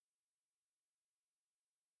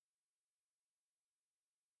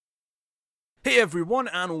Hey everyone,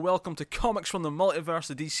 and welcome to Comics from the Multiverse,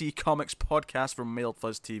 the DC Comics podcast from Mailed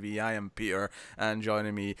Fuzz TV. I am Peter, and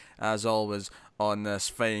joining me, as always, on this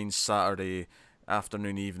fine Saturday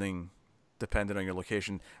afternoon, evening, depending on your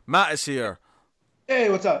location, Matt is here. Hey,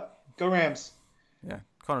 what's up? Go Rams. Yeah,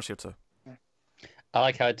 Connor's here too. I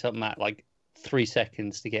like how it took Matt like 3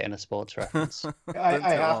 seconds to get in a sports reference. I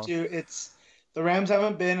have to. It's the Rams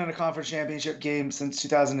haven't been in a conference championship game since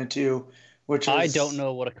 2002, which was... I don't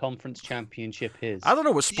know what a conference championship is. I don't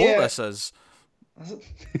know what sport Yeah. this is.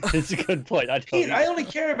 It's a good point. I only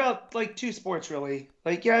care about like two sports really.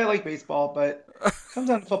 Like, yeah, I like baseball, but it comes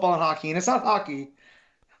down to football and hockey, and it's not hockey.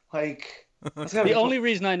 Like, it's gotta The be only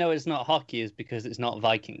reason I know it's not hockey is because it's not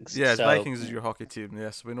Vikings. Yeah, so... Vikings is your hockey team.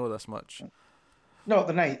 Yes, we know this much. No,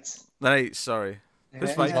 the Knights. The Knights, sorry. Who's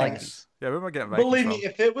Yeah. Vikings? Yeah, where am I getting Vikings Believe from? me,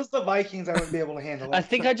 if it was the Vikings, I wouldn't be able to handle it. I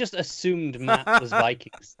think I just assumed Matt was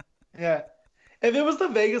Vikings. Yeah. If it was the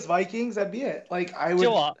Vegas Vikings, that'd be it. Like, I Do would. you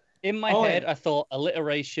know what? In my Oh, head, yeah. I thought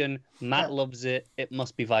alliteration. Matt Yeah. loves it. It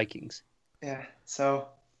must be Vikings. Yeah. So,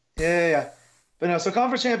 yeah. But no, so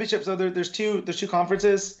conference championship. So there's two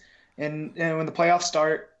conferences, and when the playoffs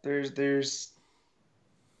start, there's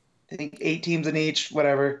I think 8 teams in each.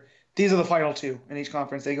 Whatever. These are the final two in each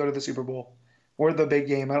conference. They go to the Super Bowl or the big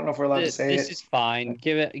game. I don't know if we're allowed to say This it. is fine.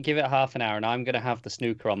 Give it half an hour, and I'm gonna have the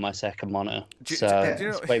snooker on my second monitor. Do you- So do you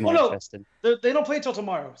know- it's way more Well, no. interesting. They don't play until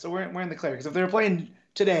tomorrow, so we're in the clear. Because if they were playing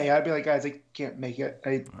today, I'd be like, guys, I can't make it.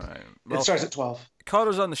 Right. It starts at 12.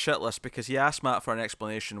 Connor's on the shit list because he asked Matt for an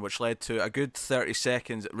explanation, which led to a good 30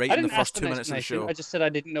 seconds right I in the didn't ask first an 2 minutes of the explanation. show. I just said I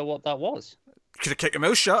didn't know what that was. Could have kept your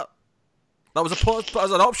mouth shut. That was put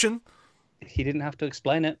as an option. He didn't have to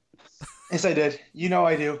explain it. Yes, I did. You know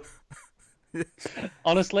I do.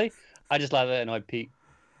 Honestly, I just like that annoyed Pete.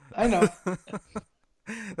 I know.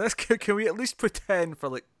 Can we at least pretend for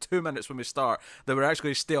like 2 minutes when we start that we're actually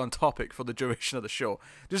going to stay on topic for the duration of the show?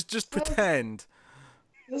 Just pretend.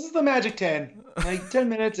 This is the Magic 10. Like 10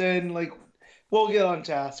 minutes in, like we'll get on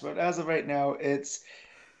task. But as of right now, it's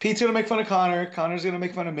Pete's gonna make fun of Connor. Connor's gonna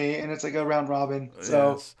make fun of me, and it's like a round robin.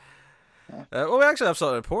 So Yes. Well, we actually have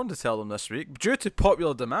something important to tell them this week. Due to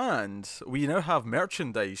popular demand, we now have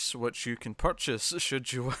merchandise which you can purchase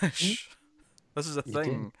should you wish. This is a You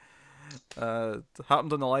thing.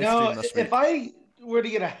 Happened on the live now, stream this week. if I were to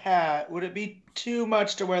get a hat, would it be too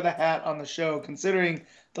much to wear the hat on the show, considering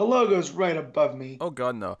the logo's right above me? Oh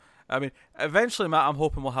god, no. I mean, eventually, Matt, I'm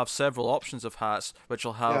hoping we'll have several options of hats which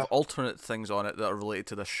will have Yeah. alternate things on it that are related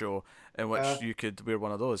to this show, in which Yeah. you could wear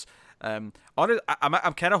one of those. I'm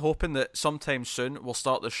kind of hoping that sometime soon we'll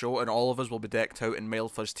start the show and all of us will be decked out in Mail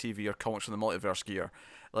Fuzz TV or Comics from the Multiverse gear.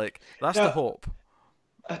 Like, that's the Yeah. hope.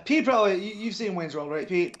 Pete, probably you've seen Wayne's World, right,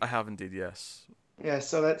 Pete? I have indeed, yes. Yeah.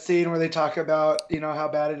 So that scene where they talk about how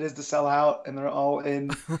bad it is to sell out, and they're all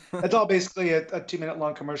in. It's all basically a 2-minute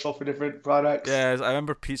long commercial for different products. Yeah, I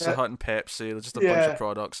remember Pizza Yeah. Hut and Pepsi, just a bunch Yeah. of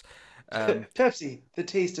products. Pepsi, the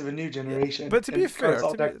taste of a new generation. But to be And fair, it's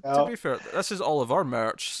all decked to out. be fair, this is all of our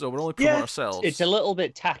merch, so we're only promoting Yeah. ourselves. It's a little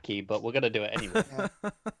bit tacky, but we're gonna do it anyway.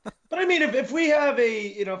 But I mean, if we have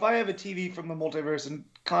if I have a TV from the multiverse and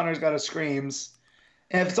Connor's got a Screams,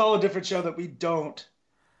 and if it's all a different show that we don't,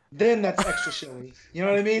 then that's extra shilly. You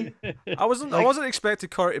know what I mean? I wasn't expecting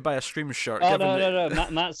Carter to buy a Scream shirt. Oh given no!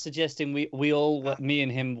 that- Matt's suggesting we all, me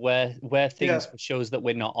and him, wear things Yeah. for shows that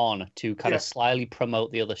we're not on to kind Yeah. of slyly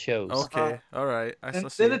promote the other shows. Okay, all right. I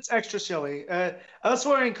And see. then it's extra chilly. Us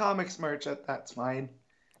wearing comics merch, that's fine.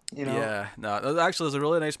 Yeah, no. Actually, there's a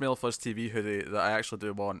really nice Mail Fuzz TV hoodie that I actually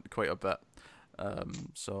do want quite a bit.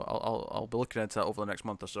 So I'll be looking into that over the next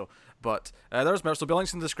month or so. But there's merch. There'll be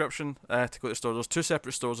links in the description to go to the store. There's two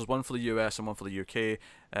separate stores. There's one for the US and one for the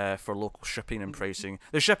UK for local shipping and pricing.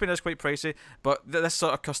 The shipping is quite pricey, but this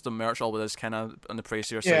sort of custom merch always is kind of on the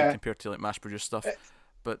pricier side Yeah. compared to like mass produced stuff.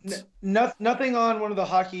 But Nothing on one of the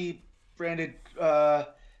hockey branded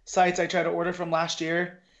sites I tried to order from last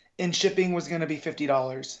year, and shipping was going to be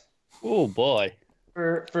 $50 Oh boy!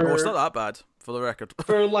 for it's not that bad for the record.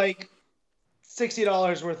 for like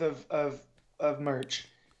 $60 worth of merch.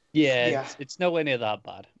 Yeah, Yeah. It's nowhere near that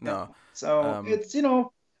bad. No. So it's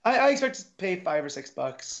I expect to pay $5 or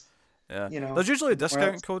 $6. Yeah, You know, there's usually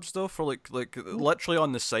somewhere discount codes though for like literally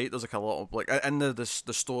on the site. There's like a lot of like in the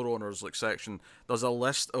store owners like section. There's a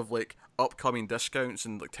list of like upcoming discounts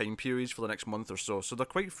and like time periods for the next month or so. So they're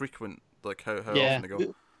quite frequent. Like how Yeah. often they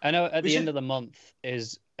go. I know at We the should- end of the month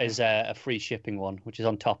is a free shipping one, which is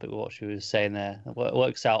on topic with what she was saying there. It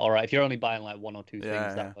works out all right. If you're only buying like one or two things,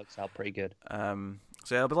 Yeah, that works out pretty good.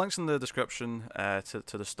 So yeah, I'll be links in the description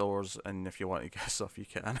to the stores, and if you want to get stuff, you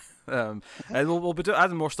can. And we'll be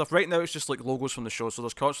adding more stuff. Right now, it's just like logos from the show. So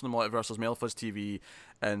there's Cots from the Multiverse, there's MailFuzz TV,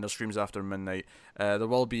 and there's Streams After Midnight. There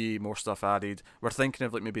will be more stuff added. We're thinking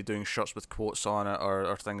of like maybe doing shirts with quotes on it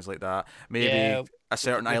or things like that. Maybe a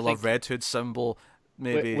certain I Love Red Hood symbol.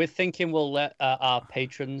 Maybe we're thinking we'll let our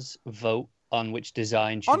patrons vote on which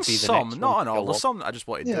design should on be the some, next not one on all. to go There's up. some that I just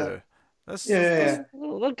want to do.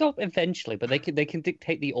 They'll go up eventually, but they can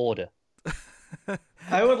dictate the order.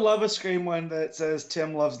 I would love a Scream one that says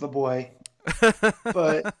Tim loves the boy,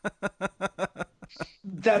 but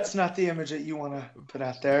that's not the image that you want to put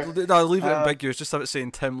out there. No, leave it ambiguous. Just have it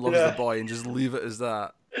saying Tim loves the boy, and just leave it as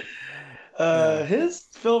that. His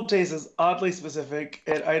film taste is oddly specific,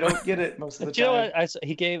 and I don't get it most of the Do you time. know what?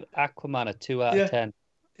 He gave Aquaman a 2 out of 10.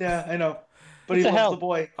 Yeah, I know. But What he the loves hell? the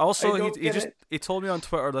boy. Also, I don't he get just it. he told me on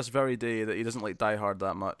Twitter this very day that he doesn't like Die Hard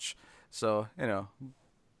that much. So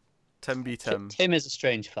Tim be Tim. Tim is a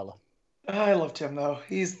strange fella. I love Tim though.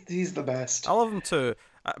 He's the best. I love him too,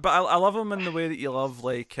 but I love him in the way that you love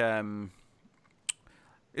like he's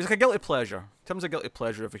like a guilty pleasure. Tim's a guilty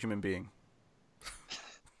pleasure of a human being.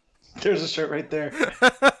 There's a shirt right there.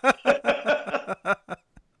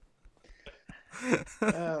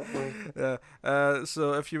 Oh, boy. Yeah.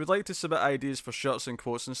 So if you would like to submit ideas for shirts and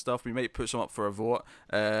quotes and stuff, we might put some up for a vote.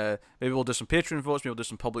 Maybe we'll do some Patreon votes. Maybe we'll do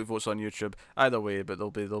some public votes on YouTube. Either way, but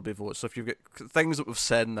there'll be votes. So if you've got things that we've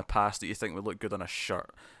said in the past that you think would look good on a shirt,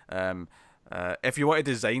 if you want to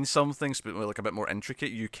design something like a bit more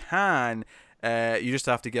intricate, you can. You just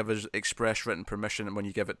have to give us express written permission when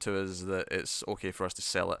you give it to us that it's okay for us to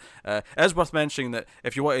sell it. It is worth mentioning that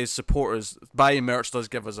if you want to support us, buying merch does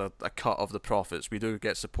give us a cut of the profits. We do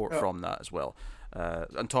get support from that as well.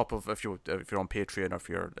 On top of if you're on Patreon or if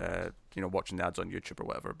you're watching the ads on YouTube or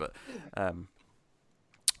whatever. But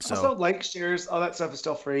also, like, shares, all that stuff is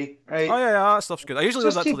still free, right? Oh yeah, that stuff's good. I usually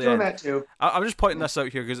Just do that keep till the doing end. that too. I'm just pointing this out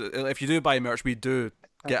here because if you do buy merch, we do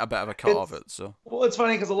get a bit of a cut of it. So well, it's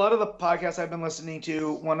funny because a lot of the podcasts I've been listening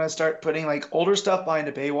to want to start putting like older stuff behind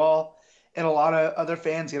a paywall, and a lot of other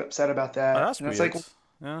fans get upset about that. that's and weird. It's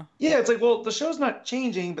like, yeah, it's like, well, the show's not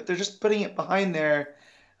changing, but they're just putting it behind there.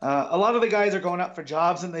 A lot of the guys are going out for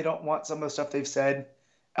jobs, and they don't want some of the stuff they've said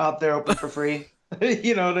out there open for free.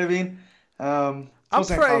 You know what I mean?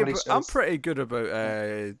 I'm pretty good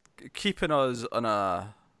about keeping us on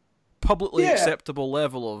a publicly acceptable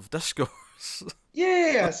level of discourse.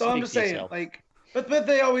 Yeah. So I'm just saying, yourself. like, but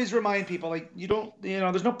they always remind people, like, you don't,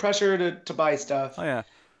 there's no pressure to buy stuff. Oh yeah.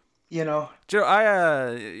 You know. Do you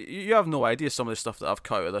know, you have no idea some of the stuff that I've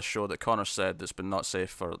cut out of this show that Connor said that's been not safe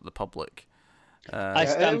for the public. I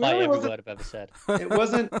stand by really every wasn't- word I've ever said.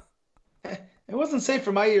 It wasn't safe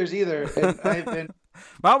for my ears either. And I've been.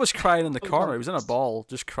 Matt was crying in the corner. He was in a ball,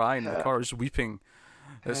 just crying in the corner, just weeping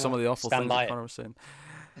at some of the awful Stand things by that it. Connor was saying.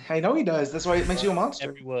 I know he does. That's why it makes you a monster.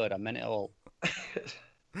 Every word, I meant it all.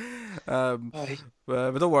 But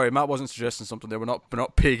don't worry, Matt wasn't suggesting something there. We're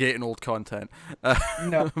not pay-gating old content.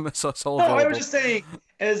 No. So it's all No, I available. was just saying,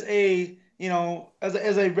 as a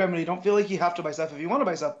remedy, don't feel like you have to buy stuff. If you want to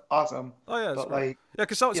buy stuff, awesome. Oh yeah, that's But right. like, Yeah,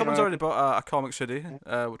 because someone's know- already bought a comics hoodie,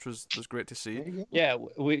 which was great to see. there you go. Yeah,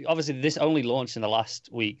 we obviously this only launched in the last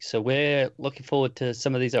week, so we're looking forward to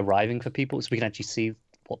some of these arriving for people, so we can actually see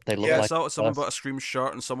what they look Yeah, like. so someone first. bought a Screams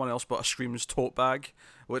shirt and someone else bought a Screams tote bag,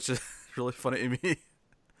 which is really funny to me.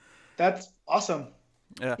 That's awesome.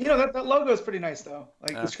 Yeah. That logo is pretty nice though.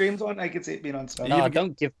 Like Yeah. the Screams one, I could see it being on stuff. No, even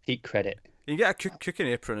don't give Pete credit. You can get a cooking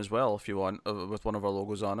apron as well if you want, with one of our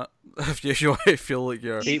logos on it. if you feel like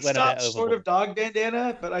you're. Pete went a Stop bit short overboard. of dog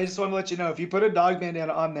bandana, but I just want to let you know if you put a dog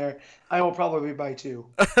bandana on there, I will probably buy two.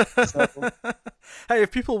 So, Hey,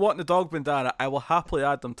 if people want the dog bandana, I will happily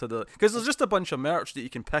add them to the. Because there's just a bunch of merch that you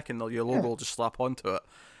can pick and your logo will just slap onto it.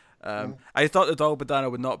 I thought the dog bandana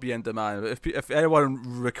would not be in demand, but if anyone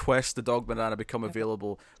requests the dog bandana become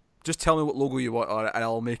available, just tell me what logo you want on it and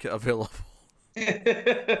I'll make it available.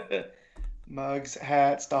 mugs,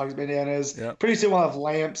 hats, dogs, bandanas. Yep. Pretty soon we'll have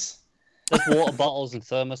lamps. There's water bottles and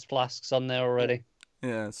thermos flasks on there already.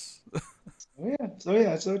 Yes.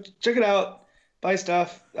 So check it out. Buy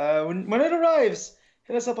stuff. When it arrives,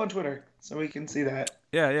 hit us up on Twitter so we can see that.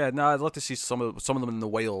 Yeah. No, I'd love to see some of them in the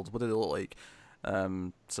wild. What do they look like?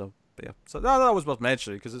 So that was worth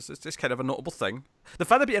mentioning because it's kind of a notable thing. The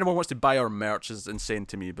fact that anyone wants to buy our merch is insane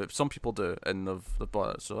to me, but some people do and they've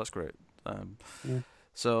bought it, so that's great.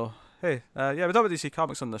 So hey, we talk about DC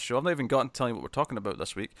Comics on this show. I've not even gotten to tell you what we're talking about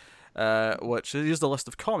this week, which is the list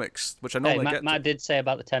of comics, which I Hey, normally get. Matt did say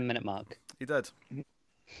about the 10-minute mark. He did.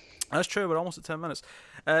 That's true, we're almost at 10 minutes.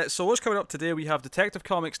 So what's coming up today? We have Detective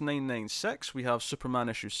Comics 996, we have Superman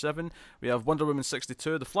issue 7, we have Wonder Woman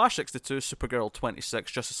 62, The Flash 62, Supergirl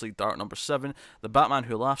 26, Justice League Dark number 7, The Batman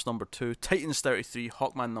Who Laughs number 2, Titans 33,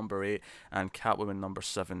 Hawkman number 8, and Catwoman number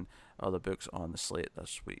 7 are the books on the slate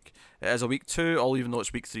this week. It is a week 2, I'll even though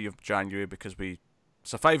it's week 3 of January because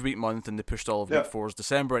it's a 5-week month and they pushed all of week 4's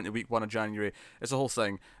December into week 1 of January. It's a whole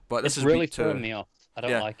thing. But this it's is really week 2. throwing me off. I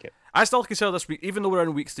don't like it. I still consider this week, even though we're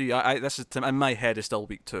in week 3, this is in my head is still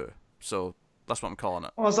week 2. So that's what I'm calling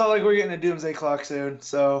it. Well, it's not like we're getting a doomsday clock soon,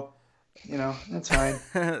 so that's fine.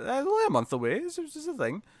 Only a month away. Is a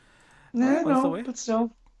thing. Yeah, no, but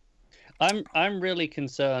still. I'm really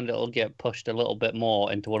concerned it'll get pushed a little bit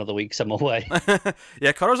more into one of the weeks I'm away.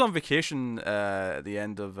 Yeah, Connor's on vacation at the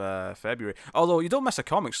end of February. Although you don't miss a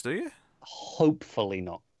comics, do you? Hopefully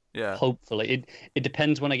not. Yeah. Hopefully. It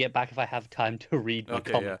depends when I get back if I have time to read my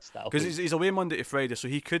comics. Because he's away Monday to Friday, so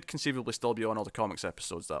he could conceivably still be on all the comics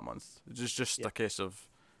episodes that month. It's just a case of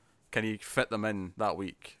can he fit them in that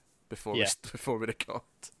week before we record.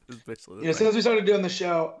 As soon as we started doing the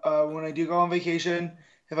show, when I do go on vacation,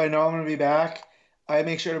 if I know I'm going to be back, I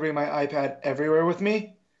make sure to bring my iPad everywhere with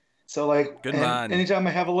me. So Good man. Anytime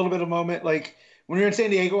I have a little bit of moment, like when we were in San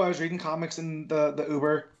Diego, I was reading comics in the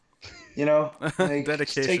Uber.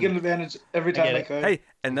 Dedication. Taking advantage every time I could. Hey,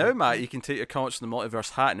 and now, Matt, you can take your comics from the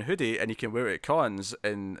Multiverse hat and hoodie, and you can wear it at cons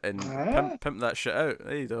and pimp that shit out.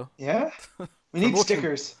 There you go. Yeah. We need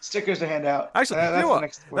stickers to hand out. Actually, you know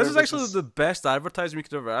what? This is actually the best advertising we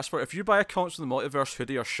could ever ask for. If you buy a comics from the Multiverse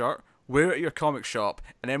hoodie or shirt, wear it at your comic shop,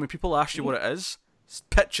 and then when people ask you what it is,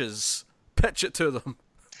 pitch it to them.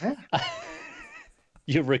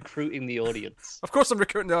 You're recruiting the audience. Of course I'm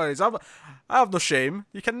recruiting the audience. I have no shame.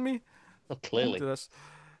 You kidding me? Oh, clearly.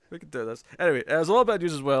 We can do this. Anyway, there's a lot of bad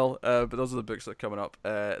news as well, but those are the books that are coming up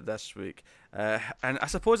this week. And I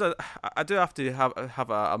suppose I do have to have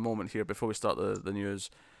a moment here before we start the news,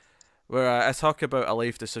 where I talk about a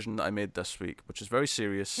life decision that I made this week, which is very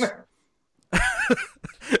serious.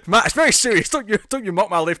 Matt, it's very serious. Don't you mock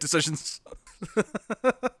my life decisions.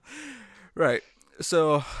 Right.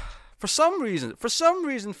 So, for some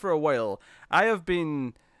reason, for a while, I have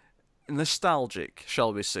been nostalgic,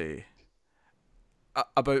 shall we say,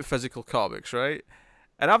 about physical comics, right?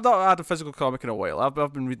 And I've not had a physical comic in a while.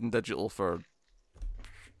 I've been reading digital for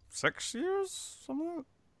 6 years, something like that.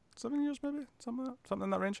 7 years maybe, something in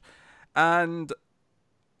that range. And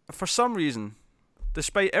for some reason,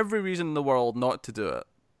 despite every reason in the world not to do it,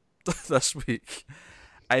 this week,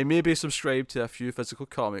 I maybe subscribe to a few physical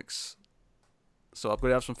comics. So I'm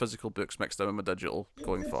going to have some physical books mixed in with my digital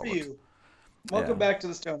going forward. Welcome back to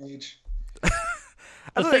the Stone Age.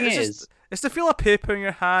 The thing is, it's the feel of paper in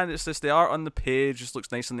your hand. It's just the art on the page. Just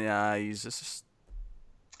looks nice in the eyes. It's just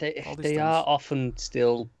they are often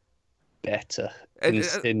still better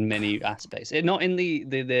in many aspects. Not in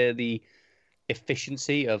the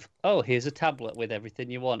efficiency of here's a tablet with everything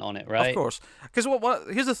you want on it, right? Of course, because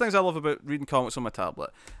here's the things I love about reading comics on my tablet.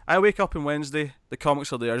 I wake up on Wednesday, the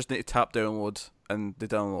comics are there. I just need to tap download and they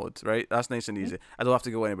download. Right, that's nice and easy. I don't have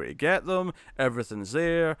to go anywhere to get them. Everything's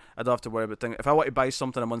there. I don't have to worry about things. If I want to buy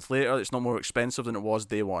something a month later, it's not more expensive than it was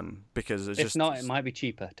day one because it's if not, it might be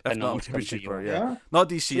cheaper. If not, it might be cheaper. Yeah, not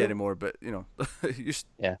DC anymore, but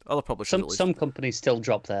other publishers. Some companies still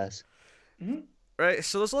drop theirs. Mm-hmm. Right,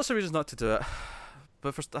 so there's lots of reasons not to do it,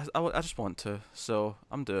 but first I just want to, so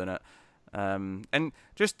I'm doing it. And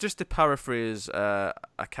just to paraphrase a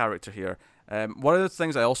character here, one of the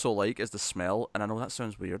things I also like is the smell, and I know that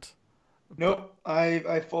sounds weird. Nope, I'm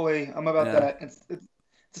about that. It's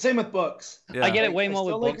the same with books. Yeah. I get it way more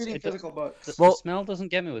with books. Reading physical books. The smell doesn't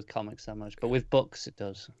get me with comics that much, but with books it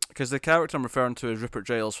does. Because the character I'm referring to is Rupert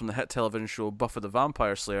Giles from the hit television show Buffy the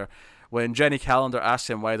Vampire Slayer. When Jenny Calendar asks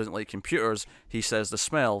him why he doesn't like computers, he says the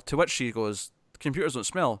smell, to which she goes, computers don't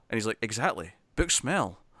smell. And he's like, exactly, books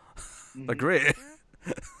smell. They're great.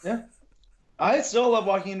 Yeah. I still love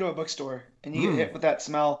walking into a bookstore and you get hit with that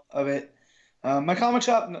smell of it. My comic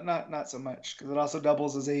shop, not so much, because it also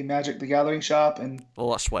doubles as a Magic the Gathering shop, and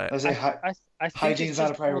that's sweat. I think hygiene's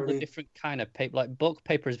not a priority. The different kind of paper, like book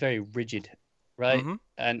paper, is very rigid, right? Mm-hmm.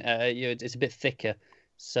 And it's a bit thicker.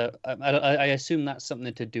 So I assume that's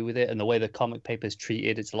something to do with it, and the way the comic paper is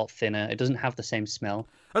treated, it's a lot thinner. It doesn't have the same smell.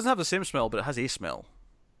 It doesn't have the same smell, but it has a smell.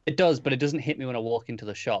 It does, but it doesn't hit me when I walk into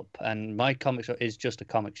the shop. And my comic shop is just a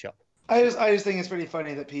comic shop. I just think it's pretty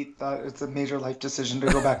funny that Pete thought it's a major life decision to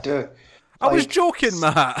go back to. I was joking,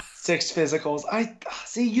 Matt. 6 physicals. I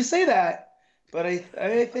see you say that, but I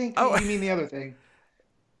think you mean the other thing.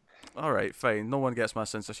 All right, fine. No one gets my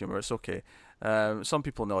sense of humor. It's okay. Some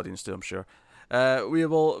people in the audience do, I'm sure. We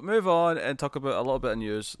will move on and talk about a little bit of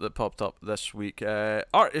news that popped up this week.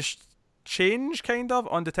 Artist change, kind of,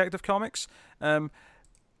 on Detective Comics.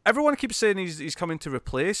 Everyone keeps saying he's coming to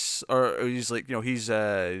replace, or he's like, he's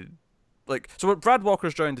so Brad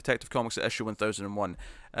Walker's joined Detective Comics at issue 1001.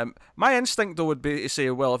 My instinct though would be to say,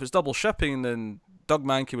 well, if it's double shipping, then Doug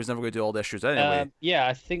Mahnke was never going to do all the issues anyway. Yeah,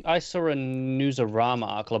 I think I saw a Newsarama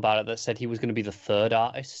article about it that said he was going to be the third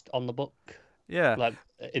artist on the book. Yeah, like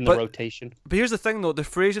in the rotation. But here's the thing though, the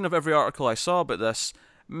phrasing of every article I saw about this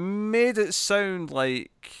made it sound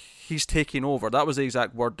like he's taking over. That was the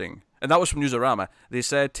exact wording. And that was from Newsarama. They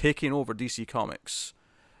said taking over DC Comics,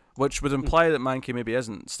 which would imply that Mahnke maybe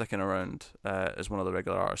isn't sticking around as one of the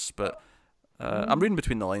regular artists. But I'm reading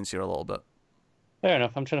between the lines here a little bit. Fair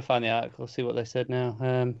enough. I'm trying to find the article, see what they said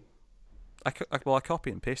now. I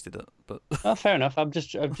copy and pasted it, but oh, fair enough. I'm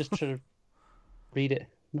just trying to read it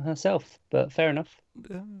myself. But fair enough.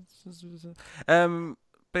 But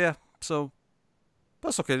yeah, so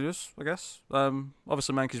that's okay news, I guess.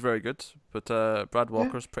 Obviously Mahnke's very good, but Brad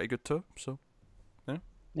Walker's pretty good too. So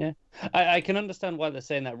yeah, I can understand why they're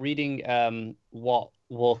saying that. Reading what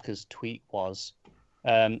Walker's tweet was,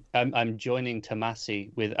 I'm joining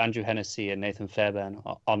Tomasi with Andrew Hennessy and Nathan Fairbairn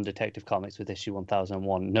on Detective Comics with issue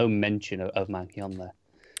 1001. No mention of Mahnke on there.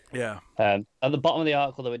 Yeah. At the bottom of the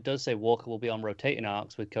article, though, it does say Walker will be on rotating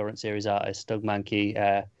arcs with current series artists Doug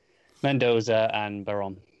Mahnke, Mendoza, and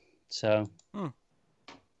Baron. So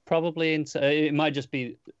probably it might just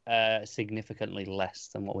be significantly less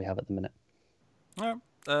than what we have at the minute. Yeah.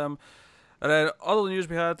 And then other news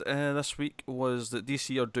we had this week was that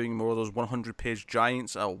DC are doing more of those 100-page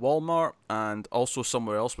giants at Walmart and also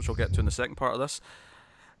somewhere else, which I'll get to in the second part of this.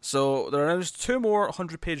 So there are now 2 more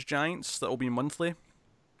 100-page giants that will be monthly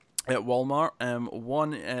at Walmart.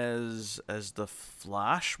 One is The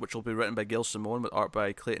Flash, which will be written by Gail Simone with art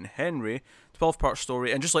by Clayton Henry. 12-part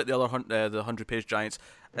story, and just like the other the 100-page giants,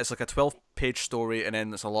 it's like a 12-page story, and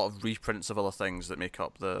then there's a lot of reprints of other things that make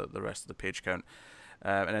up the rest of the page count.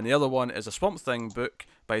 And then the other one is a Swamp Thing book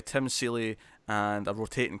by Tim Seeley and a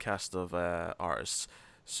rotating cast of artists.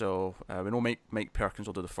 So we know Mike Perkins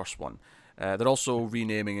will do the first one. They're also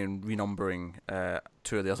renaming and renumbering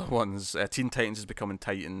 2 of the other ones. Teen Titans is becoming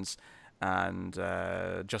Titans, and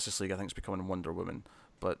Justice League I think is becoming Wonder Woman.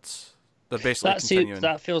 But they're basically continuing.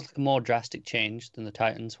 That feels like a more drastic change than the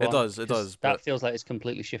Titans one. It does. That feels like it's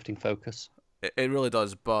completely shifting focus. It really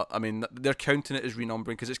does, but I mean they're counting it as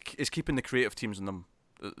renumbering because it's keeping the creative teams in them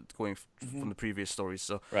going from the previous stories.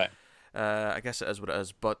 So right, I guess it is what it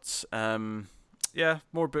is. But yeah,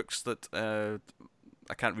 more books that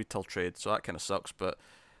I can't read till trade, so that kind of sucks. But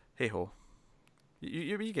hey ho,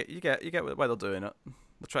 you get why they're doing it.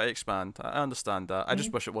 They try to expand. I understand that. I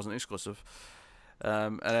just wish it wasn't exclusive.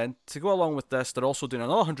 And then to go along with this, they're also doing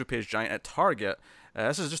another 100-page giant at Target.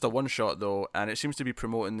 This is just a one-shot though, and it seems to be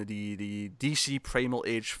promoting the DC Primal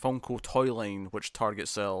Age Funko toy line, which Target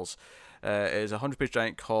sells. It is a 100-page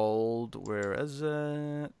giant called, where is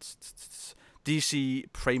it? DC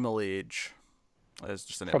Primal Age. It's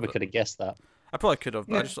just probably could have guessed that. I probably could have,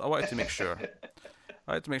 but I wanted to make sure.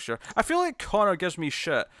 I feel like Connor gives me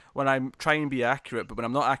shit when I'm trying to be accurate, but when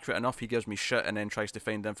I'm not accurate enough, he gives me shit and then tries to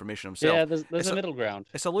find information himself. Yeah, there's a middle ground.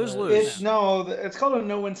 It's a lose-lose. It's called a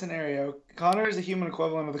no-win scenario. Connor is the human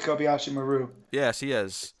equivalent of the Kobayashi Maru. Yes, he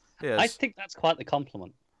is. I think that's quite the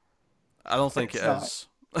compliment. I don't think it is.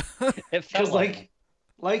 It felt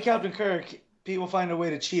like Captain Kirk, people find a way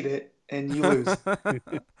to cheat it, and you lose.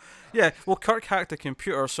 Yeah, well, Kirk hacked a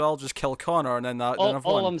computer, so I'll just kill Connor, and then I've won.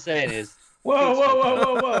 All I'm saying is...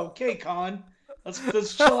 Whoa. Okay, Con.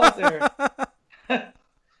 Let's chill out there.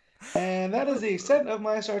 And that is the extent of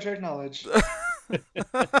my Star Trek knowledge. You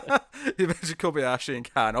mentioned Kobayashi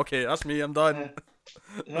and Khan. Okay, that's me. I'm done.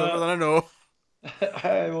 I know.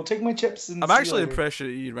 I will take my chips and I'm actually impressed that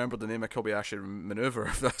you remember the name of Kobayashi Maneuver,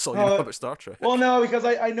 if that's all you know about Star Trek. Well, no, because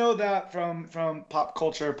I know that from pop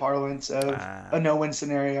culture parlance of a no-win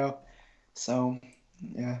scenario. So,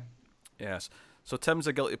 yeah. Yes. So Tim's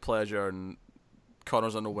a guilty pleasure and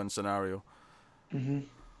Connor's a no-win scenario. Mm-hmm.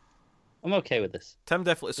 I'm okay with this. Tim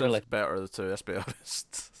definitely sounds better of the two, let's be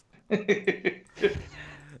honest.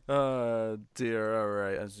 Oh dear,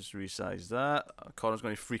 alright, I'll just resize that. Connor's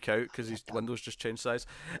going to freak out because his window's just changed size.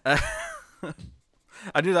 I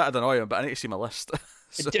knew that'd annoy him, but I need to see my list.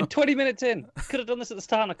 So. 20 minutes in. I could have done this at the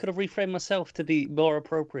start and I could have reframed myself to be more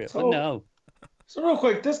appropriate, but no. So real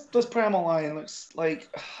quick, this Primal line looks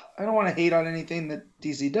like, I don't want to hate on anything that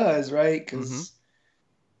DC does, right?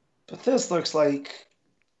 But this looks like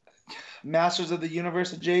Masters of the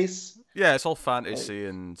Universe of Jace. Yeah, it's all fantasy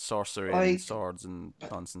and sorcery and swords and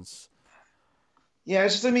nonsense. Yeah,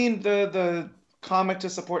 it's just, I mean, the comic to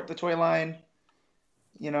support the toy line.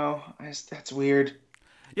 That's weird.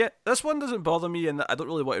 Yeah, this one doesn't bother me, and I don't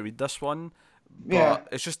really want to read this one. But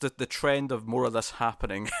it's just the trend of more of this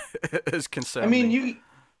happening is concerning. I mean,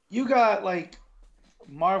 you got like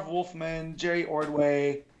Marv Wolfman, Jerry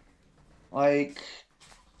Ordway, like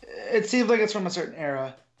it seems like it's from a certain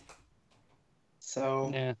era. So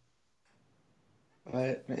yeah,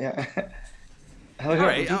 but yeah. All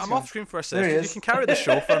right, I'm off screen for a second. You can carry the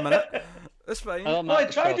show for a minute. That's fine. Well, I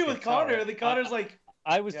tried to with Connor. The Connor's like.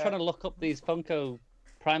 I was trying to look up these Funko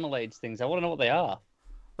Primal Age things. I want to know what they are.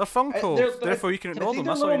 They're Funko, therefore you can ignore them.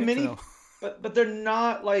 That's all you need to know. But they're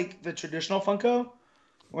not like the traditional Funko,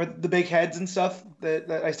 or the big heads and stuff that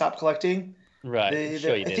I stopped collecting. Right. I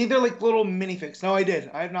think they're like little minifigs. No, I did.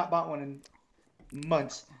 I have not bought one in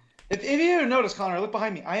months. If you notice, Connor, look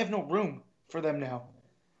behind me. I have no room for them now.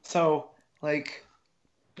 So like.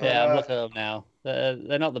 Yeah, I'm looking at them now.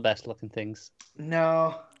 They're not the best looking things.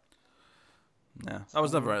 No. Yeah, I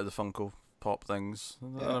was never out of the Funko Pop things.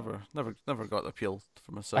 I never got the appeal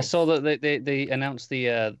for myself. I saw that they announced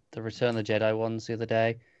the Return of the Jedi ones the other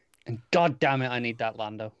day, and god damn it, I need that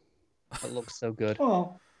Lando. It looks so good.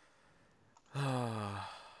 Oh.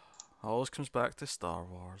 Always comes back to Star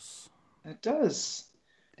Wars. It does.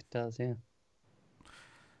 It does, yeah.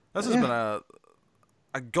 This has been a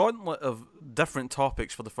gauntlet of different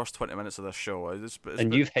topics for the first 20 minutes of this show.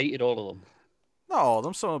 And you've hated all of them. Not all of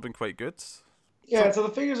them. Some have been quite good. Yeah, so the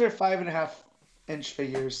figures are 5.5-inch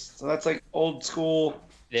figures. So that's like old school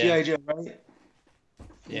G.I. Joe, right?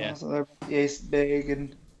 Yeah. So they're big,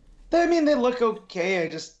 and they look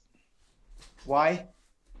okay. Why?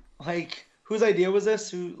 Like, whose idea was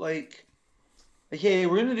this? Hey,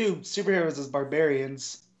 we're gonna do superheroes as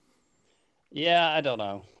barbarians. Yeah, I don't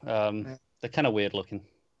know. They're kind of weird looking.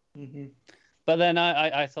 Mm-hmm. But then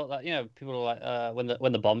I thought that, people were like,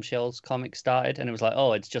 when the Bombshells comic started, and it was like,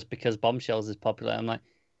 oh, it's just because Bombshells is popular. I'm like,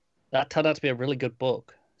 that turned out to be a really good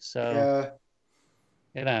book. So,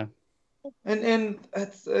 And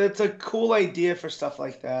it's a cool idea for stuff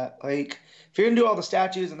like that. Like, if you're gonna do all the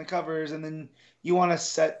statues and the covers, and then you want to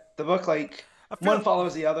set the book like one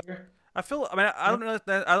follows the other. I don't really.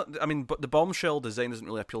 I mean, but the Bombshell design doesn't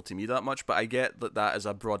really appeal to me that much. But I get that is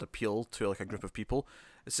a broad appeal to like a group of people.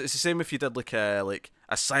 It's the same if you did like a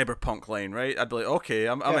cyberpunk line, right? I'd be like, okay,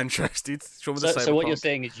 I'm interested. Show me the cyberpunk. So what you're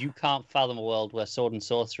saying is you can't fathom a world where sword and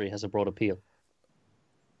sorcery has a broad appeal.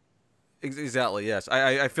 Exactly. Yes.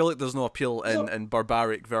 I feel like there's no appeal in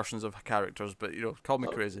barbaric versions of characters, but call me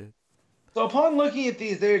crazy. So upon looking at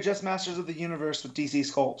these, they're just Masters of the Universe with DC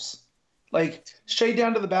sculpts. Like, straight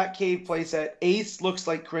down to the Batcave playset. Ace looks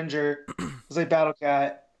like Cringer. Looks like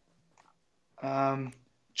Battlecat.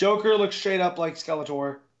 Joker looks straight up like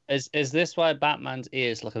Skeletor. Is this why Batman's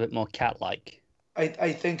ears look a bit more cat-like?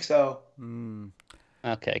 I think so.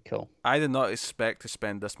 Okay, cool. I did not expect to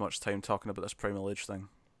spend this much time talking about this Primal Age thing.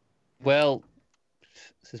 Well,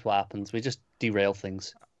 this is what happens. We just derail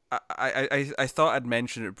things. I thought I'd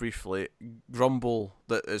mention it briefly. Grumble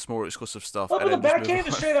that it's more exclusive stuff. Oh, but the Batcave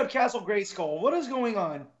is straight up Castle Grayskull. What is going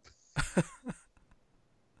on?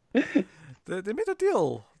 They made a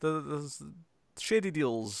deal. There's shady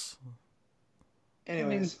deals.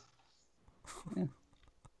 Anyways.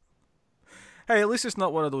 Hey, at least it's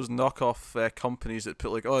not one of those knockoff companies that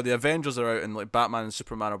put the Avengers are out and like Batman and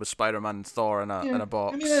Superman are with Spider-Man and Thor in a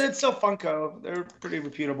box. I mean, it's still Funko. They're pretty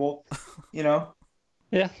reputable, Yeah.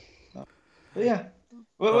 But yeah.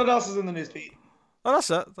 What else is in the news, Pete? Oh,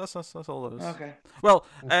 that's it. That's all it is. Okay. Well,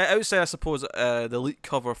 I would say, I suppose, the leaked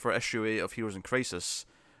cover for issue 8 of Heroes in Crisis,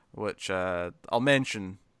 which I'll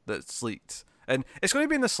mention that's leaked. And it's going to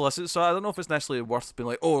be in the solicit, so I don't know if it's necessarily worth being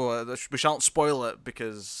like, we shan't spoil it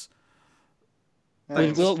because...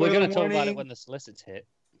 We're going to talk about it when the solicits hit.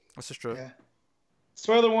 This is true. Yeah.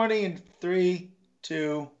 Spoiler warning in 3,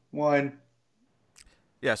 2, 1.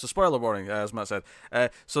 Yeah, so spoiler warning, as Matt said.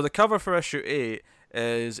 So the cover for issue 8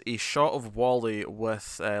 is a shot of Wally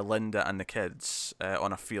with Linda and the kids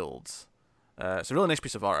on a field. It's a really nice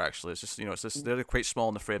piece of art, actually. It's just, they're quite small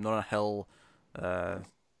in the frame. They're on a hill.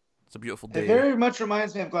 It's a beautiful day. It very much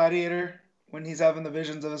reminds me of Gladiator when he's having the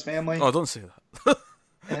visions of his family. Oh, don't say that.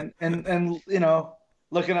 and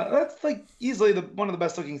looking at that's like easily one of the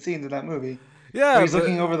best looking scenes in that movie. Yeah, where he's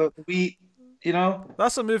looking over the wheat.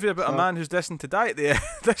 That's a movie about a man who's destined to die at the end.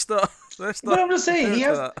 That's not. But I'm just saying, he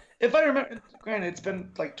has. If I remember, granted, it's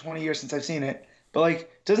been like 20 years since I've seen it, but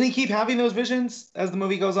doesn't he keep having those visions as the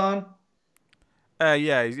movie goes on?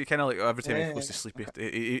 Yeah, he kind of every time he goes to sleep,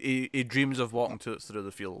 he dreams of walking through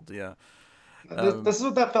the field. Yeah. This is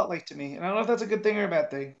what that felt like to me, and I don't know if that's a good thing or a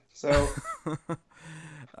bad thing. So.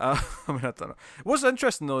 I don't know. What's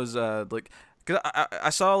interesting though is Cause I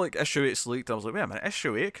saw like issue 8's leaked. I was like, wait a minute,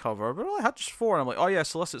 issue 8 cover? We only had just 4. And I'm like, oh yeah,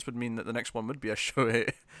 solicits would mean that the next one would be issue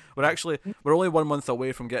 8. We're only 1 month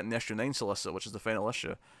away from getting the issue 9 solicit, which is the final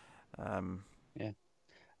issue. Yeah.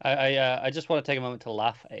 I just want to take a moment to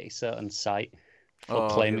laugh at a certain site for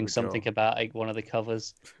claiming something about one of the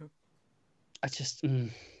covers. I just the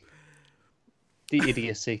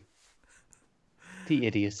idiocy. The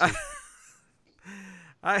idiocy.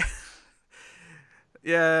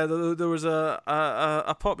 Yeah, there was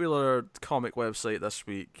a popular comic website this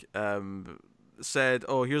week said,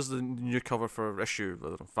 "Oh, here's the new cover for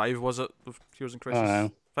issue 5, was it? Of Heroes in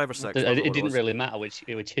Crisis? 5 or 6. It didn't really matter which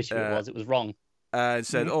issue it was. It was wrong." It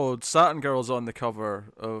said, "Oh, Saturn Girl's on the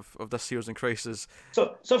cover of this Heroes in Crisis."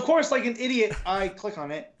 So of course, like an idiot, I click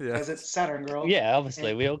on it because it's Saturn Girl. Yeah,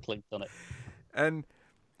 obviously, we all clicked on it. And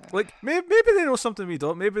like maybe they know something we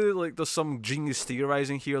don't. Maybe like there's some genius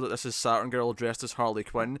theorizing here that this is Saturn Girl dressed as Harley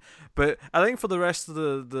Quinn. But I think for the rest of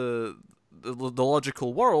the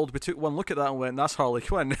logical world, we took one look at that and went, "That's Harley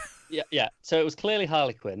Quinn." Yeah. So it was clearly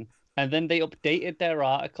Harley Quinn, and then they updated their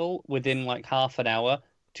article within like half an hour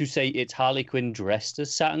to say it's Harley Quinn dressed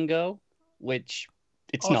as Saturn Girl, which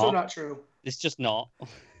it's also not true. It's just not.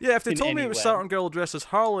 Yeah, if they told me it was Saturn Girl dressed as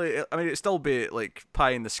Harley, I mean, it'd still be like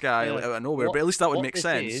pie in the sky, like, out of nowhere, but at least that would make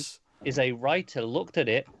sense. Is a writer looked at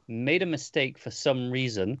it, made a mistake for some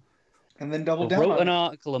reason, and then doubled down. Wrote an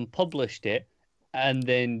article and published it, and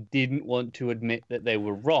then didn't want to admit that they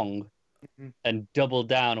were wrong, and doubled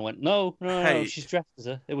down and went, no, she's dressed as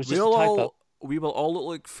her. It was just a typo. We will all look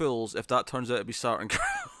like fools if that turns out to be Saturn Girl.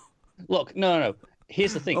 Look, no.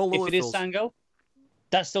 Here's the thing: if it is Saturn Girl,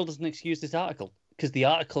 that still doesn't excuse this article, because the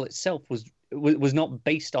article itself was not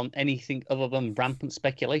based on anything other than rampant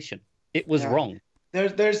speculation. It was wrong.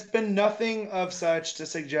 There's been nothing of such to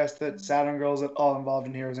suggest that Saturn Girl is at all involved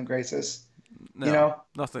in Heroes in Crisis. No,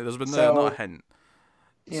 nothing. There's been not a hint.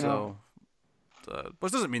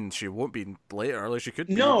 Which doesn't mean she won't be later. Like she could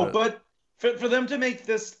be. No, but for them to make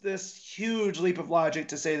this huge leap of logic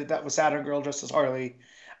to say that was Saturn Girl dressed as Harley,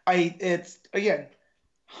 it's again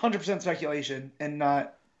 100% speculation and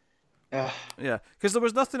not. Yeah, because there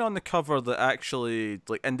was nothing on the cover that actually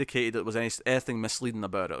like indicated it was anything misleading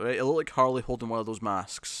about it. Right? It looked like Harley holding one of those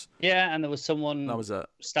masks. Yeah, and there was someone that was it.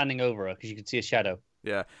 Standing over her because you could see a shadow.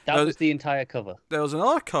 Yeah, that was the entire cover. There was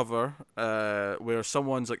another cover where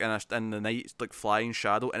someone's like in the night, like flying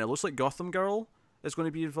shadow, and it looks like Gotham Girl is going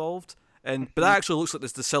to be involved. But that actually looks like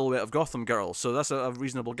the silhouette of Gotham Girl, so that's a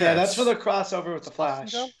reasonable guess. Yeah, that's for the crossover with the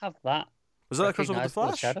Flash. Have that. Was that a crossover with the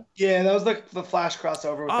Flash? Yeah, that was the Flash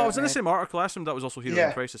crossover. With it was in the same article. I assumed that was also Heroes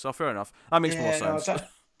in Crisis. Oh, fair enough. That makes more sense.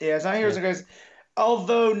 It's not Heroes in Crisis.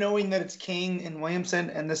 Although knowing that it's King and Williamson,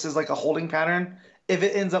 and this is like a holding pattern, if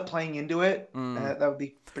it ends up playing into it, that would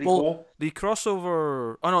be pretty cool. The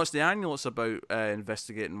crossover... Oh, no, it's the annual. It's about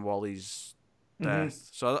investigating Wally's death.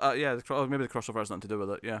 So, maybe the crossover has nothing to do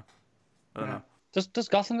with it, yeah. I don't know. Does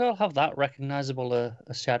Gotham Girl have that recognizable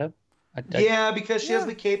a shadow? Yeah, because she has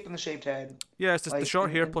the cape and the shaved head. Yeah, it's the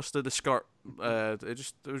short hair plus the skirt. It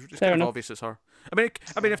was kind of obvious it's her. I mean,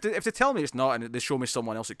 if they tell me it's not and they show me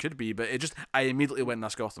someone else, it could be. But I immediately went,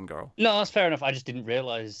 that's Gotham Girl. No, that's fair enough. I just didn't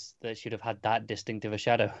realize that she'd have had that distinctive a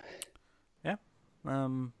shadow. Yeah.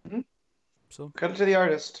 So credit to the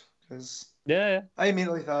artist, because I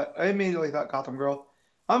immediately thought Gotham Girl.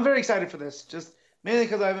 I'm very excited for this, just mainly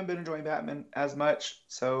because I haven't been enjoying Batman as much.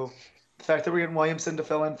 So the fact that we're getting Williamson to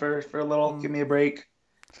fill in for a little, give me a break,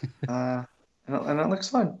 and it looks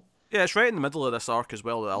fun. Yeah, it's right in the middle of this arc as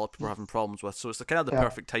well that a lot of people are having problems with, so it's kind of the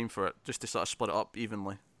perfect time for it, just to sort of split it up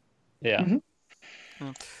evenly. Yeah.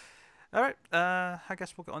 All right, I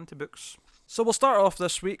guess we'll get on to books. So we'll start off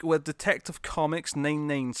this week with Detective Comics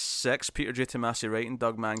 996, Peter J. Tomasi writing,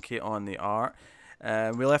 Doug Mankey on the art.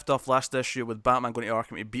 We left off last issue with Batman going to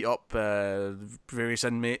Arkham to beat up various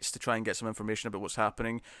inmates to try and get some information about what's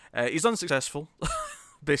happening. He's unsuccessful,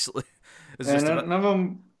 basically. None of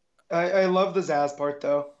them. I love the Zaz part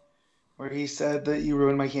though, where he said that you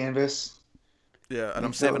ruined my canvas. Yeah, and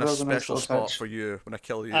I'm saving a special spot for you when I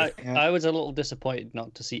kill you. I was a little disappointed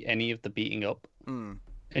not to see any of the beating up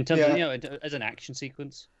in terms of as an action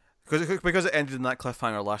sequence. Because it ended in that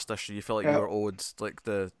cliffhanger last issue, you feel like you were owed like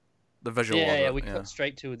the visual. Yeah, we cut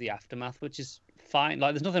straight to the aftermath, which is fine.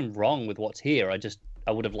 Like, there's nothing wrong with what's here.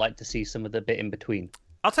 I would have liked to see some of the bit in between.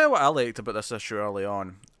 I'll tell you what I liked about this issue early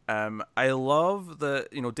on. I love that,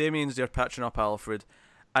 Damien's there patching up Alfred.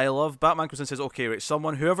 I love Batman comes in and says, okay, right,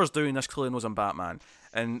 whoever's doing this clearly knows I'm Batman.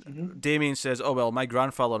 And Damien says, oh, well, my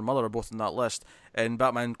grandfather and mother are both on that list. And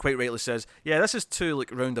Batman quite rightly says, yeah, this is too,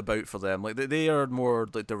 roundabout for them. Like, they are more,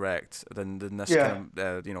 direct than this kind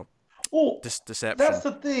of, deception. That's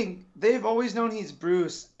the thing. They've always known he's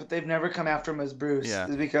Bruce, but they've never come after him as Bruce. Yeah.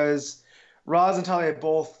 Is because Ra's and Talia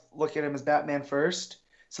both look at him as Batman first.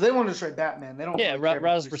 So they want to destroy Batman. They don't. Yeah, really care about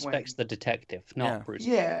Raz Bruce respects Wayne. the detective, not Yeah. Bruce.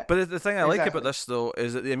 Yeah. But the thing I like Exactly. about this, though,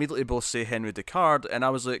 is that they immediately both say Henry Descartes, and I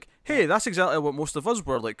was like, hey, that's exactly what most of us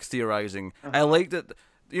were, like, theorizing. I like that,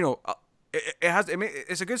 you know,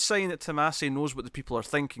 it's a good sign that Tomasi knows what the people are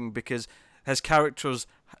thinking, because his characters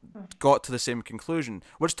got to the same conclusion,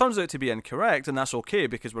 which turns out to be incorrect, and that's okay,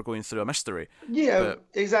 because we're going through a mystery. Yeah,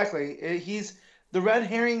 exactly. The red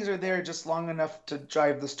herrings are there just long enough to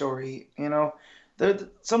drive the story, you know?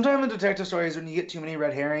 Sometimes in detective stories, when you get too many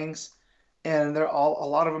red herrings, and a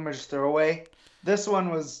lot of them are just throwaway. This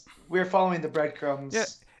one we're following the breadcrumbs.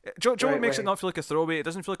 Yeah, Joe right makes way. it not feel like a throwaway. It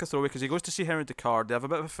doesn't feel like a throwaway because he goes to see Henry Descartes. They have a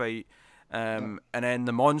bit of a fight, and then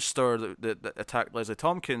the monster that attacked Leslie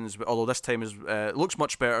Tompkins, although this time looks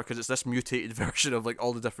much better because it's this mutated version of like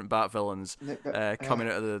all the different Bat villains coming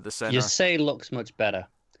out of the center. You say looks much better.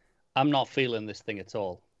 I'm not feeling this thing at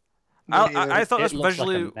all. I thought this It looks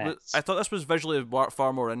visually. like a mess. I thought this was visually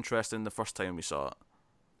far more interesting the first time we saw it.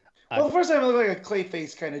 Well, the first time it looked like a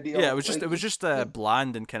Clayface kind of deal. Yeah, it was just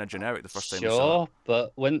bland and kind of generic the first time we saw Sure, it.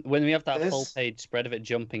 but when we have that full This- page spread of it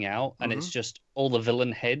jumping out and Mm-hmm. it's just all the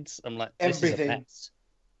villain heads, I'm like, this Everything. is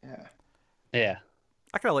a mess. Yeah. Yeah.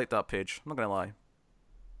 I kind of like that page. I'm not gonna lie.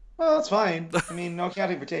 Well, that's fine. I mean, no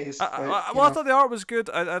accounting for taste. I thought the art was good.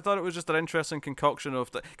 I thought it was just an interesting concoction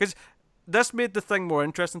of because this made the thing more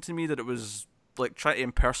interesting to me that it was like trying to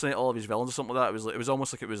impersonate all of his villains or something like that. It was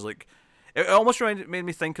almost like it almost made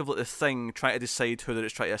me think of like the Thing trying to decide who that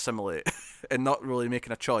it's trying to assimilate and not really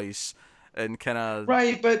making a choice and kind of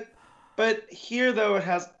Right, but here though it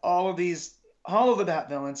has all of the Bat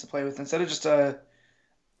villains to play with instead of just a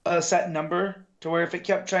set number to where if it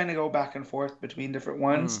kept trying to go back and forth between different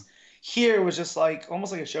ones, here it was just like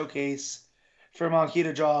almost like a showcase for Monkey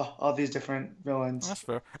to draw all these different villains. That's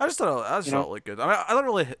fair. I just thought it looked good. I mean, I don't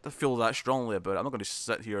really feel that strongly about it. I'm not going to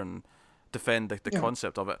sit here and defend the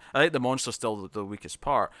concept of it. I think the monster's still the weakest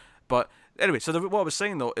part. But anyway, so what I was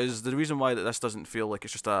saying though is the reason why that this doesn't feel like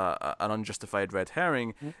it's just an unjustified red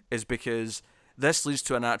herring is because this leads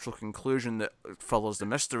to a natural conclusion that follows the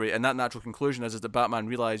mystery, and that natural conclusion is that Batman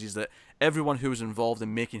realizes that everyone who was involved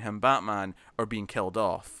in making him Batman are being killed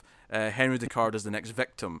off. Henry Descartes is the next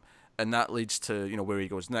victim, and that leads to where he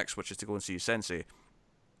goes next, which is to go and see his sensei.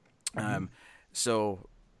 So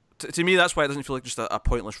to me, that's why it doesn't feel like just a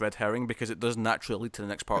pointless red herring, because it does naturally lead to the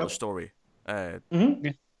next part of the story. And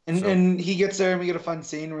he gets there, and we get a fun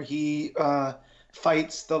scene where he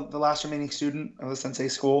fights the last remaining student of the Sensei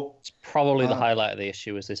school. It's probably the highlight of the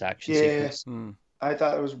issue is this action sequence. I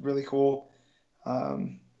thought it was really cool.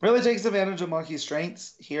 Really takes advantage of Monkey's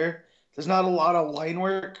strengths here. There's not a lot of line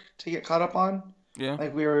work to get caught up on. Yeah.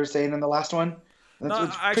 Like we were saying in the last one. It's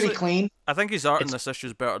actually, pretty clean. I think his art in this issue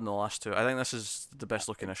is better than the last two. I think this is the best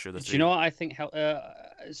looking issue of the Do three. you know what I think?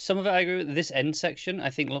 Some of it I agree with. This end section I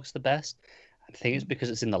think looks the best. I think it's because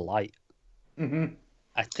it's in the light. Mm-hmm.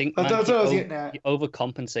 I think That's what I was getting at. he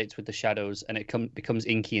overcompensates with the shadows and it becomes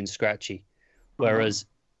inky and scratchy. Whereas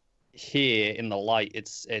here in the light,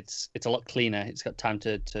 it's a lot cleaner. It's got time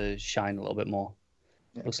to shine a little bit more.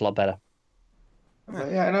 Yeah. Looks a lot better.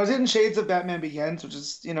 Yeah, and I was getting shades of Batman Begins, which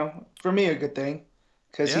is for me a good thing,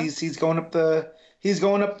 because he's going up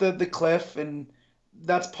the cliff, and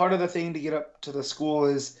that's part of the thing to get up to the school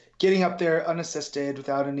is getting up there unassisted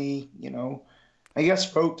without any I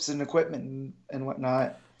guess ropes and equipment and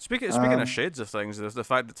whatnot. Speaking of shades of things, the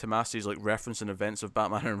fact that Tomasi's like referencing events of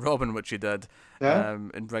Batman and Robin, which he did,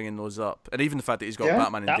 and bringing those up, and even the fact that he's got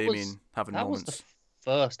Batman and Damian having moments. That was the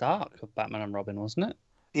first arc of Batman and Robin, wasn't it?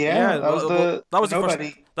 Yeah, that was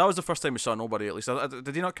Nobody. That was the first time we saw Nobody. At least,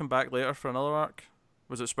 did he not come back later for another arc?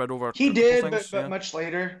 Was it spread over? He did, but much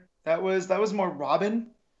later. That was more Robin.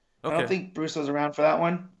 Okay. I don't think Bruce was around for that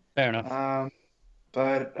one. Fair enough.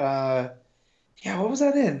 But what was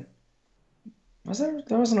that in? Was there?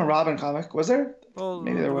 There wasn't a Robin comic, was there? Well,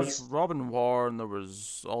 maybe there was. Robin War, and there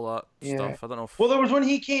was all that stuff. I don't know. Well, there was when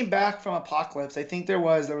he came back from Apocalypse. I think there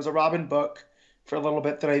was a Robin book for a little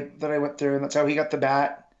bit that I went through, and that's how he got the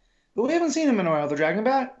bat. But we haven't seen him in a while. The Dragon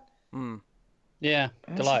Bat. Yeah,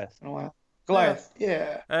 Goliath. In a while. Goliath.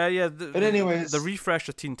 Yeah. But anyways, the refresh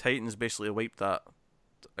of Teen Titans basically wiped that,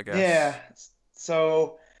 I guess. Yeah.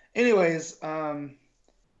 So, anyways,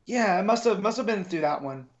 it must have been through that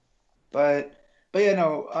one, but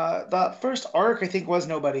that first arc I think was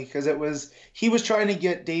Nobody, because he was trying to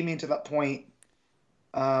get Damian to that point,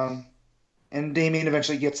 and Damian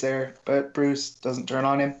eventually gets there, but Bruce doesn't turn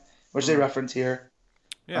on him, which they reference here.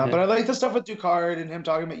 Yeah. But I like the stuff with Ducard and him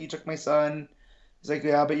talking about "you took my son." He's like,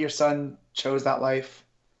 yeah, but your son chose that life.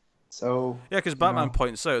 So yeah, because Batman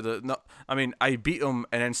points out that I beat him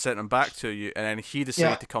and then sent him back to you, and then he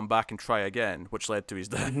decided to come back and try again, which led to his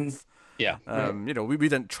death. Mm-hmm. Yeah. We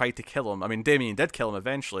didn't try to kill him. I mean, Damian did kill him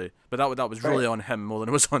eventually, but that was really on him more than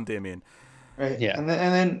it was on Damian. Right. Yeah. And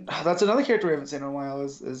then that's another character we haven't seen in a while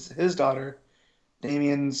is his daughter,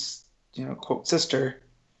 Damian's quote sister,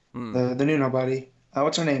 the new nobody.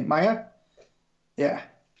 What's her name? Maya. Yeah.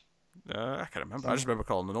 I can't remember. I just remember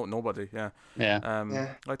calling her nobody. Yeah.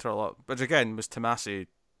 Yeah. Liked her a lot, but again, was Tomasi.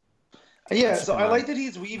 Yeah, so I like that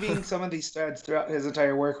he's weaving some of these threads throughout his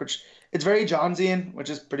entire work, which it's very Johnsian, which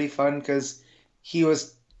is pretty fun because he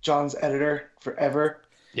was John's editor forever.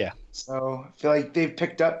 Yeah. So I feel like they've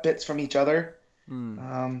picked up bits from each other.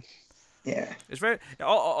 Yeah. It's very.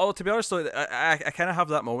 To be honest, though, I kind of have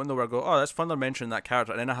that moment though where I go, oh, that's fun they're mentioning that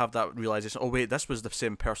character, and then I have that realization, oh wait, this was the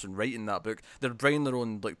same person writing that book. They're bringing their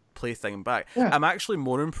own plaything back. Yeah. I'm actually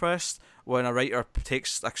more impressed when a writer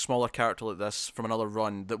takes a smaller character like this from another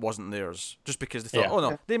run that wasn't theirs, just because they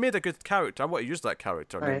thought, they made a good character, I want to use that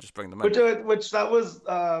character, and then just bring them in. Which that was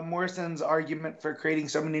Morrison's argument for creating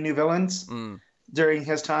so many new villains during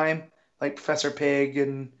his time, like Professor Pig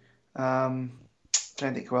and I'm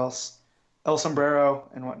trying to think who else. El Sombrero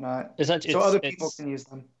and whatnot. So other people can use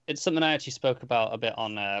them. It's something I actually spoke about a bit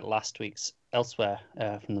on last week's Elsewhere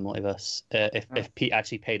from the Multiverse. If Pete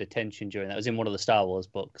actually paid attention during that, it was in one of the Star Wars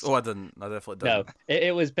books. Oh, I didn't. I definitely didn't. No,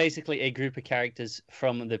 it was basically a group of characters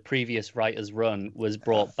from the previous writer's run was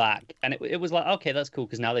brought back, and it was like, okay, that's cool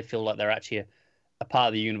because now they feel like they're actually a part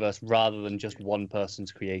of the universe rather than just one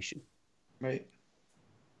person's creation. Right.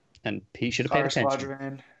 And Pete should have paid attention.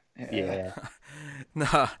 Squadron. Yeah.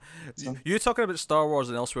 Nah, you talking about Star Wars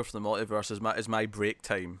and Elsewhere from the Multiverse is my break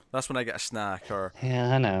time. That's when I get a snack or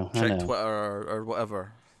I know. check Twitter or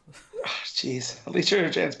whatever. Jeez, at least you're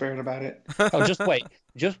transparent about it. Oh,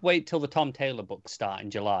 just wait till the Tom Taylor books start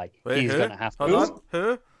in July. He's gonna have to. Hold on.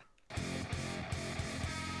 Who?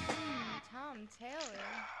 Tom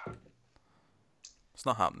Taylor. It's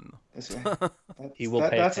not happening. He will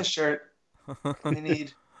pay. That's a shirt. We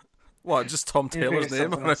need. What? Just Tom Taylor's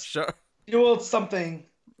name on a shirt? Well, it's something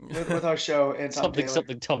with our show and Tom Taylor.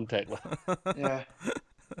 Something Tom Taylor. Yeah.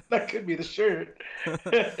 That could be the shirt.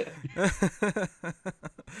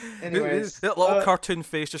 Anyways. That little cartoon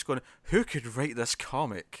face just going, who could write this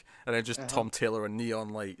comic? And then just Tom Taylor and neon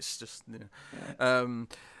lights. Just,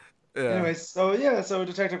 Anyways, so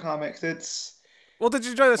Detective Comics, it's... Well, did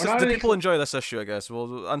you enjoy this? Did people enjoy this issue, I guess?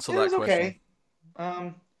 We'll answer that question.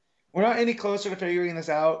 Okay. We're not any closer to figuring this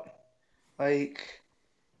out.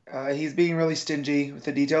 He's being really stingy with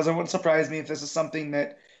the details. It wouldn't surprise me if this is something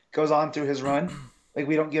that goes on through his run.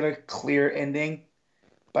 We don't get a clear ending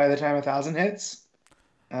by the time 1,000 hits.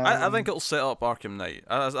 I think it'll set up Arkham Knight.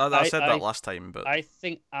 I said that last time, but I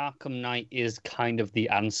think Arkham Knight is kind of the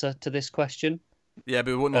answer to this question. Yeah,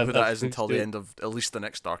 but we won't know who that is until the end of at least the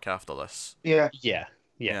next arc after this. Yeah.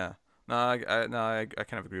 No, I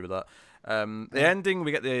kind of agree with that. The ending,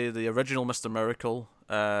 we get the original Mr. Miracle,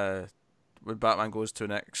 where Batman goes to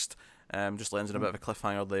next. Just lands in a bit of a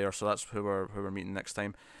cliffhanger there, so that's who we're meeting next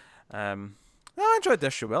time. I enjoyed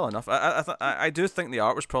this issue well enough. I do think the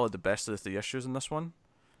art was probably the best of the 3 issues in this one.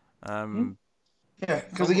 Yeah,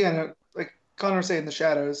 because again, like Connor was saying, the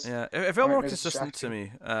shadows. Yeah, it felt more consistent to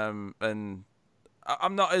me. And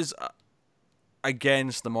I'm not as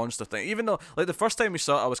against the monster thing, even though the first time we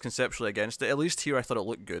saw it, I was conceptually against it. At least here, I thought it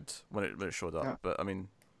looked good when it showed up. Yeah. But I mean,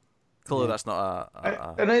 clearly that's not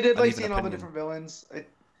and I did like seeing all the different villains.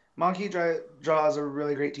 Monkey draws a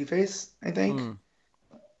really great Two-Face, I think.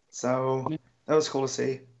 So that was cool to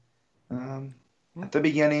see at the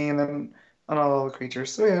beginning, and then on all the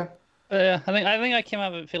creatures. So yeah. I think I came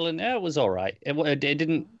out of it feeling it was all right. It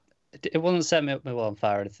wasn't set me up on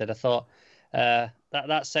fire or anything. I thought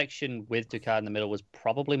that section with Ducard in the middle was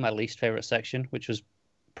probably my least favorite section, which was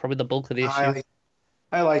probably the bulk of the issue.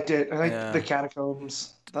 I liked it. I liked the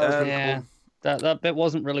catacombs. That was really cool. That bit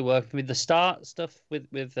wasn't really working for me. The start stuff with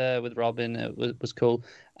Robin was cool,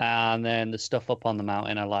 and then the stuff up on the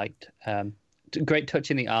mountain I liked. Great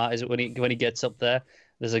touch in the art is when he gets up there.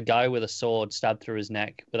 There's a guy with a sword stabbed through his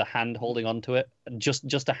neck with a hand holding onto it,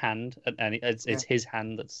 just a hand, and it's his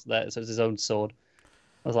hand that's there, so it's his own sword.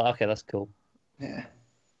 I was like, okay, that's cool. Yeah.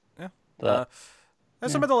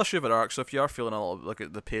 It's a middle issue of an arc, so if you are feeling a little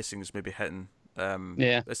like the pacing's maybe hitting,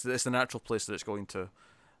 it's the natural place that it's going to,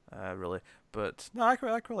 really. But no, I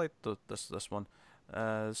quite like this one.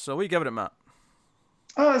 So we give it, Matt.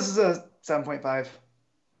 Oh, this is a 7.5.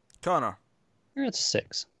 Connor. It's a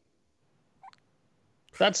 6.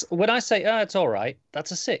 That's when I say it's all right.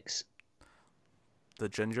 That's a 6. The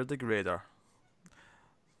Ginger Degrader.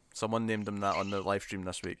 Someone named him that on the live stream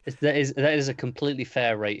this week. That is a completely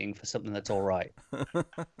fair rating for something that's all right.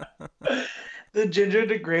 The Ginger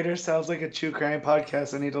Degrader sounds like a true crime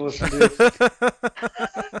podcast I need to listen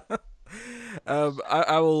to.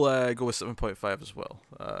 I will go with 7.5 as well.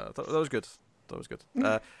 That was good. That was good.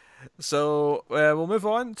 So we'll move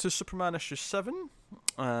on to Superman issue 7.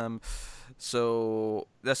 So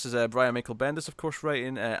this is Brian Michael Bendis, of course,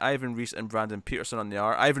 writing. Ivan Reis and Brandon Peterson on the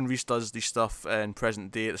art. Ivan Reis does the stuff in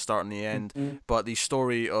present day at the start and the end, but the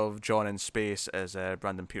story of John in space is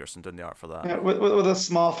Brandon Peterson doing the art for that. Yeah, with a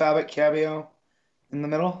small Fabit cameo in the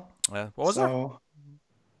middle. What was that?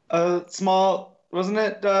 A small, wasn't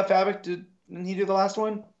it Fabit? Didn't he do the last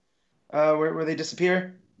one? Where they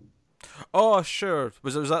disappear? Oh, sure.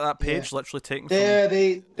 Was that page literally taken from... Yeah,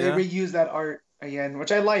 they reuse that art again,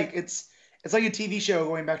 which I like. It's like a TV show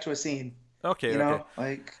going back to a scene. Okay, you know,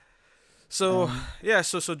 like... So,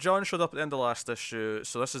 so John showed up at the end of last issue.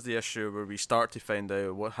 So this is the issue where we start to find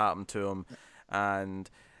out what happened to him. And,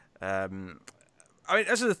 I mean,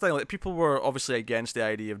 this is the thing. Like, people were obviously against the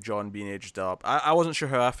idea of John being aged up. I wasn't sure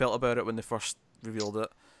how I felt about it when they first revealed it.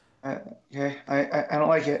 Okay, I don't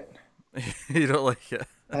like it. You don't like it?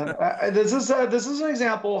 This is an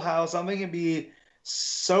example of how something can be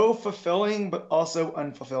so fulfilling but also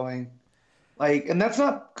unfulfilling. Like, and that's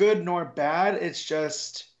not good nor bad. It's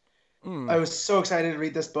just I was so excited to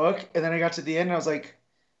read this book, and then I got to the end and I was like,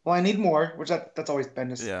 well, I need more, which that's always been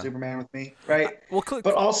this Superman with me, right?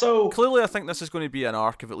 But also clearly I think this is going to be an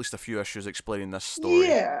arc of at least a few issues explaining this story.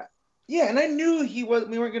 Yeah, and I knew we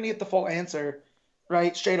weren't going to get the full answer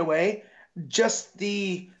right straight away. Just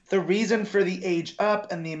the reason for the age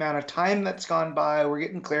up and the amount of time that's gone by, we're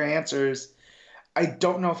getting clear answers. I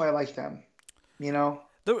don't know if I like them, you know?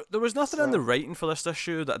 There was nothing in the writing for this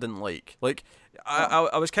issue that I didn't like. Like,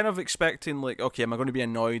 I was kind of expecting, like, okay, am I going to be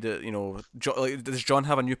annoyed at, you know, does John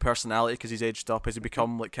have a new personality because he's aged up? Has he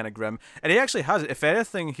become, like, kind of grim? And he actually has. If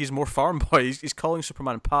anything, he's more farm boy. He's calling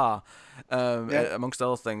Superman Pa, amongst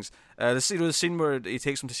other things. The scene where he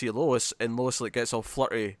takes him to see Lois, and Lois, like, gets all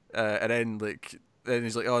flirty, and then, like... And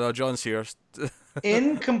he's like, "Oh no, John's here."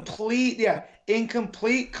 in complete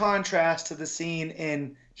contrast to the scene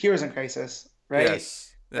in Heroes in Crisis, right?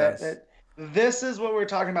 Yes. This is what we're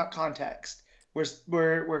talking about. Context,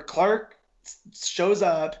 where Clark shows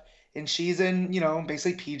up and she's in, you know,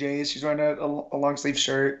 basically PJs. She's wearing a long sleeve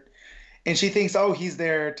shirt, and she thinks, "Oh, he's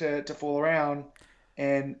there to fool around,"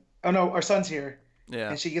 and oh no, our son's here. Yeah.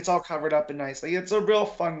 And she gets all covered up and nice. Like, it's a real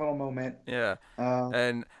fun little moment. Yeah.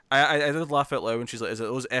 And I did laugh out loud when she's like, "Is it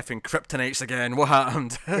those effing kryptonites again? What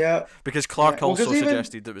happened?" Yeah. Because Clark also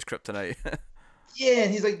suggested it was kryptonite. Yeah,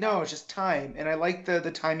 and he's like, "No, it's just time." And I like the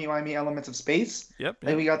timey-wimey elements of space. Yep.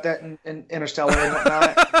 Like, we got that in Interstellar and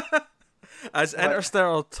whatnot.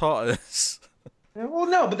 Interstellar taught us. Well,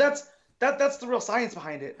 no, but that's the real science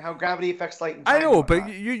behind it. How gravity affects light and time. I know,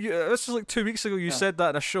 but you this was like 2 weeks ago. You said that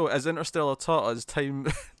in a show. As Interstellar taught us, time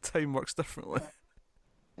works differently.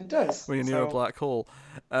 It does. When you're near a black hole.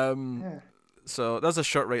 So that's a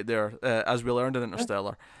shot right there. As we learned in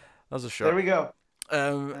Interstellar, that's a shot. There we go.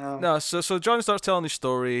 No, so John starts telling the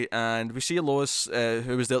story, and we see Lois,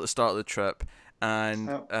 who was there at the start of the trip. And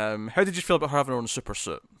how did you feel about her having her own super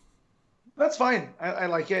suit? That's fine. I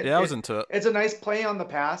like it. Yeah, I was into it. It's a nice play on the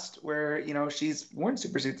past where, you know, she's worn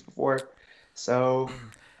super suits before. So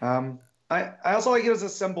I also like it as a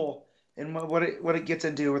symbol and what it gets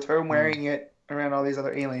into with her wearing it around all these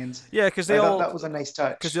other aliens. Yeah, because that was a nice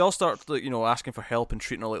touch. Because they all start, like, you know, asking for help and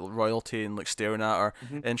treating her like royalty and like staring at her.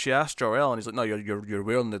 And she asks Jor-El, and he's like, "No, you're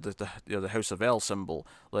wearing the House of El symbol,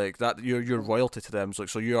 like that. You're royalty to them.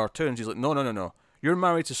 So you are too." And she's like, "No. You're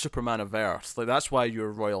married to Superman of Earth. Like, that's why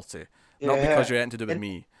you're royalty, not because you're anything to do with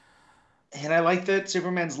me." And I like that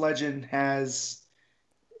Superman's legend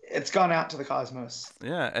it's gone out to the cosmos.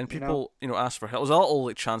 Yeah, and people, you know, ask for help. There's a little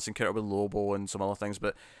like chance encounter with Lobo and some other things,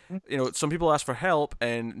 but you know, some people ask for help,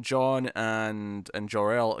 and John and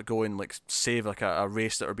Jor-El go and like save like a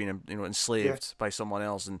race that are being, you know, enslaved by someone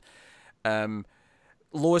else, and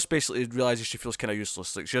Lois basically realizes she feels kind of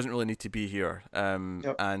useless. Like, she doesn't really need to be here,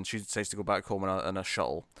 and she decides to go back home in a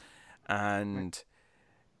shuttle, and.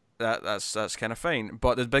 That's kind of fine,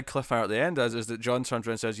 but the big cliffhanger at the end is that John turns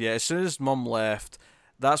around and says, "Yeah, as soon as Mum left,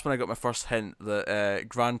 that's when I got my first hint that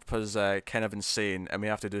Grandpa's kind of insane, and we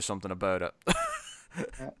have to do something about it."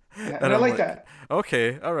 And I like that.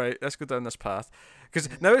 Okay, all right, let's go down this path, because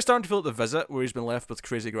now it's starting to feel like The Visit, where he's been left with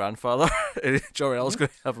crazy grandfather, and Jor-El's going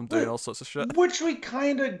to have him doing all sorts of shit. Which we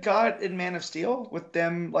kind of got in Man of Steel, with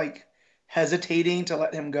them like hesitating to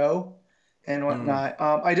let him go and whatnot.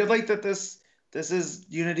 I did like that this is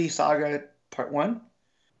Unity Saga Part 1,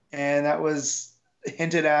 and that was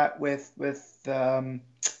hinted at with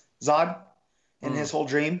Zod and his whole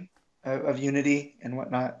dream of unity and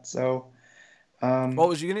whatnot. So, what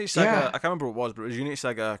was Unity Saga? yeah. I can't remember what it was, but it was Unity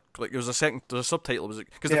Saga. Like, there was a subtitle. Was it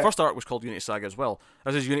because Yeah. the first arc was called Unity Saga as well?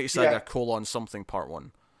 This is Unity Saga Yeah. colon something part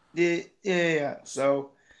 1. Yeah.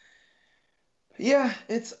 So, yeah,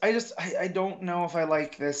 I don't know if I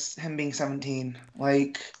like this, him being 17.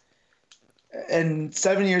 Like, and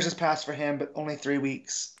 7 years has passed for him, but only 3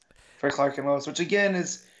 weeks for Clark and Lois, which again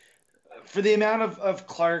is for the amount of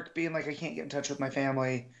Clark being like, I can't get in touch with my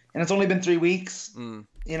family, and it's only been 3 weeks. You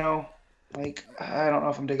know, like, I don't know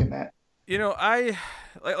if I'm digging that. You know,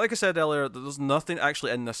 like I said earlier, there's nothing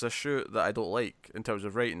actually in this issue that I don't like in terms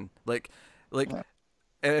of writing. Like, Yeah.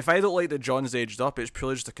 if I don't like that John's aged up, it's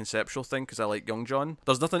purely just a conceptual thing because I like young John.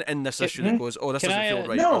 There's nothing in this issue that goes, oh, this Can doesn't I, feel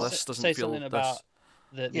right, no. or this doesn't say feel something this. about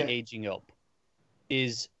the Yeah. aging up?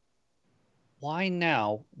 Is why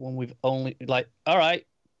now when we've only like, all right,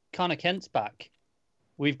 Connor Kent's back.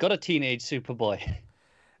 We've got a teenage Superboy.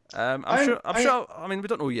 I'm sure. I mean, we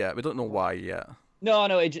don't know yet. We don't know why yet. No,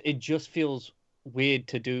 it just feels weird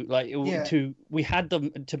to do we had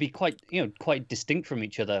them to be quite distinct from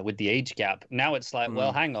each other with the age gap. Now it's like,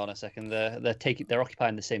 well, hang on a second, they're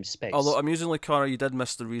occupying the same space. Although amusingly, Connor, you did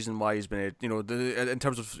miss the reason why he's been, in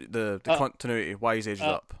terms of the continuity, why he's aged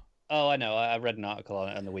up. Oh, I know. I read an article on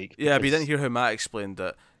it in the week. Yeah, but you didn't hear how Matt explained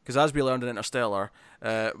it. Because as we learned in Interstellar,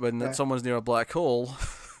 when someone's near a black hole...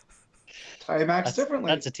 Time acts differently.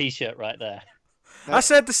 That's a t-shirt right there. I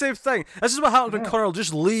said the same thing. This is what happens when Connor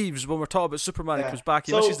just leaves when we're talking about Superman and comes back.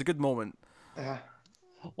 He misses the good moment.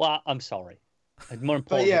 Well, I'm sorry. More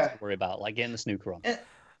important to worry about, like getting the snooker on.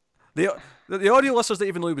 The audio listeners that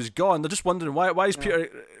even though he was gone, they're just wondering why is Peter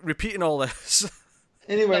repeating all this?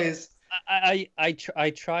 Anyways... I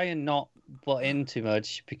try and not butt in too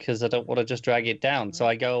much because I don't want to just drag it down, so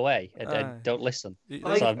I go away and I don't listen.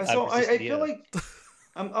 I feel like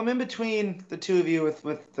I'm in between the two of you with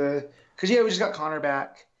the because we just got Connor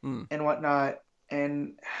back and whatnot,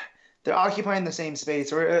 and they're occupying the same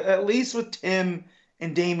space, or at least with Tim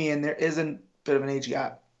and Damian, there is a bit of an age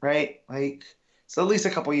gap, right? Like, so at least a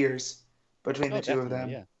couple years between the two of them.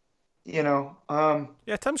 Yeah. You know.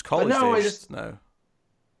 Yeah, Tim's college aged now.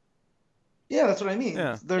 Yeah, that's what I mean.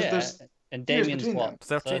 Yeah. There's and Damien's what?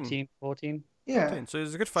 13, 14? Yeah. 13, so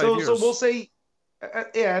he's a good 5 years. So we'll say,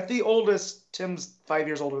 at the oldest, Tim's 5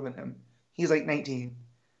 years older than him. He's like 19,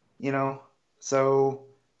 so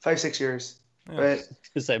 5-6 years. Yeah.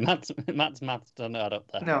 But so Matt's maths don't add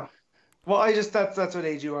up there. No, well, that's what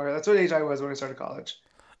age you are. That's what age I was when I started college.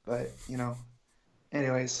 But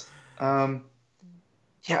anyways, yeah,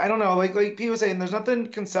 I don't know. Like Pete was saying, there's nothing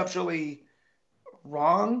conceptually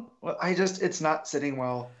wrong. It's not sitting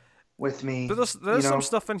well with me. But there's some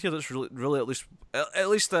stuff in here that's really at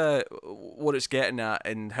least what it's getting at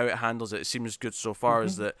and how it handles it seems good so far.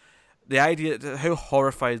 Is that the idea how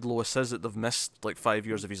horrified Lois is that they've missed like 5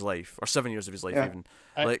 years of his life or 7 years of his life even.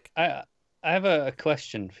 I have a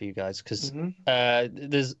question for you guys because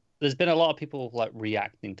there's been a lot of people like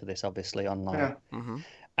reacting to this obviously online,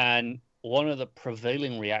 and one of the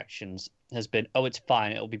prevailing reactions has been, "Oh, it's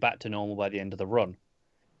fine. It'll be back to normal by the end of the run."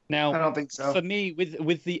 Now, I don't think so. For me,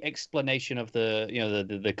 with the explanation of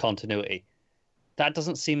the continuity, that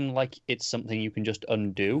doesn't seem like it's something you can just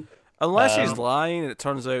undo. Unless he's lying and it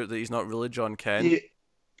turns out that he's not really John Kent.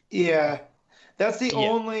 Yeah. That's the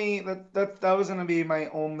only that was gonna be my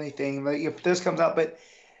only thing. Like if this comes out, but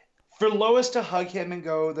for Lois to hug him and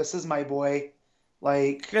go, "This is my boy,"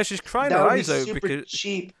 like she's crying her eyes out because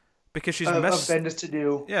cheap. Because she's missed of Bendis to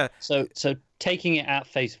do. Yeah. So taking it at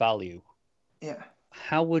face value. Yeah.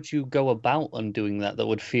 How would you go about undoing that? That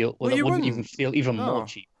would feel that wouldn't even feel even more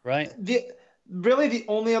cheap, right? The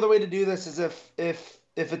only other way to do this is if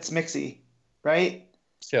it's Mixie, right?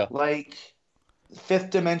 Sure. Like fifth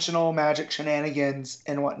dimensional magic shenanigans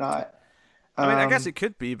and whatnot. I mean, I guess it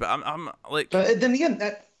could be, but I'm like. But then again,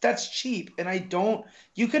 that's cheap, and I don't.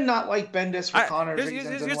 You could not like Bendis for Connor's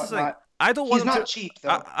reasons and whatnot. I don't want He's not cheap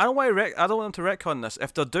though. I don't want to retcon this.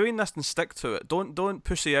 If they're doing this, then stick to it. Don't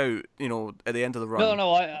pussy out. At the end of the run.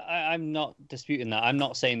 No, I'm not disputing that. I'm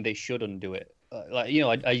not saying they should undo it.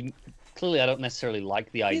 I clearly I don't necessarily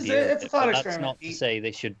like the idea. It's a thought experiment. That's not to say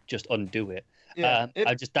they should just undo it. Yeah,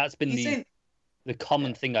 that's been the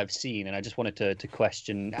common thing I've seen, and I just wanted to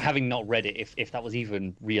question, having not read it, if that was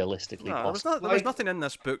even realistically possible. There was nothing in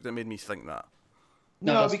this book that made me think that.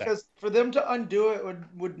 No, because for them to undo it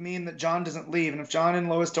would mean that John doesn't leave, and if John and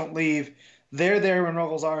Lois don't leave, they're there when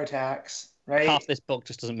Ruggles attacks, right? Half this book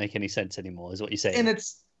just doesn't make any sense anymore, is what you're saying. And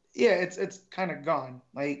it's kind of gone,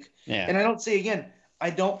 like. Yeah. And I don't see again. I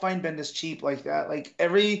don't find Bendis cheap like that. Like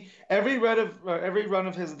every run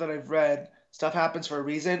of his that I've read, stuff happens for a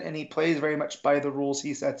reason, and he plays very much by the rules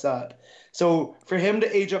he sets up. So for him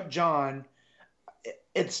to age up John,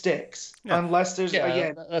 it sticks. Yeah. Unless there's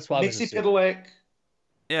again that's why Mixie Pitlick.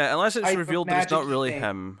 Yeah, unless it's revealed that it's not really thing.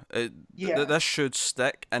 him. This should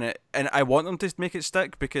stick, and I want them to make it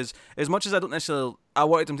stick, because as much as I don't necessarily, I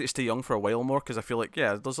wanted him to stay young for a while more, because I feel like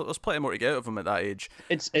there's plenty more to get out of him at that age.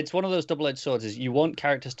 It's one of those double-edged swords. Is you want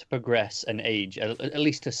characters to progress and age at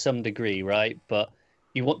least to some degree, right? But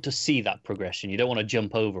you want to see that progression. You don't want to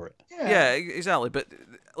jump over it. Yeah, exactly. But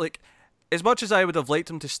like, as much as I would have liked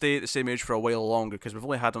him to stay at the same age for a while longer, because we've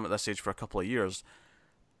only had him at this age for a couple of years.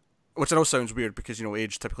 Which I know sounds weird because,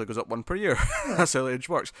 age typically goes up 1 per year. That's how age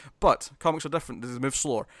works. But comics are different. They move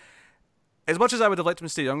slower. As much as I would have liked them to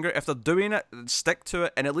stay younger, if they're doing it, stick to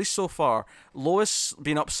it. And at least so far, Lois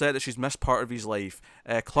being upset that she's missed part of his life.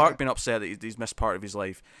 Clark being upset that he's missed part of his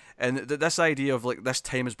life. And this idea of, like, this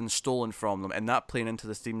time has been stolen from them, and that playing into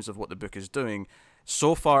the themes of what the book is doing.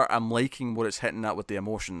 So far, I'm liking what it's hitting at with the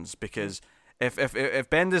emotions, because... If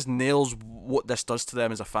Bendis nails what this does to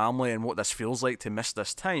them as a family and what this feels like to miss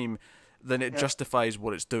this time, then it justifies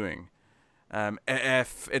what it's doing.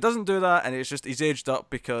 If it doesn't do that and it's just he's aged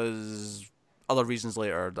up because other reasons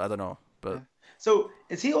later, I don't know. But So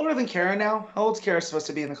is he older than Kara now? How old's Kara supposed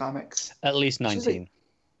to be in the comics? At least 19.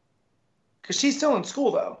 Because she's still in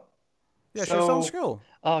school though. Yeah, she was still in school.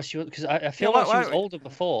 Oh, she was, because I feel like she was older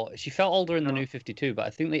before. She felt older in the New 52, but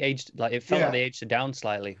I think they aged, like, it felt like they aged her down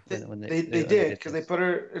slightly. When they did, because they put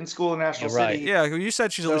her in school in National City. Right. Yeah, you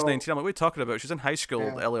said she's at least 19. I'm like, what are you talking about? She's in high school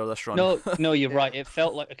earlier this run. No, you're right. It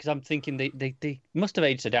felt like, because I'm thinking they must have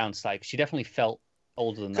aged her down slightly, because she definitely felt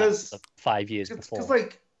older than that 5 years before. Because,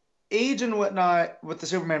 like, age and whatnot with the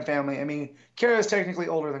Superman family, I mean, Kara is technically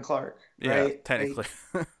older than Clark, right? Yeah, technically.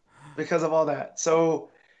 Like, because of all that.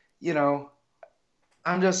 So,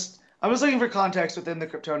 I'm just looking for context within the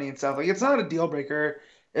Kryptonian stuff. Like, it's not a deal breaker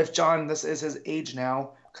if John, this is his age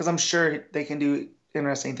now, because I'm sure they can do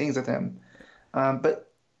interesting things with him.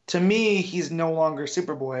 But to me, he's no longer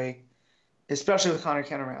Superboy, especially with Connor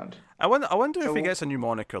Kent around. I wonder if he gets a new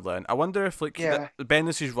moniker then. I wonder if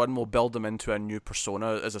Bendis' run will build him into a new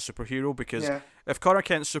persona as a superhero, because if Connor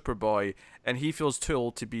Kent's Superboy and he feels too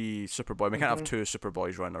old to be Superboy, we can't have two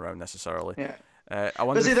Superboys running around necessarily. Yeah. I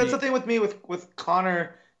wonder. But see, that's the thing with me with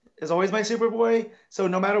Connor is always my Superboy. So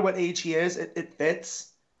no matter what age he is, it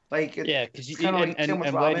fits. Like because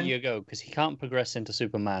and where do you go? Because he can't progress into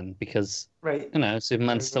Superman because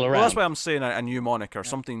Superman's still around. Well, that's why I'm saying a new moniker,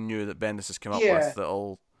 something new that Bendis has come up with that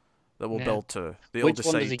will build to. Which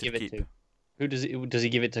one does he give it to? Who does he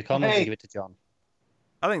give it to? Connor? Or does he give it to John?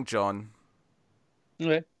 I think John.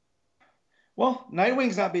 Okay. Well,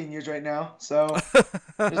 Nightwing's not being used right now, so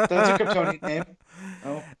that's a Kryptonian name.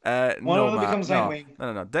 Oh. One of them becomes Nightwing.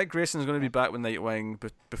 No. Dick Grayson's going to be back with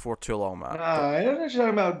Nightwing before too long, Matt. I don't know what you're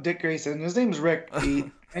talking about Dick Grayson. His name's Rick.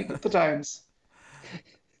 Pete. Ain't with the times.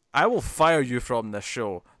 I will fire you from this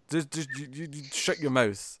show. Just shut your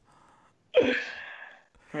mouth.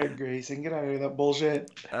 Rick Grayson, get out of here, that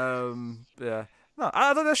bullshit. Yeah. No,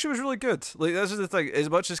 I thought that show was really good. Like, this is the thing. As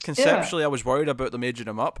much as conceptually I was worried about them aging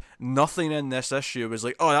him up, nothing in this issue was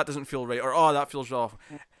like, oh, that doesn't feel right, or oh, that feels off.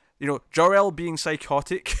 Jor-El being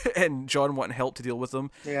psychotic and John wanting help to deal with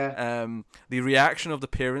them. Yeah. The reaction of the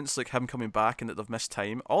parents, like him coming back and that they've missed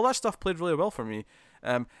time. All that stuff played really well for me.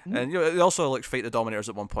 And they also like fight the Dominators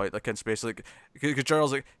at one point, like in space, like because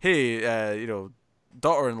Jor-El's like, hey,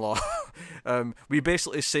 daughter-in-law, we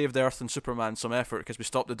basically saved Earth and Superman some effort because we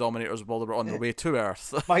stopped the Dominators while they were on their way to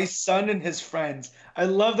Earth. My son and his friends. I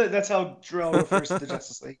love that. That's how Jor-El refers to the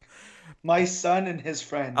Justice League. My son and his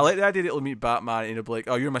friends. I like the idea that he'll meet Batman and he'll be like,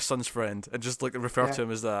 "Oh, you're my son's friend," and just like refer to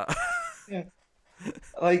him as that. Yeah.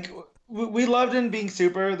 Like we loved him being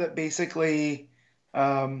super. That basically,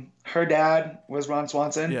 her dad was Ron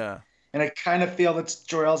Swanson. Yeah. And I kind of feel that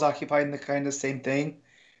Jor-El's occupying the kind of same thing,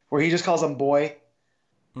 where he just calls him boy,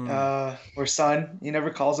 or son. He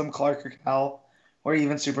never calls him Clark or Cal, or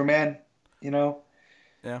even Superman.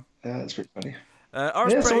 Yeah. That's pretty funny.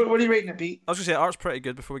 So what are you rating it, Pete? I was going to say, art's pretty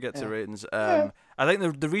good before we get to ratings. I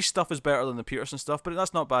think the Reese stuff is better than the Peterson stuff, but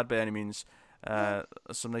that's not bad by any means. There's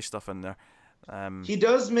some nice stuff in there. He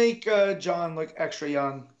does make John look extra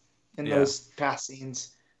young in those past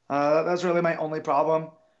scenes. That's really my only problem,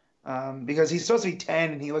 because he's supposed to be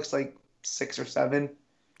 10 and he looks like 6 or 7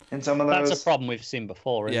 in some of those. That's a problem we've seen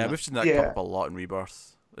before, isn't it? We've seen that come up a lot in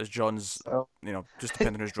Rebirth. As John's, just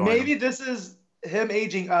depending on who's drawing Maybe him. This is him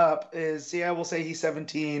aging up. I will say he's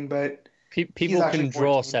 17, but people can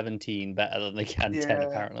draw 17 better than they can 10,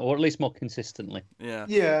 apparently, or at least more consistently. Yeah.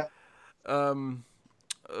 Yeah.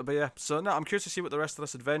 but yeah, so no, I'm curious to see what the rest of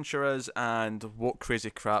this adventure is and what crazy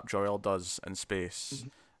crap Jor-El does in space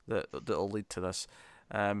that'll lead to this.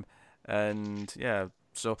 And yeah,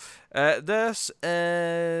 so this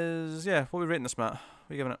is what are we rating this, Matt? What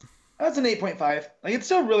are you giving it? That's an 8.5. Like, it's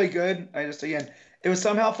still really good. Again, it was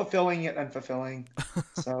somehow fulfilling yet unfulfilling.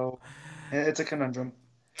 So it's a conundrum.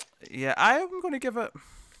 Yeah, I'm going to give it.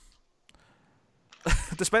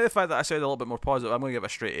 Despite the fact that I sounded a little bit more positive, I'm going to give it a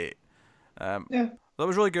straight 8. That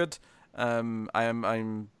was really good. I'm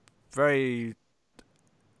very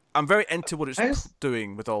into what it's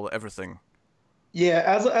doing with everything. Yeah,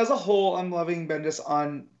 as a whole, I'm loving Bendis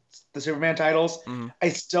on the Superman titles. Mm-hmm. I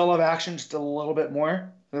still love action just a little bit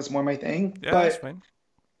more. That's more my thing. Yeah, but that's fine.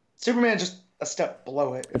 Superman just a step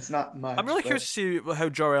below it. It's not much. I'm really curious to see how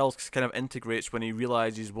Jor-El kind of integrates when he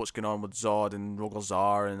realizes what's going on with Zod and Rogol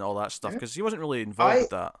Zar and all that stuff, because he wasn't really involved with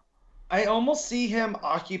that. I almost see him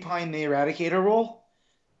occupying the Eradicator role,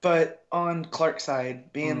 but on Clark's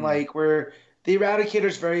side, being like where the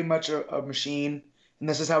Eradicator's very much a machine, and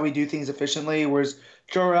this is how we do things efficiently, whereas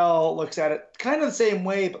Jor-El looks at it kind of the same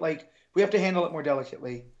way, but like we have to handle it more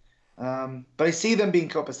delicately. But I see them being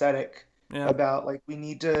copacetic about like we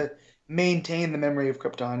need to maintain the memory of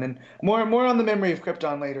Krypton, and more on the memory of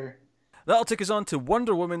Krypton later. That'll take us on to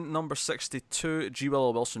Wonder Woman number 62. G.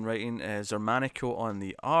 Willow Wilson writing, Zermanico on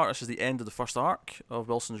the art. This is the end of the first arc of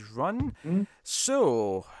Wilson's run. Mm-hmm.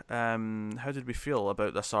 So, how did we feel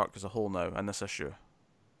about this arc as a whole now and this issue?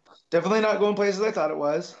 Definitely not going places I thought it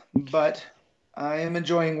was, but I am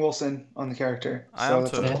enjoying Wilson on the character. So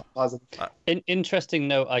that's a positive. Interesting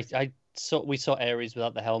note. We saw Ares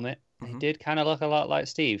without the helmet. Mm-hmm. He did kind of look a lot like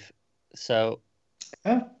Steve. So.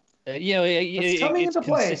 Yeah. It's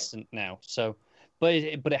consistent now. So, but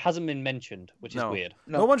it hasn't been mentioned, which is weird.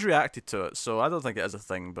 No one's reacted to it, so I don't think it is a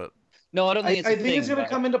thing. But no, I don't think it's a thing. I think it's going to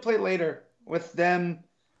come into play later with them.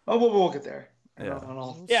 Oh, we'll get there.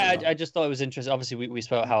 I just thought it was interesting. Obviously, we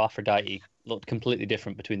spoke how Aphrodite looked completely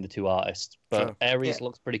different between the two artists, but Ares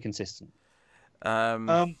looks pretty consistent.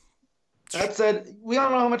 That said, we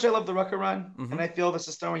all know how much I love the Rucka run, and I feel this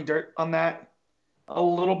is throwing dirt on that a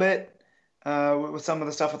little bit. With some of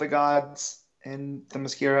the stuff with the gods and the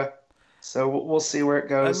Themyscira. So we'll see where it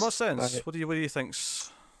goes. In what sense? What do you think?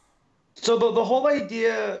 So the whole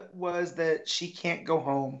idea was that she can't go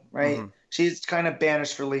home, right? Mm-hmm. She's kind of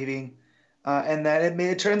banished for leaving. And that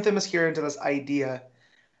it turned Themyscira into this idea.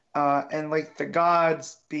 And like the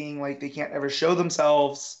gods being like they can't ever show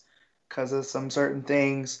themselves because of some certain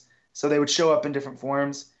things. So they would show up in different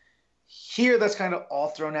forms. Here that's kind of all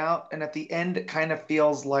thrown out. And at the end it kind of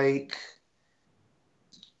feels like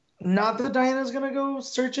not that Diana's going to go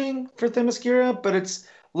searching for Themyscira, but it's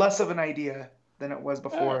less of an idea than it was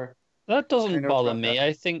before. That doesn't bother me.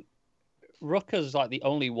 I think Rucka's like the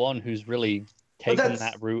only one who's really taken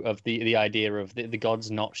that route of the idea of the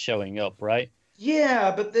gods not showing up, right?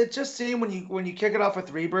 Yeah, but it just seemed when you kick it off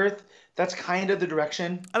with Rebirth, that's kind of the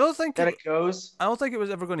direction it goes. I don't think it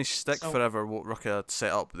was ever going to stick forever what Rucka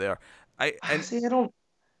set up there. I don't...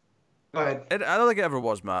 Go ahead. I don't think it ever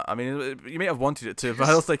was, Matt. I mean, you may have wanted it to, but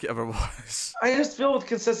I don't think it ever was. I just feel with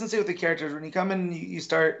consistency with the characters, when you come in and you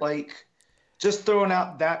start, like, just throwing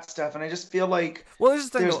out that stuff, and I just feel like there's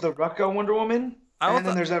the Rucka Wonder Woman, and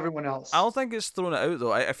then there's everyone else. I don't think it's throwing it out,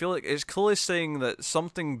 though. I feel like it's clearly saying that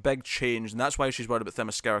something big changed, and that's why she's worried about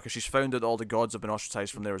Themyscira, because she's found that all the gods have been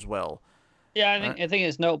ostracized from there as well. Yeah, I think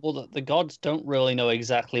it's notable that the gods don't really know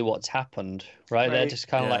exactly what's happened, right? They're just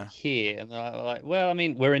kind of like here, and they're like, well, I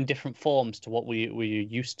mean, we're in different forms to what we're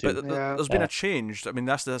used to. But there's been a change. I mean,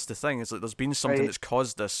 that's the thing. It's like there's been something that's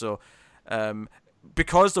caused this. So,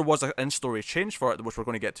 because there was an in-story change for it, which we're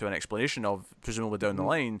going to get to an explanation of, presumably down the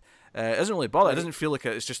line, it doesn't really bother. It doesn't feel like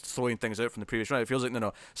it's just throwing things out from the previous run. It feels like,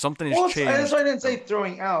 no, something has changed. That's why I didn't say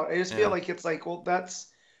throwing out. I just feel like it's like, well, that's...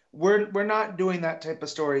 We're not doing that type of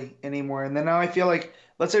story anymore. And then now I feel like,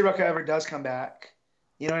 let's say Rucka ever does come back.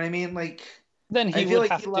 You know what I mean? Like, then he would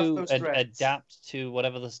have to adapt to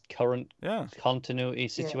whatever the current continuity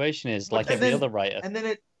situation is, like every other writer. And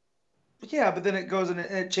then but then it goes and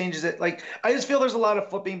it changes it. Like, I just feel there's a lot of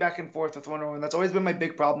flipping back and forth with Wonder Woman. That's always been my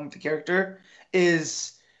big problem with the character.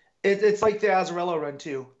 It's like the Azzarello run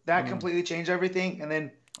too. That completely changed everything, and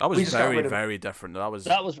then. That was very, very different. I love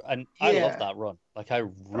that run. Like, I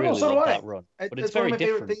really love that run. But it's very different. It's one of my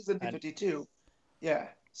favorite things in 52. Yeah.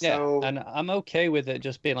 So, and I'm okay with it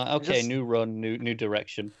just being like, okay, new run, new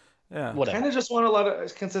direction. Yeah. Whatever. Kind of just want a lot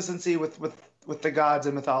of consistency with the gods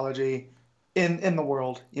and mythology in the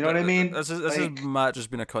world. You know what I mean? This is Matt just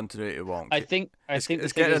being a continuity wonk. I think it's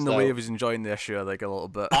getting in the way of his enjoying the issue, I think, a little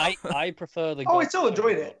bit. I prefer the. I still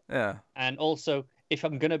enjoyed it. Yeah. And also, if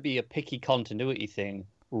I'm gonna be a picky continuity thing,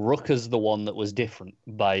 Ruka's the one that was different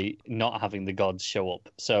by not having the gods show up.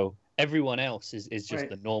 So everyone else is just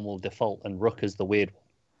the normal default, and Ruka's the weird one.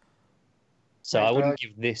 So I wouldn't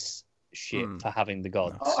give this shit for having the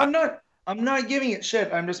gods. I'm not giving it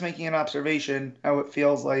shit. I'm just making an observation how it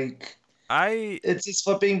feels like it's just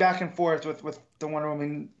flipping back and forth with the Wonder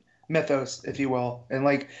Woman mythos, if you will. And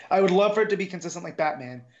like I would love for it to be consistent like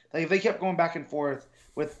Batman. Like if they kept going back and forth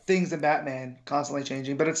with things in Batman constantly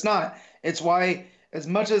changing, but it's not. It's why as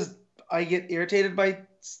much as I get irritated by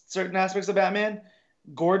certain aspects of Batman,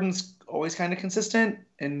 Gordon's always kind of consistent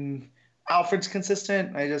and Alfred's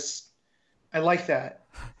consistent. I like that.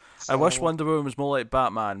 So, I wish Wonder Woman was more like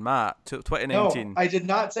Batman. Matt, 2019. No, I did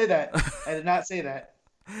not say that. I did not say that.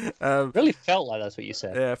 Really felt like that's what you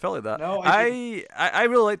said. Yeah, I felt like that. No, I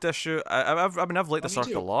really liked this issue. I've liked this arc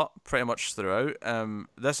too. a lot, pretty much throughout.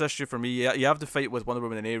 This issue for me, you have the fight with Wonder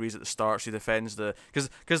Woman and Ares at the start. She defends because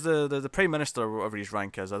the Prime Minister, or whatever his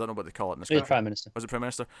rank is, I don't know what they call it in this. The Prime Minister. Was it Prime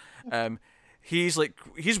Minister?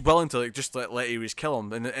 He's willing to just let Ares kill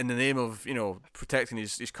him in the name of protecting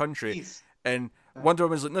his country. Jeez. And Wonder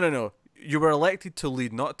Woman's like, no. You were elected to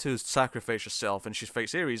lead, not to sacrifice yourself. And she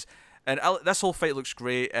fights Ares. And this whole fight looks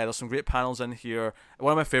great. There's some great panels in here.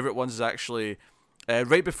 One of my favourite ones is actually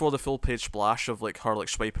right before the full page splash of like her like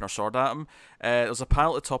swiping her sword at him. There's a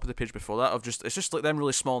panel at the top of the page before that of it's just like them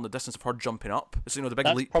really small in the distance of her jumping up. It's the big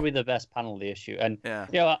That's leap. probably the best panel of the issue. And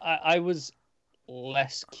I was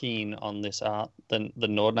less keen on this art than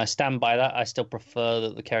Nord, and I stand by that. I still prefer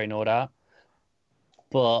the Kerry Nord art,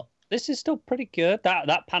 but this is still pretty good.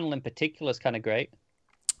 That panel in particular is kind of great.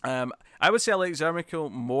 I would say I like Zermico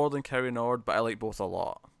more than Kerry Nord, but I like both a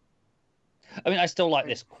lot. I mean, I still like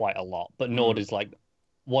this quite a lot, but Nord is like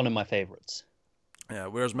one of my favorites. Yeah,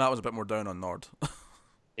 whereas Matt was a bit more down on Nord.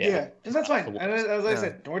 Yeah, because that's fine. And as I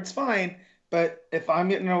said, Nord's fine, but if I'm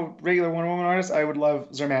getting a regular Wonder Woman artist, I would love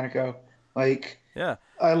Zermanico. Like,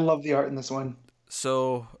 I love the art in this one.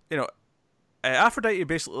 So, Aphrodite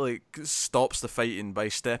basically stops the fighting by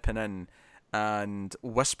stepping in and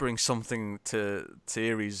whispering something to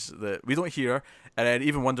Ares that we don't hear, and then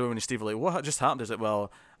even Wonder Woman and Steve are like, what just happened? Is it,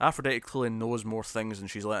 well, Aphrodite clearly knows more things than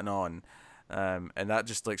she's letting on, and that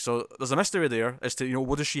just like, so there's a mystery there as to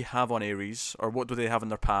what does she have on Ares, or what do they have in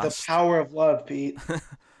their past? The power of love, Pete.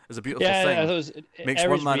 It's a beautiful thing. Makes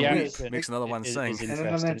one man weep, makes another one sing.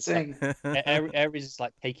 Ares is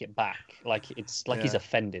like, take it back, like it's like he's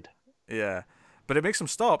offended. Yeah, but it makes him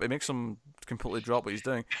stop. It makes him completely drop what he's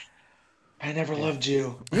doing. I never loved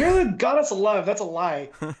you. You're the goddess of love. That's a lie.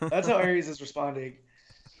 That's how Ares is responding.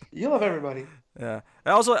 You love everybody. Yeah.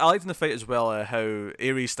 I liked in the fight as well how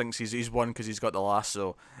Ares thinks he's won because he's got the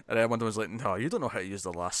lasso, and then Wonder Woman's like, no, you don't know how to use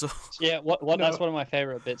the lasso. Yeah, that's one of my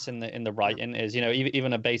favorite bits in the writing is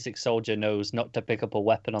even a basic soldier knows not to pick up a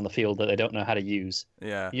weapon on the field that they don't know how to use.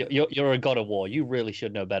 Yeah. You're a god of war. You really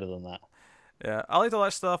should know better than that. Yeah, I liked all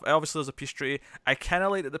that stuff. Obviously, there's a peace treaty. I kind of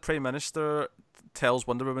like that the Prime Minister tells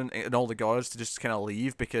Wonder Woman and all the gods to just kind of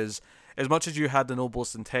leave, because as much as you had the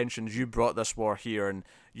noblest intentions, you brought this war here and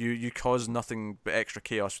you caused nothing but extra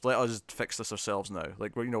chaos. Let us fix this ourselves now.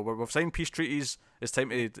 Like we've signed peace treaties. It's time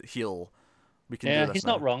to heal. We can do this he's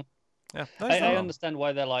now. not wrong. Yeah, I understand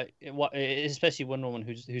why they're like, especially Wonder Woman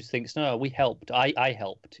who thinks, no, we helped. I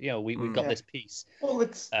helped. We got this peace. Well,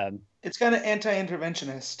 it's kind of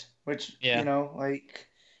anti-interventionist, which like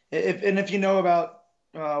if you know about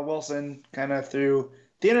Wilson kind of through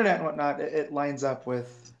the internet and whatnot, it lines up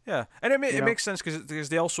with. Yeah, and it makes sense because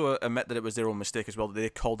they also admit that it was their own mistake as well, that they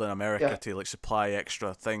called in America to like supply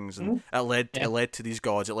extra things, and it led to these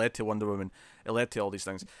gods, it led to Wonder Woman, it led to all these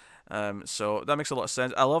things. So that makes a lot of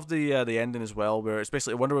sense. I love the ending as well, where it's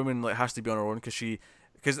basically Wonder Woman like has to be on her own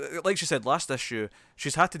because like she said last issue,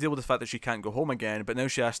 she's had to deal with the fact that she can't go home again, but now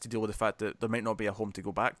she has to deal with the fact that there might not be a home to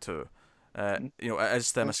go back to.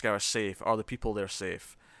 Is Themyscira safe? Are the people there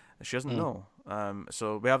safe? She doesn't know.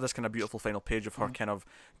 So we have this kind of beautiful final page of her kind of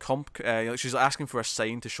she's asking for a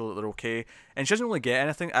sign to show that they're okay, and she doesn't really get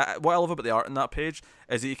anything. What I love about the art in that page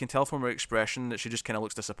is that you can tell from her expression that she just kind of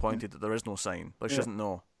looks disappointed that there is no sign. Like she doesn't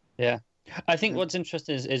know. Yeah, I think what's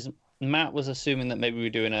interesting is Matt was assuming that maybe we're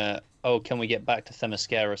doing can we get back to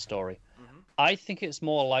Themyscira story. I think it's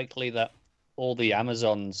more likely that all the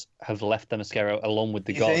Amazons have left Themyscira along with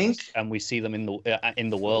the gods, and we see them in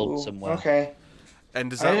the world somewhere. Okay. And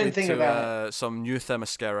does that lead to some new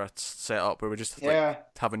Themyscira set up where we just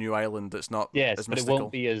have a new island that's not as mystical? It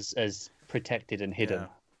won't be as protected and hidden.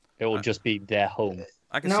 It will just be their home.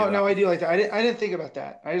 I can see that. No, I do like that. I didn't think about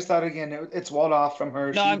that. I just thought again, it's walled off from her.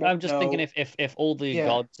 No, She I'm won't just know. thinking if all the Yeah.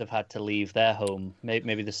 gods have had to leave their home,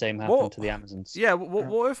 maybe the same happened Well, to the Amazons. Yeah,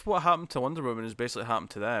 what if what happened to Wonder Woman is basically happened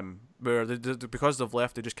to them, where because they've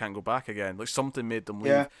left, they just can't go back again. Like something made them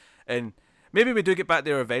leave, Yeah. and maybe we do get back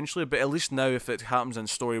there eventually. But at least now, if it happens in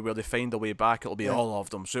story where they find a way back, it'll be all of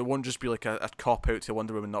them. So it won't just be like a cop out to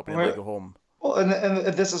Wonder Woman not being able to go home. Well, and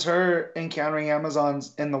this is her encountering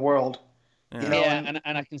Amazons in the world. Yeah. You know, Yeah,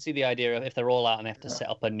 and I can see the idea of if they're all out and they have to set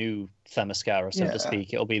up a new Themyscira, so to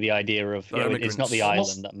speak, it'll be the idea of it's not the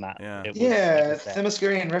Immigrants. island that Matt. Yeah. It was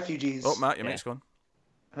Themyscirian refugees. Oh, Matt, your mic's gone.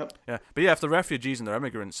 Yep. Yeah, but yeah, if they're refugees and they're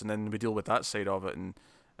immigrants, and then we deal with that side of it, and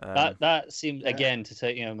that seems again to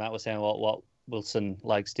say Matt was saying what Wilson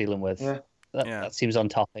likes dealing with. Yeah. That seems on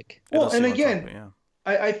topic. it Well, does and seem on again, topic, yeah.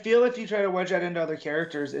 I feel if you try to wedge that into other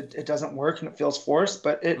characters, it doesn't work and it feels forced,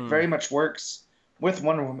 but it very much works with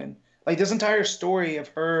Wonder Woman. Like this entire story of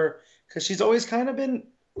her, because she's always kind of been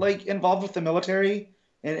like involved with the military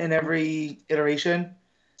in every iteration.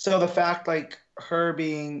 So the fact like her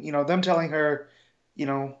being, them telling her,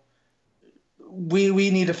 we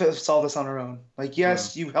need to solve this on our own. Like,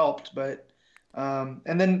 yes, you helped, but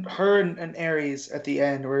and then her and Ares at the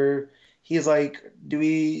end where he's like, do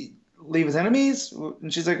we leave as enemies?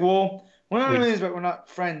 And she's like, well, we're not enemies, but we're not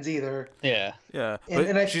friends either. Yeah. Yeah,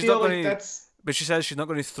 And I she's feel not like gonna, that's But she says she's not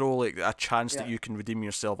going to throw like a chance that Yeah. you can redeem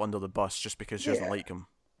yourself under the bus just because she doesn't like him.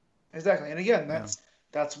 exactly. And again,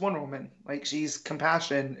 that's Wonder Woman. Like she's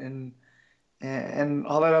compassion and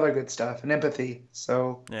all that other good stuff and empathy.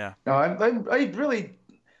 So Yeah. no, I really,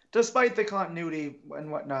 despite the continuity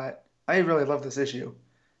and whatnot, I really love this issue.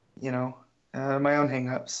 My own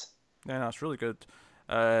hangups. Yeah, no, it's really good.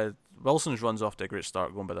 Wilson's run's off to a great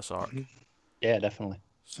start going by this arc. Yeah, definitely.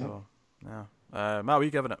 So, yeah. Matt, what are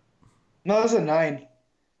you giving it? No, this is a 9.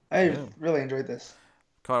 I really enjoyed this.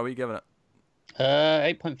 Cara, what are you giving it?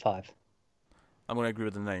 8.5. I'm going to agree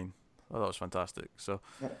with the 9. Oh, that was fantastic. So,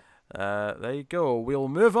 there you go. We'll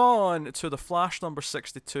move on to the Flash number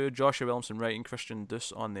 62. Joshua Williamson writing, Christian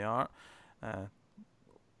Deuce on the art.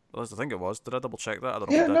 At least I think it was. Did I double check that? I don't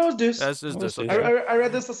know. Yeah, no, it was Deuce. It's Deuce. Deuce. Okay. I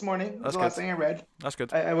read this morning. It was That's the last good. thing I read. That's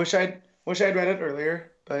good. I wish I'd read it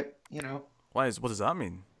earlier, but What does that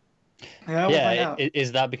mean? we'll find out.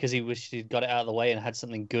 Is that because he wished he'd got it out of the way and had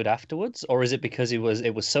something good afterwards, or is it because it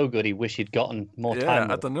was so good he wished he'd gotten more time? Yeah, I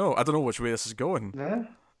with it? don't know. I don't know which way this is going. Yeah.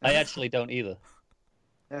 I actually don't either.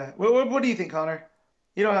 Yeah. What do you think, Connor?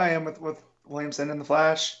 You know how I am with Williamson and the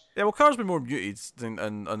Flash. Yeah, well, Cara's been more muted than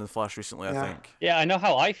in the Flash recently, I Yeah. think. Yeah, I know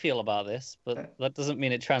how I feel about this, but that doesn't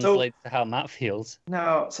mean it translates to how Matt feels.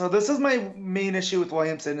 No, so this is my main issue with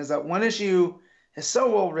Williamson is that one issue is so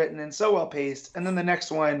well written and so well paced, and then the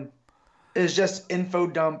next one is just info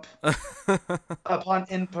dump upon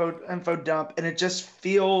info dump, and it just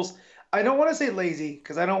feels. I don't want to say lazy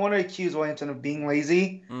because I don't want to accuse Williamson of being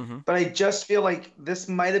lazy, but I just feel like this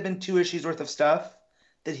might have been 2 issues worth of stuff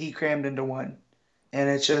that he crammed into one, and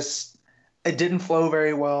it didn't flow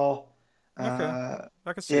very well. Okay.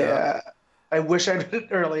 I can see that. I wish I'd read it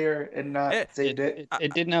earlier and not saved it.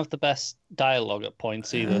 It didn't have the best dialogue at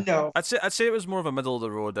points either. No. I'd say it was more of a middle of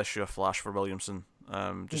the road issue of Flash for Williamson.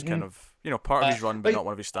 Just kind of part of his run, but like, not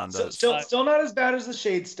one of his standouts. Still not as bad as the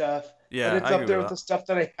Shade stuff. Yeah, but it's I up agree there with with that. the stuff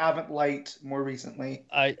that I haven't liked more recently.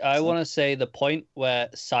 I want to say the point where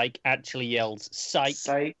Psyche actually yells "Psych!"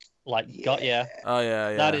 Psych. like got ya. Oh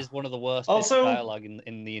yeah. That is one of the worst bits of dialogue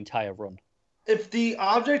in the entire run. If the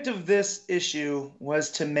object of this issue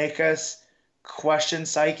was to make us question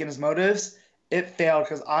Psyche and his motives, it failed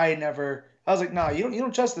because I was like, nah, you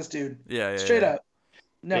don't trust this dude. Yeah. Straight up.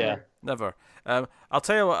 Never. Yeah. Never. I'll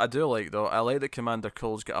tell you what I do like though. I like that Commander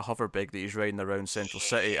Cole's got a hoverbike that he's riding around Central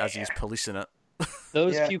City as he's policing it.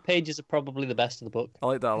 Those few pages are probably the best of the book. I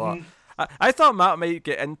like that a lot. I thought Matt might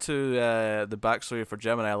get into the backstory for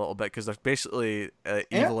Gemini a little bit because they're basically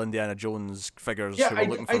evil Indiana Jones figures who are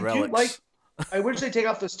looking for relics. I wish they'd take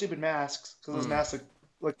off those stupid masks because those masks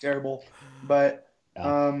look terrible. But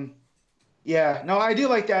no, I do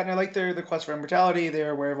like that, and I like their quest for immortality.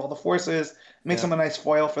 They're aware of all the forces. It makes them a nice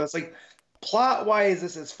foil for this. Like plot wise,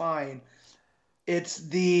 this is fine. It's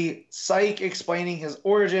the Psyche explaining his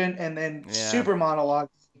origin and then super monologue.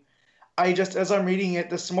 I just, as I'm reading it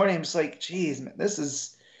this morning, I'm just like, geez, man, this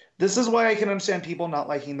is why I can understand people not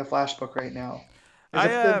liking the Flash book right now.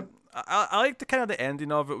 I like the kind of the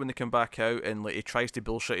ending of it when they come back out and like he tries to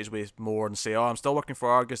bullshit his way more and say, "Oh, I'm still working for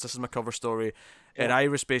Argus. This is my cover story," and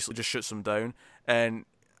Iris basically just shoots him down. And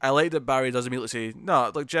I like that Barry does immediately say,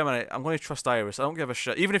 "No, look, Gemini, I'm going to trust Iris. I don't give a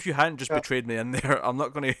shit. Even if you hadn't just betrayed me in there, I'm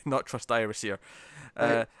not going to not trust Iris here."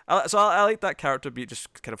 So I like that character beat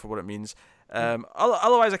just kind of for what it means.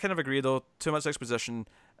 Otherwise, I kind of agree though. Too much exposition.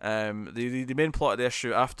 The main plot of the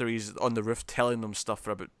issue after he's on the roof telling them stuff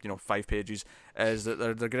for about 5 pages is that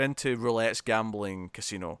they're going into Roulette's gambling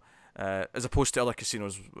casino, as opposed to other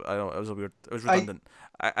casinos. I don't know, it was redundant.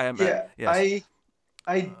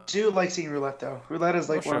 I do like seeing Roulette though. Roulette is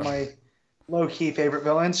like one of my low key favorite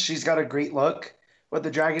villains. She's got a great look with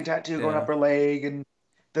the dragon tattoo going up her leg and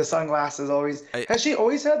the sunglasses. Has she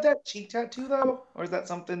always had that cheek tattoo though, or is that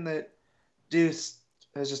something that Deuce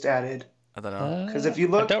has just added? I don't know. Because if you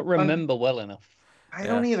look, I don't remember well enough. I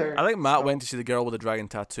don't either. I think Matt went to see the girl with the dragon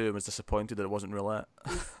tattoo and was disappointed that it wasn't Roulette.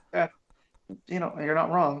 You're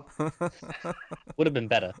not wrong. Would have been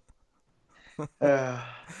better. The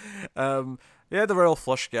Royal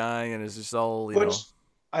Flush Gang, and it's just all Which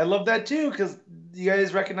I love that too, because you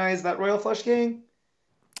guys recognize that Royal Flush Gang.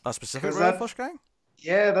 A specific Royal Flush Gang?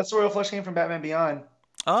 Yeah, that's the Royal Flush Gang from Batman Beyond.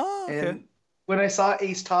 Oh, okay. And when I saw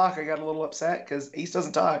Ace talk, I got a little upset because Ace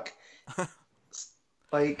doesn't talk. I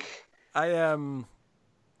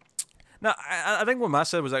think what Matt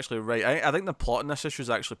said was actually right. I think the plot in this issue is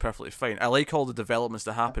actually perfectly fine. I like all the developments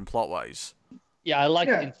that happen plot-wise. Yeah, I like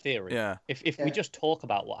it in theory. Yeah. If we just talk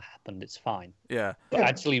about what happened, it's fine. Yeah. But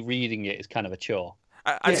actually reading it is kind of a chore.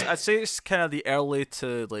 I'd say it's kind of the early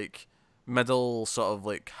to middle sort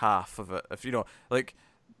of half of it. If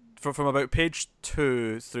from about page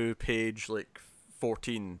 2 through page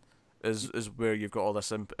 14 is where you've got all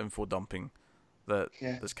this info dumping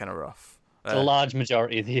that's kind of rough. It's a large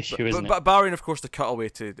majority of the issue, isn't it? But barring, of course, the cutaway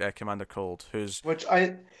to Commander Cold,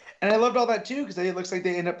 I loved all that too because it looks like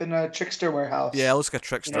they end up in a trickster warehouse. Yeah, it looks like a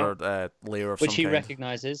trickster lair of some kind. Which he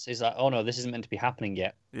recognizes is like, oh no, this isn't meant to be happening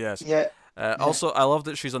yet. Yes. Yeah. Also, I love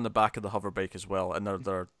that she's on the back of the hover bike as well, and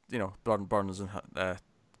they're Burns and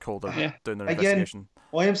Cold are doing their investigation.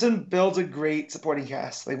 Williamson builds a great supporting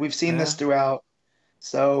cast. We've seen this throughout,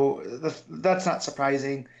 so that's not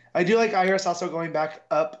surprising. I do like Iris also going back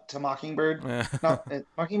up to Mockingbird.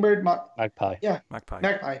 Mockingbird? Magpie. Yeah.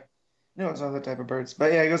 Magpie. No, it's other type of birds.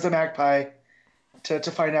 But yeah, he goes to Magpie to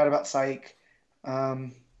find out about Psyche.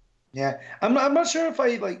 I'm not sure if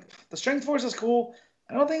the Strength Force is cool.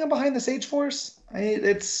 I don't think I'm behind the Sage Force.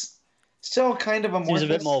 It's still kind of amorphous.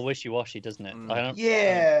 Seems a bit more wishy-washy, doesn't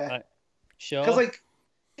it? Sure. Because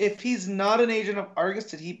if he's not an agent of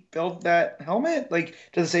Argus, did he build that helmet? Did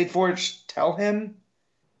the Sage Force tell him?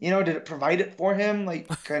 Did it provide it for him?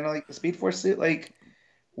 Kind of like the Speed Force suit?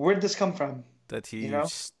 Where'd this come from? Did he?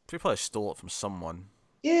 He probably stole it from someone.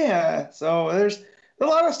 Yeah. So there's a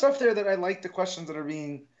lot of stuff there that I like the questions that are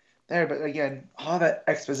being there, but again, all that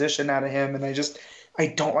exposition out of him, and I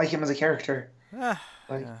don't like him as a character.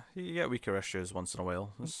 You get weaker issues once in a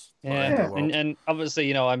while. And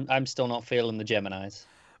obviously, I'm still not feeling the Geminis.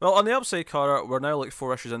 Well, on the upside, Cara, we're now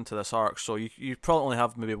 4 issues into this arc, so you probably only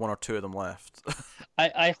have maybe 1 or 2 of them left.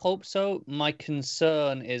 I hope so. My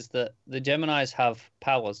concern is that the Geminis have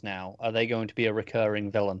powers now. Are they going to be a recurring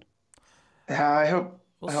villain? I hope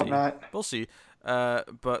not. We'll see.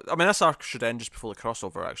 But I mean, this arc should end just before the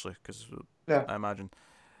crossover, actually, because I imagine.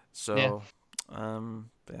 So, All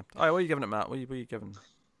right, what are you giving it, Matt? What are you giving?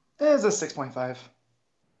 It's a 6.5.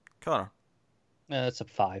 Connor? It's a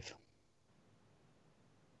 5.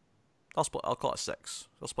 I'll call it a 6.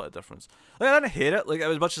 I'll split the difference. I didn't hate it.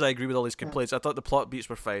 As much as I agree with all these complaints, I thought the plot beats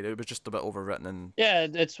were fine. It was just a bit overwritten and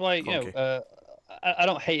it's why I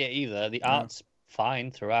don't hate it either. The art's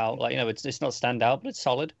fine throughout. It's not standout, but it's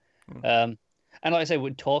solid. And like I say, we're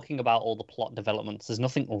talking about all the plot developments. There's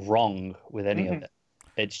nothing wrong with any of it.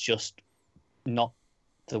 It's just not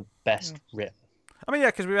the best written. I mean,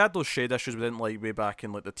 because we had those shade issues we didn't like way back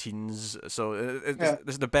in the teens, so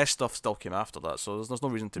the best stuff still came after that. So there's no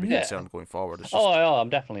reason to be concerned going forward. It's just... I'm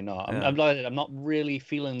definitely not. I'm not really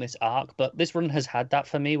feeling this arc, but this run has had that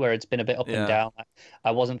for me, where it's been a bit up and down.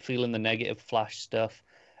 I wasn't feeling the negative Flash stuff,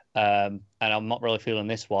 and I'm not really feeling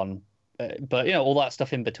this one. But all that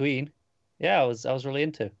stuff in between, I was really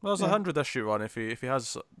into. Well, it's a 100-issue run. If he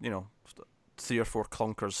has 3 or 4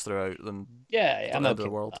 clunkers throughout, then I'm out of the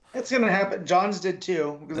world. It's gonna happen. John's did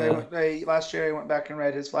too, because last year I went back and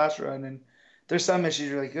read his Flash run, and there's some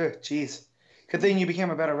issues you're like, oh, jeez, good thing you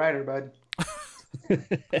became a better writer, bud.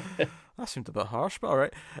 That seemed a bit harsh, but all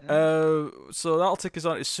right. So that'll take us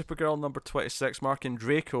on to Supergirl number 26. Mark and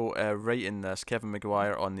Draco writing this. Kevin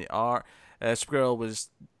Maguire on the art. Supergirl was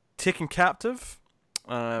taken captive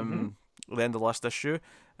at the end of the last issue,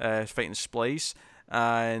 fighting Splice.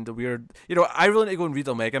 And I really need to go and read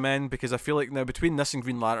Omega Men, because I feel like now between this and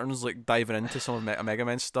Green Lanterns, diving into some of Omega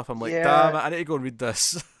Men stuff, I'm like, damn it, I need to go and read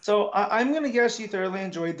this. So I'm going to guess you thoroughly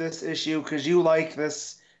enjoyed this issue because you like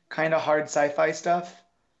this kind of hard sci-fi stuff.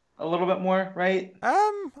 a little bit more, right?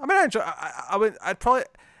 I mean, I enjoy. I'd probably.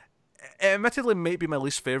 It admittedly might be my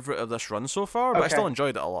least favorite of this run so far, but I still Okay.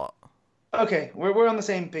 enjoyed it a lot. Okay, we're on the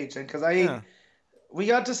same page then, because Yeah. we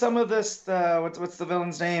got to some of this. What's the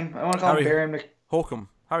villain's name? I want to call him Harry Baron Holcomb.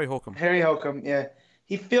 Harry Holcomb. Harry Hokum. Yeah,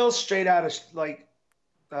 he feels straight out of like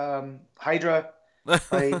Hydra.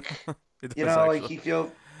 Like He you does know, like actually. he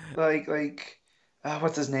feels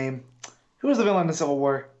what's his name? Who was the villain in Civil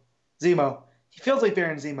War? Zemo. He feels like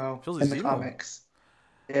Baron Zemo Feels in like the Zemo. comics.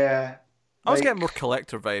 Yeah, I was getting more like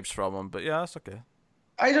collector vibes from him, but yeah, that's okay.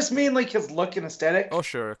 I just mean like his look and Oh, aesthetic,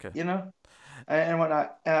 sure, okay. you know, and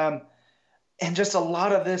whatnot. And just a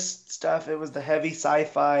lot of this stuff. It was the heavy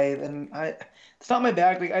sci-fi, and it's not my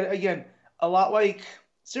bag. Like again, a lot like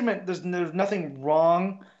Superman. There's nothing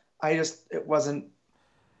wrong. It wasn't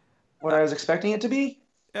what Uh, I was expecting it to be.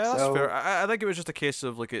 Yeah, that's fair. So I think it was just a case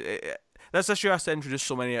of like this issue has to introduce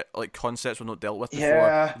so many like concepts we've not dealt with before.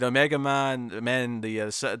 yeah, The Omega Man, the men,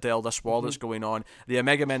 the Citadel, this war that's going on. The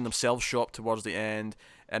Omega Men themselves show up towards the end,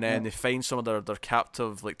 and then yeah, they find some of their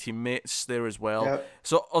captive like teammates there as well. yeah,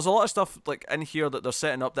 So there's a lot of stuff like in here that they're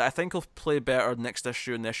setting up that I think will play better next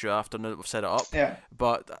issue and the issue after now that we've set it up. yeah.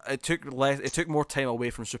 But it took more time away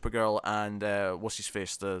from Supergirl and what's his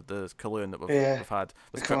face, the Kalun that Yeah, we've had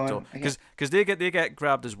with the Crypto, Cohen. Yeah, because they get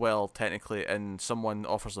grabbed as well technically, and someone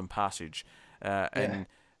offers them passage, yeah. and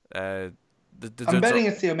the I'm dudes betting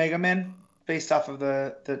it's the Omega Men based off of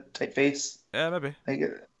the typeface. maybe Like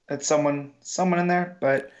it's someone in there,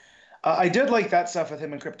 but I did like that stuff with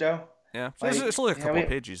him and Crypto. yeah. So Like it's only a yeah, couple of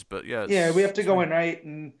pages, but yeah, we have to it's go fine. in right,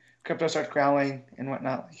 and Crypto starts growling and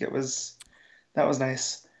whatnot. Like that was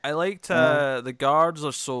nice. I liked Um, the guards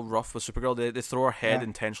are so rough with Supergirl. They throw her head yeah,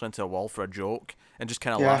 intentionally into a wall for a joke and just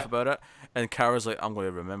kind of laugh yeah. about it. And Kara's like, I'm going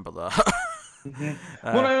to remember that. Hmm.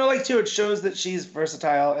 Well, uh, I like too. It shows that she's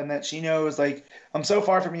versatile and that she knows like I'm so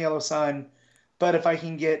far from Yellow Sun, but if I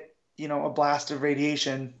can get a blast of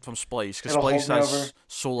radiation, from Splice, because it'll Splice hold me over. has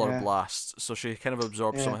solar Yeah, blasts, so she kind of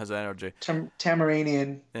absorbs some yeah. of his energy.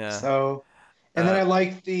 Tamaranian. Yeah. So, and then Uh,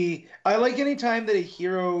 I like any time that a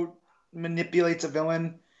hero manipulates a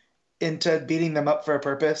villain into beating them up for a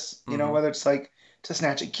purpose. mhm. Whether it's like to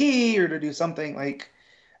snatch a key or to do something like,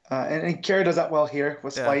 and Kara does that well here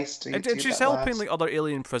with Yeah. Splice to And, to and get she's that helping blast. like other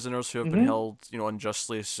alien prisoners who have been Hmm. held,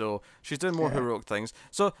 unjustly. So she's doing more Yeah, heroic things.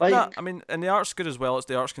 So nah, like I mean, and the art's good as well. It's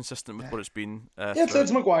the art's consistent with what it's been yeah, throughout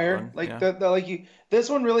it's the McGuire. run. Like Yeah. the like you. This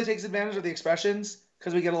one really takes advantage of the expressions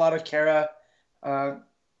because we get a lot of Kara,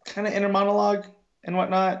 kind of inner monologue and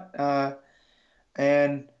whatnot.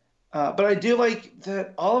 And but I do like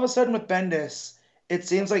that all of a sudden with Bendis, it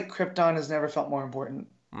seems like Krypton has never felt more important.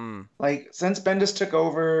 Mm. Like since Bendis took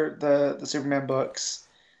over the Superman books,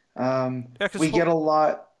 Yeah, because we get a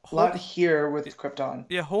lot Hulk, here with Krypton.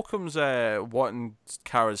 yeah, Holcomb's wanting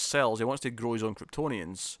Kara's cells. He wants to grow his own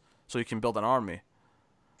Kryptonians so he can build an army.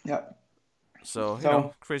 Yeah. So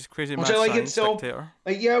So crazy which mad I like it science still. dictator.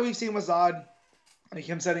 Like yeah, we've seen with Zod, like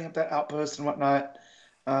him setting up that outpost and whatnot.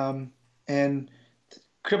 And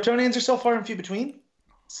Kryptonians are still far and few between.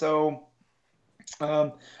 So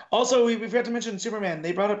also we forgot to mention Superman.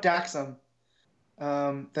 They brought up Daxam.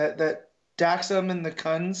 That Daxam and the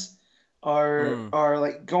Kuns Mm. are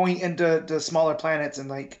like going into the smaller planets and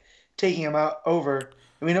like taking them out over.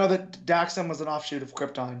 And we know that Daxam was an offshoot of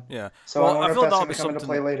Krypton. Yeah. So I Well, I wonder if feel that's that'll going be to come into something.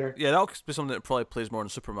 play later. Yeah, that'll be something that probably plays more in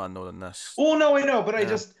Superman though than this. Well, no, I know, but I Yeah.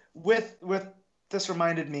 just with this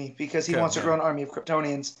reminded me because he Okay. wants to Yeah. grow an army of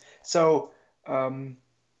Kryptonians. So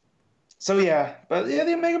yeah, but yeah,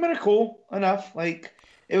 the Omega Men are cool enough. Like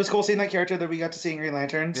it was cool seeing that character that we got to see in Green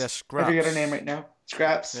Lanterns. Yeah, I forget her Scraps. name right now.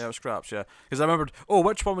 Scraps. Yeah, it was Scraps. Yeah, because I remembered. Oh,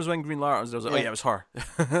 which one was when Green Lanterns? I was like, oh Yeah. yeah, it was her.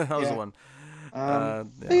 That was the Yeah. one.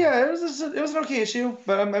 But yeah, it was an okay issue,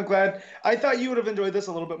 but I'm glad. I thought you would have enjoyed this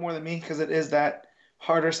a little bit more than me because it is that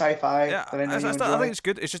harder sci-fi Yeah, that I know you I enjoy. think it's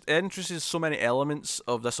good. It's just it introduces so many elements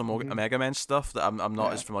of this Mhm. Omega Men stuff that I'm not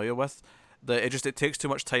Yeah. as familiar with. That it takes too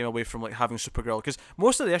much time away from like having Supergirl, because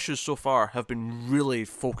most of the issues so far have been really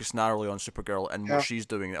focused narrowly on Supergirl and Yeah. what she's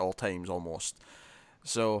doing at all times almost.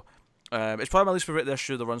 So it's probably my least favorite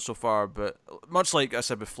issue of the run so far. But much like I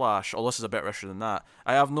said with Flash, although this is a better issue than that,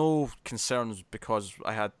 I have no concerns because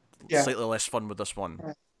I had Yeah. slightly less fun with this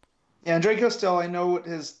one. Yeah, and Draco still, I know what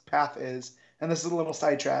his path is, and this is a little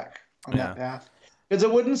sidetrack on Yeah. that path. Because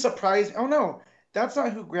it wouldn't surprise. Oh no, that's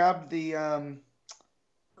not who grabbed the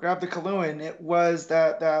Kaluan. It was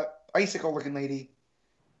that icicle looking lady,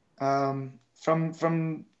 from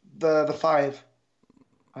the five.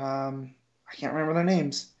 I can't remember their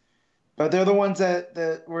names, but they're the ones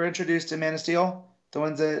that were introduced in Man of Steel. The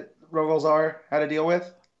ones that Rogol Zar had to deal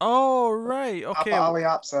with. Oh right, okay. Appa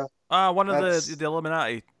Aliapsa. One of That's the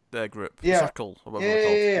Illuminati group, Yeah. circle, or whatever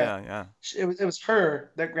they're called. Yeah. It was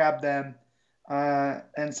her that grabbed them,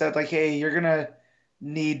 and said like, "Hey, you're gonna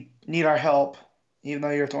need our help, even though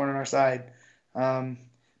you're a thorn in our side."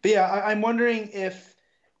 But yeah, I'm wondering if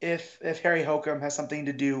Harry Hokum has something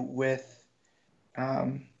to do with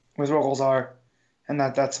Rogolzar, and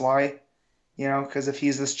that's why, because if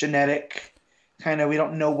he's this genetic kind of, we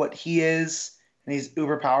don't know what he is, and he's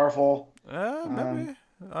uber powerful. Maybe.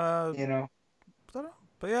 I don't know.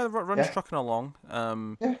 But yeah, run's trucking along.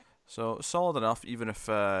 Yeah. So solid enough, even if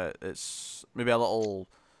it's maybe a little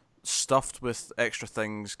stuffed with extra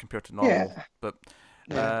things compared to normal. Yeah. But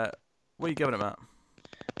what are you giving it, Matt?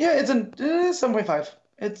 Yeah, it's 7.5.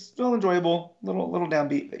 It's still enjoyable, little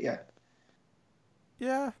downbeat, but yeah.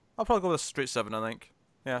 Yeah, I'll probably go with a straight 7. I think.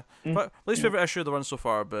 Yeah, but least favorite issue of the run so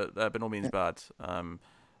far, but by no means bad.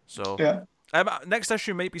 So yeah. Next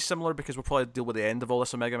issue might be similar because we'll probably deal with the end of all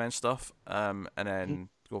this Omega Man stuff, and then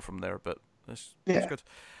go from there. But it's good.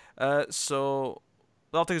 So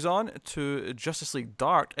that'll take us on to Justice League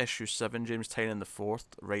Dark issue 7. James Tynion IV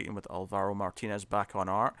writing with Alvaro Martinez back on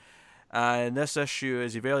art. And this issue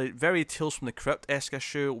is a very, very Tales from the Crypt-esque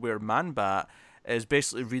issue where Man-Bat is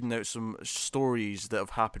basically reading out some stories that have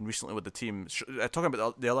happened recently with the team, talking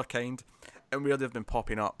about the other kind and where they've been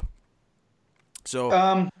popping up. So,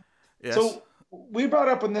 yes. So we brought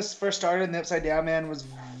up when this first started, and the Upside Down Man was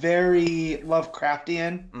very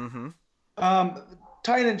Lovecraftian. Mm-hmm.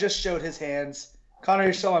 Tynion just showed his hands. Connor,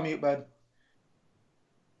 you're still on mute, bud.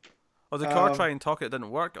 Oh, the car try and talk, it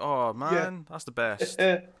didn't work? Oh, man, that's the best.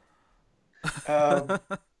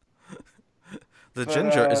 The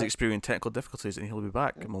Ginger is experiencing technical difficulties, and he'll be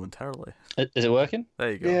back momentarily. Is it working?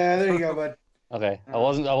 There you go. Yeah, there you go, bud. Okay, I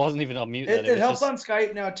wasn't even on mute. It helps on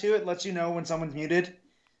Skype now too. It lets you know when someone's muted,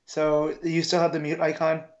 so you still have the mute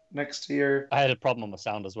icon next to your. I had a problem on my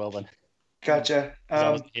sound as well then. Gotcha. I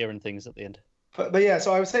was hearing things at the end. But yeah,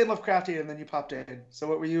 so I was saying Lovecraftian, and then you popped in. So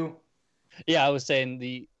what were you? Yeah, I was saying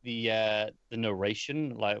the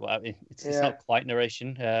narration, like it's not quite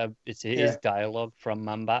narration. It is dialogue from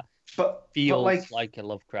Man-Bat. But feels like a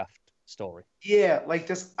Lovecraft story. Yeah, like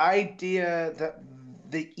this idea that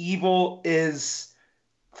the evil is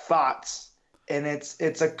thoughts, and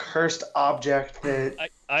it's a cursed object that.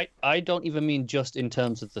 I don't even mean just in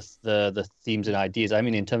terms of the themes and ideas. I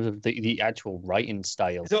mean in terms of the actual writing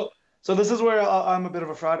style. So this is where I'm a bit of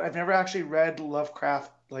a fraud. I've never actually read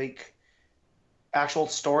Lovecraft actual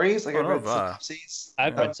stories. I've read synopses.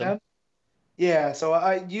 I've read some. Yeah,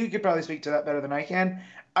 so you could probably speak to that better than I can.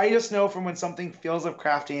 I just know from when something feels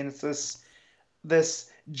Lovecraftian, it's this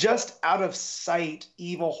just out of sight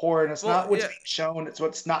evil horror, and it's not what's being shown; it's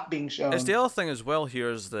what's not being shown. It's the other thing as well here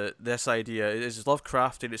is that this idea is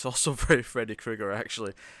Lovecraftian. It's also very Freddy Krueger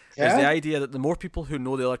actually. Yeah? Is the idea that the more people who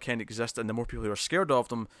know the other kind exist, and the more people who are scared of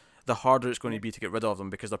them, the harder it's going to be to get rid of them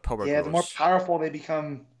because their power grows. The more powerful they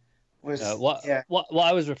become. What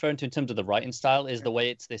I was referring to in terms of the writing style is the way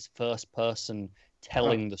it's this first person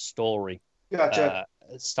telling the story. Gotcha.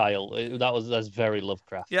 Style. That's very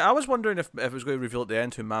Lovecraft. Yeah, I was wondering if it was going to reveal at the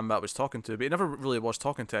end who Man-Bat was talking to, but he never really was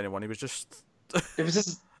talking to anyone. He was just. It was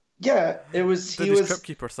just. Yeah, it was. He was Crypt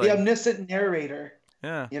Keeper thing. The omniscient narrator.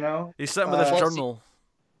 Yeah. He's sitting with his journal.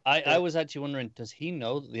 I was actually wondering, does he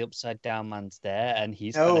know that the Upside Down Man's there and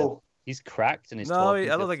he's he's cracked and he's talking?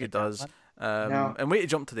 No, I don't think he does. No. And wait to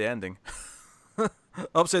jump to the ending.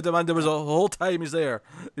 Upside Down Man, there was a whole time he's there.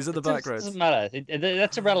 He's in the background. It doesn't matter.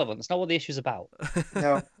 That's irrelevant. It's not what the issue's about.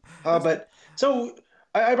 No. But so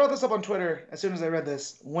I brought this up on Twitter as soon as I read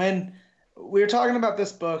this. When we were talking about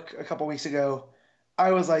this book a couple weeks ago,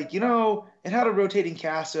 I was like, it had a rotating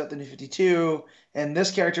cast throughout the New 52, and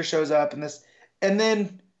this character shows up, and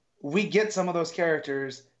then we get some of those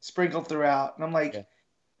characters sprinkled throughout, and I'm like,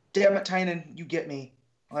 damn it, Tynion, you get me.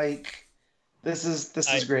 Like, this is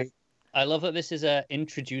great. I love that this is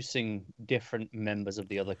introducing different members of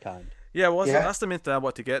the other kind. Yeah, well, that's the main thing I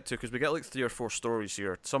want to get to, because we get 3 or 4 stories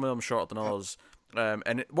here, some of them shorter than others.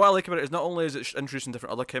 And what I like about it is not only is it introducing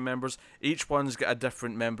different other kind members, each one's got a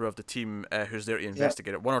different member of the team who's there to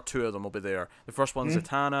investigate it. 1 or 2 of them will be there. The first one's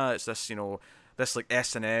Zatanna. It's this, this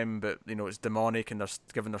S&M, but it's demonic, and they're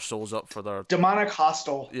giving their souls up for their demonic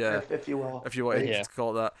hostile. Yeah, if you will, if you want to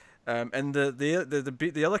call it that. And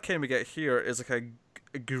the other kind we get here is a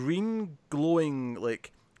green glowing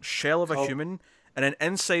shell of a human, and then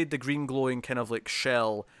inside the green glowing kind of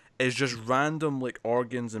shell is just random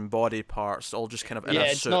organs and body parts all just kind of in a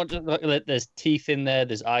it's soup. Not just there's teeth in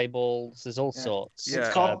there's eyeballs, there's all sorts. It's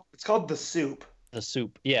called the soup. The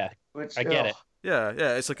soup, yeah. Which, I get it. Yeah,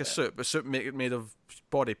 it's like a soup made of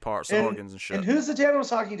body parts and organs and shit. And who's the dad I was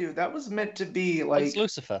talking to? That was meant to be like That's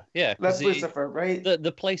Lucifer. Yeah, that's Lucifer, right?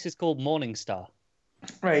 The place is called Morningstar.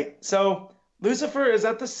 Right. So Lucifer, is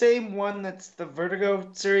that the same one that's the Vertigo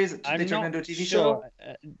series that they turned into a TV show?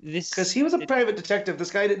 Because he was a private detective.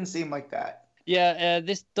 This guy didn't seem like that. Yeah,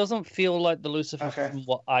 this doesn't feel like the Lucifer from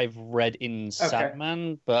what I've read in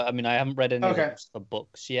Sandman, but I mean, I haven't read any of the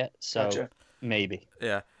books yet, so maybe.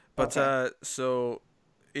 Yeah, but so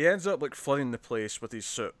he ends up like flooding the place with his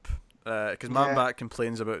soup, because Man Bat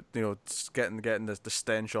complains about getting the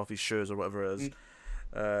stench off his shoes or whatever it is.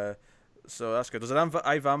 So that's good. There's an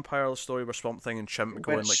iVampire story where Swamp Thing and Chimp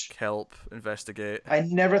go and like help investigate. I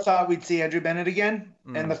never thought we'd see Andrew Bennett again,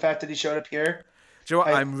 and the fact that he showed up here. Do you know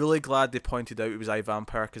what? I'm really glad they pointed out it was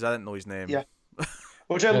iVampire because I didn't know his name. Yeah,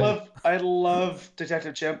 which I love. I love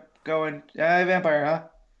Detective Chimp going, iVampire, huh?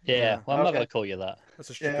 Yeah, well, I'm not gonna call you that.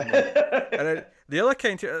 That's a stupid one. And the other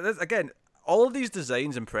kind, again, all of these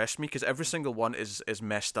designs impress me because every single one is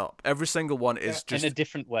messed up. Every single one is just in a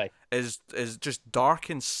different way. Is just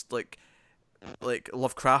dark and like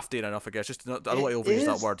Lovecraftian enough, I guess. Just I don't want to overuse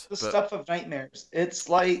that word. The stuff of nightmares. It's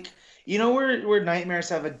like where nightmares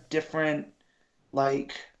have a different they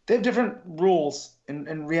have different rules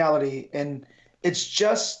in reality, and it's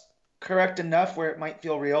just correct enough where it might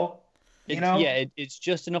feel real. It's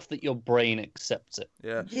just enough that your brain accepts it.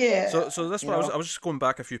 Yeah. So that's what I was just going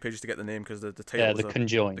back a few pages to get the name because the title. Yeah, the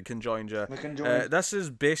Conjoined. The Conjoined. Yeah. The Conjoined. This is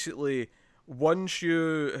basically once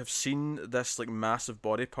you have seen this like massive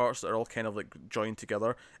body parts that are all kind of like joined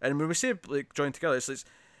together, and when we say like joined together, it's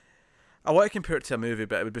I want to compare it to a movie,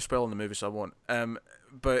 but it would be spoiling the movie, so I won't.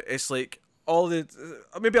 But it's like all the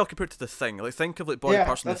maybe I'll compare it to The Thing. Like think of like body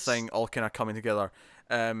parts in The Thing all kind of coming together.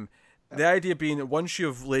 The idea being that once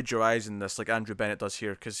you've laid your eyes in this, like Andrew Bennett does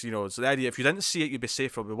here, because it's the idea if you didn't see it, you'd be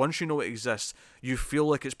safer. But once you know it exists, you feel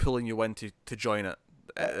like it's pulling you in to join it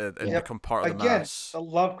and become part of the mass. Again,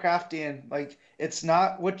 the Lovecraftian, it's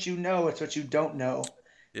not what you know, it's what you don't know.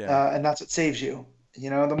 Yeah. And that's what saves you.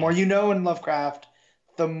 The more you know in Lovecraft,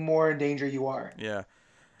 the more in danger you are. Yeah.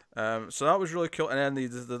 So that was really cool. And then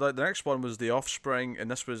the next one was The Offspring,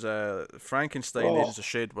 and this was Frankenstein, Agents of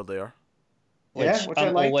S.H.I.E.L.D. were there. Which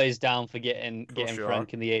I'm always down for getting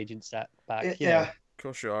Frank and the agents back. Yeah. Of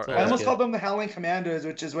course you are. I almost called them the Howling Commandos,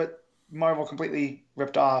 which is what Marvel completely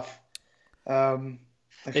ripped off a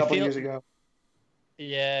couple years ago.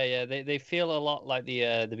 Yeah. They feel a lot like the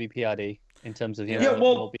BPRD in terms of that's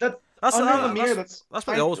what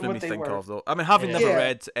they always made me think of, though. I mean, having never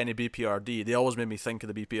read any BPRD, they always made me think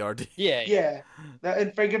of the BPRD. Yeah.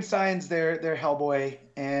 And Frankenstein's their Hellboy,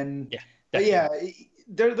 and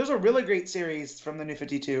there's a really great series from the New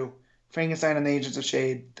 52, Frankenstein and the Agents of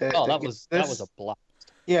S.H.I.E.L.D. That was a blast.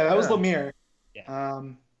 Yeah, that was Lemire. Yeah.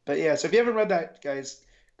 But yeah, so if you haven't read that, guys,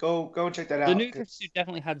 go and check that out. The New 52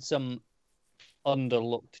 definitely had some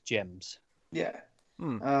underlooked gems. Yeah.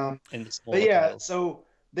 In the but titles. So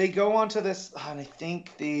they go on to this, and I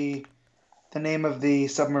think the name of the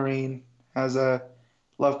submarine has a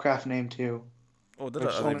Lovecraft name too. Oh, did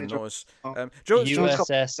I didn't even notice.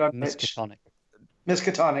 USS Miskatonic.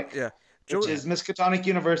 Miskatonic. Yeah. Which is Miskatonic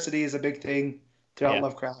University is a big thing throughout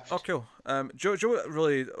Lovecraft. Oh, cool. Joe,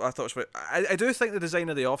 really, I thought was I do think the design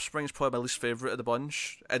of the Offspring is probably my least favourite of the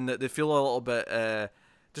bunch, and that they feel a little bit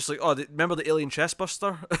just like, remember the Alien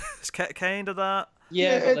Chestbuster? It's kind of that.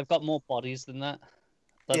 Yeah, but they've got more bodies than that.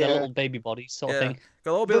 They're little baby bodies sort of thing.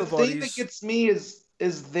 Got little baby bodies. The thing that gets me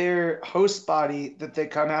is their host body that they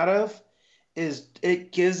come out of.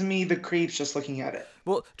 It gives me the creeps just looking at it.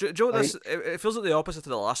 Well, Joe, it feels like the opposite to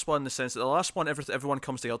the last one in the sense that the last one, everyone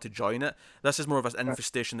comes together to join it. This is more of an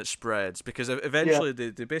infestation that spreads because eventually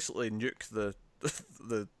they basically nuke the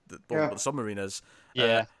submarine is.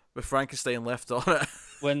 Yeah. With Frankenstein left on it.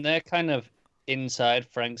 When they're kind of inside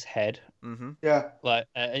Frank's head. Mm-hmm. Yeah.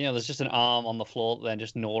 There's just an arm on the floor that they're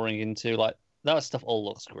just gnawing into, that stuff all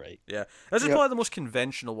looks great. Yeah. This is probably the most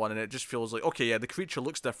conventional one, and it just feels like, okay, the creature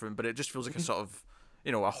looks different, but it just feels like a sort of,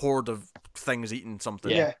 a horde of things eating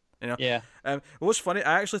something. Yeah. Yeah. It was funny.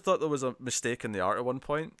 I actually thought there was a mistake in the art at one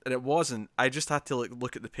point, and it wasn't. I just had to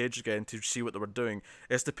look at the page again to see what they were doing.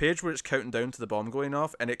 It's the page where it's counting down to the bomb going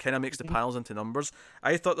off, and it kind of makes the panels into numbers.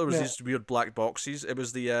 I thought there was these weird black boxes. It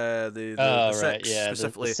was the six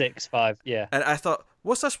specifically. The 6, 5, yeah. And I thought,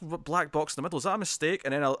 what's this black box in the middle? Is that a mistake?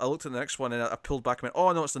 And then I looked at the next one, and I pulled back and went,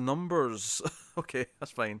 oh no, it's the numbers. Okay,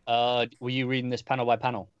 that's fine. Were you reading this panel by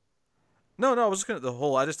panel? No, I was just looking at the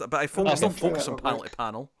whole. I don't focus on panel to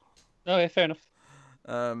panel. Oh, yeah, fair enough.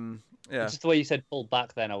 Yeah. Just the way you said pulled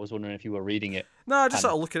back then, I was wondering if you were reading it. No, I just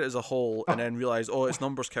sort of look at it as a whole and then realise, it's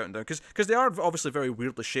numbers counting down. Because they are obviously very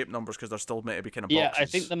weirdly shaped numbers because they're still meant to be kind of boxes. Yeah, I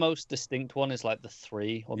think the most distinct one is like the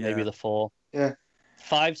 3 or maybe the 4. Yeah.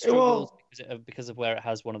 5 struggles because of where it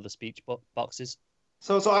has one of the speech boxes.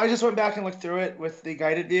 So I just went back and looked through it with the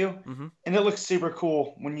guided view, and it looks super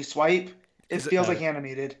cool. When you swipe, it feels like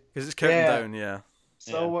animated. Because it's counting down, yeah.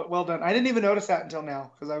 So well done. I didn't even notice that until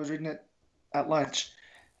now because I was reading it at lunch.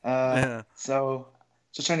 So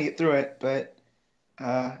just trying to get through it, but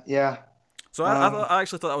yeah. So I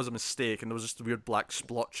actually thought that was a mistake, and there was just weird black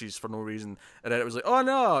splotches for no reason, and then it was like, oh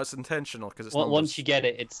no, it's intentional because it's numbers. Once you get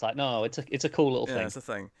it, it's like no, it's a cool little thing. Yeah, it's a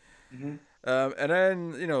thing. And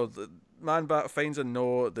then the Man-Bat finds a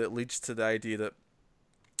note that leads to the idea that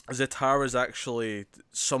Zatara's actually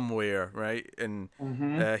somewhere, right, and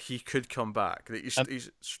he could come back. That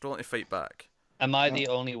he's struggling to fight back. Am I the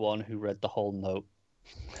only one who read the whole note?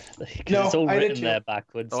 No, it's all I written did there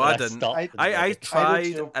backwards. Oh, I didn't. I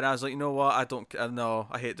tried, I and I was like, you know what?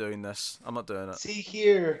 I hate doing this. I'm not doing it. See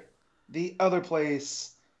here, the other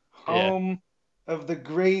place, home of the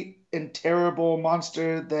great and terrible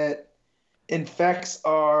monster that infects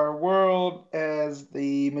our world as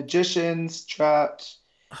the magicians trapped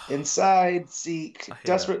inside seek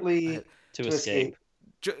desperately to escape.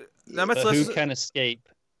 Who can escape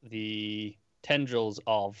the tendrils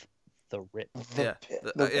of the Rip?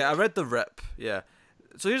 I read the Rip. Yeah.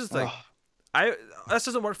 So here's the thing. This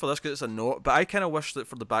doesn't work for this because it's a note, but I kind of wish that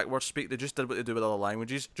for the backwards speak they just did what they do with other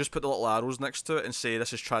languages. Just put the little arrows next to it and say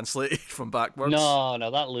this is translated from backwards. No,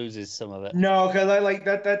 that loses some of it. No, because I like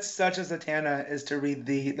that. That's such a Zatanna is to read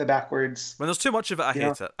the backwards. When there's too much of it, I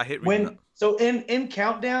hate it. I hate reading it. So in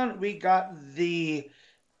Countdown, we got the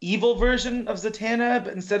evil version of Zatanna,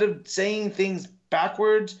 but instead of saying things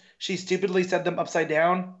backwards, she stupidly said them upside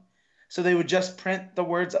down. So they would just print the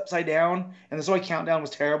words upside down, and that's why Countdown was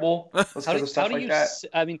terrible. How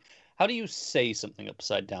do you say something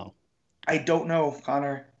upside down? I don't know,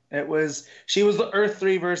 Connor. She was the Earth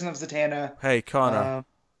 3 version of Zatanna. Hey, Connor,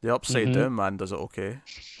 the upside down man does it okay.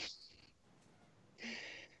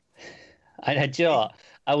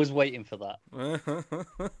 I was waiting for that.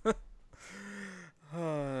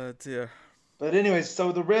 Oh dear. But anyways,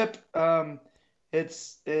 so the Rip,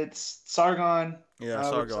 it's Sargon. Yeah,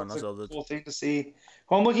 Sargon. That's a cool thing to see.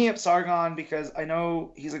 Well, I'm looking at Sargon because I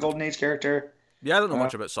know he's a Golden Age character. Yeah, I don't know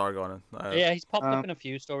much about Sargon. Yeah, he's popped up in a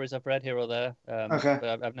few stories I've read here or there. Okay.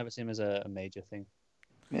 But I've never seen him as a major thing.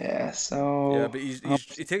 Yeah, so... Yeah, but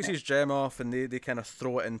he takes his gem off and they kind of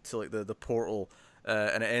throw it into like the portal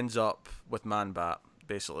and it ends up with Man-Bat,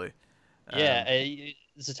 basically.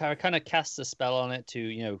 Zatara kind of casts a spell on it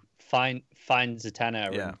to, find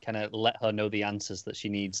Zatanna and kind of let her know the answers that she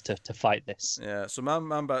needs to fight this. Yeah, so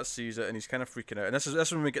Man-Bat sees it and he's kind of freaking out. And this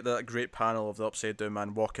is when we get that great panel of the Upside Down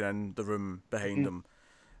Man walking in the room behind him.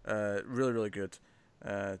 Really, really good.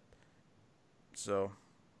 So,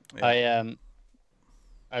 yeah.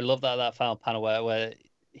 I love that final panel where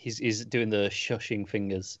he's doing the shushing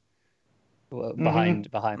fingers behind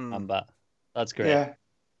Man-Bat. That's great. Yeah.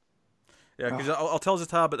 Yeah, because I'll tell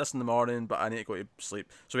Zatara about this in the morning, but I need to go to sleep.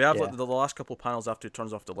 So we have like the last couple of panels after he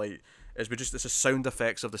turns off the light. It's just sound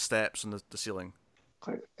effects of the steps and the ceiling.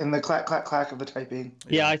 And the clack clack clack of the typing.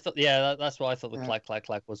 Yeah, I thought. Yeah, that's what I thought. The clack clack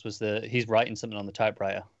clack was he's writing something on the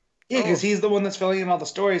typewriter. Yeah, because he's the one that's filling in all the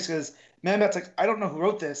stories. Because Man-Bat's like, I don't know who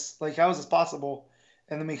wrote this. Like, how is this possible?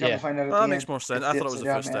 And then we come to find out. That makes more sense. I thought it was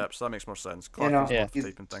the footsteps. That makes more sense.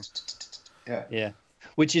 Typing thing. Yeah.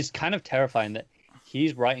 Which is kind of terrifying that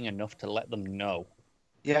he's writing enough to let them know.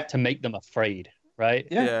 Yeah. To make them afraid, right?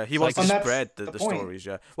 Yeah. He wants to spread the stories.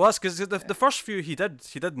 Yeah. Well, that's because the first few he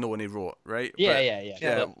did know when he wrote, right?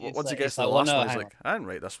 Yeah. Once he gets to the last one, he's like, I didn't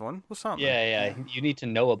write this one. What's happening? Yeah. You need to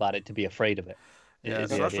know about it to be afraid of it. Yeah,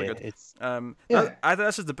 so that's really good. I think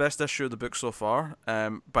this is the best issue of the book so far,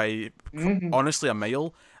 by honestly a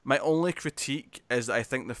mile. My only critique is that I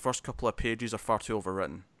think the first couple of pages are far too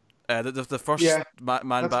overwritten. The first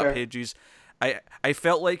Man-Bat pages, I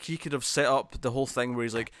felt like he could have set up the whole thing where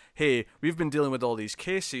he's like, hey, we've been dealing with all these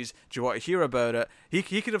cases, do you want to hear about it?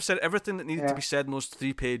 He could have said everything that needed to be said in those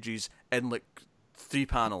 3 pages in like 3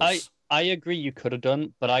 panels. I agree you could have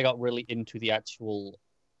done, but I got really into the actual...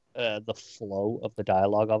 the flow of the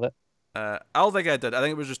dialogue of it. I don't think I did. I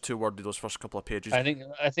think it was just too wordy those first couple of pages. I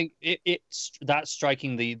think it's that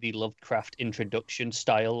striking the Lovecraft introduction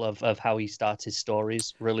style of how he starts his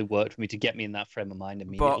stories really worked for me to get me in that frame of mind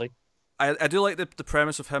immediately. But I do like the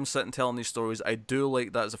premise of him sitting telling these stories. I do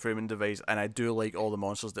like that as a framing device, and I do like all the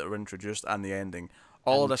monsters that are introduced and the ending.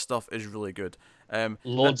 All of this stuff is really good.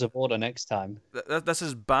 Lords of Order next time. This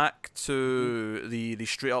is back to the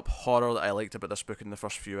straight up horror that I liked about this book in the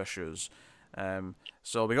first few issues.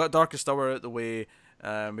 So we got Darkest Hour out the way.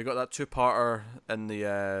 We got that 2-parter in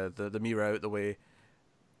the Mira out the way.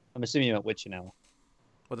 I'm assuming you meant Witching Hour.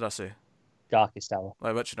 What did I say? Darkest Hour.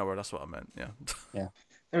 Witching Hour, that's what I meant, yeah. Yeah.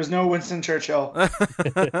 There was no Winston Churchill. I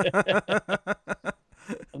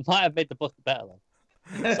might have made the book better,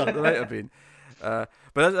 though. So, there might have been. But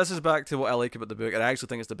this is back to what I like about the book, and I actually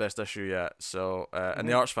think it's the best issue yet. So, and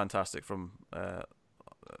the art's fantastic from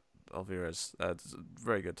Alvarez. It's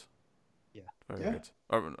very good. Yeah. Very good.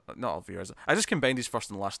 Or not Alvarez. I just combined his first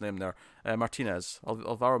and last name there. Martinez.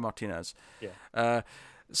 Alvaro Martinez. Yeah.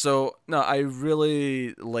 So no, I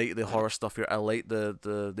really like the horror stuff here. I like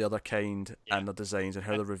the other kind and the designs and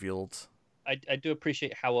how they're revealed. I do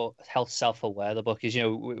appreciate how self-aware the book is. You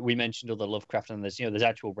know, we mentioned all the Lovecraft, and there's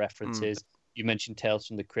actual references. You mentioned Tales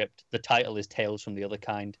from the Crypt. The title is Tales from the Other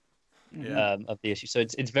Kind of the issue. So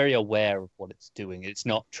it's very aware of what it's doing. It's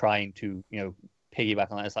not trying to piggyback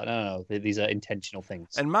on that. It's like no, these are intentional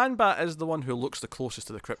things. And Man-Bat is the one who looks the closest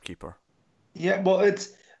to the Crypt Keeper. Yeah, well,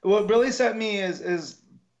 it's what really set me is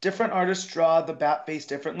different artists draw the bat face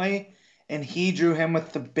differently, and he drew him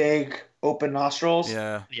with the big open nostrils,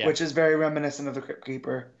 which is very reminiscent of the Crypt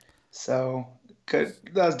Keeper. So that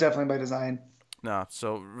was definitely by design. No,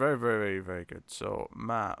 so very, very, very, very good. So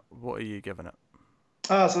Matt, what are you giving it?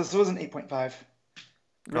 So this was an 8.5.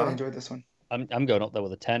 Really enjoyed this one. I'm going up there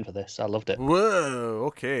with a 10 for this. I loved it. Whoa,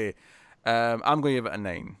 okay. I'm going to give it a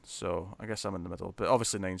 9. So I guess I'm in the middle, but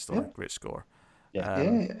obviously 9's still a great score.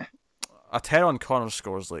 Yeah. A 10 on Connor's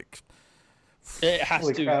score is like. It has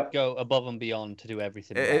to go above and beyond to do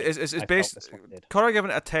everything. It's based. Connor giving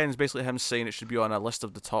it a 10 is basically him saying it should be on a list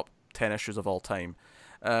of the top 10 issues of all time.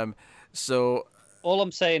 So all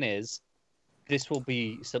I'm saying is, this will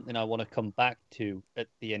be something I want to come back to at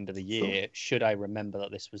the end of the year. Should I remember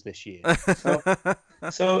that this was this year?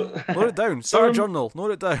 So note it down. Start a journal.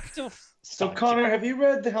 Note it down. So Connor, have you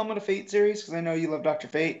read the Helmet of Fate series? Because I know you love Dr.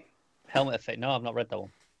 Fate. Helmet of Fate? No, I've not read that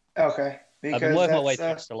one. Okay, because I've been working my way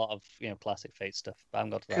through a lot of classic Fate stuff, but I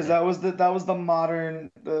haven't got to that. Because that was the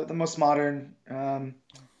modern, the most modern.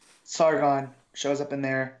 Sargon shows up in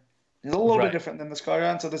there. He's a little bit different than the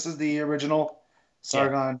Sargon, so this is the original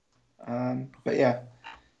Sargon. But yeah,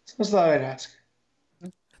 so I thought I'd ask.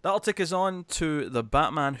 That'll take us on to The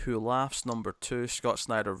Batman Who Laughs #2, Scott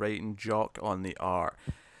Snyder writing, Jock on the art.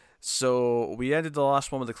 So we ended the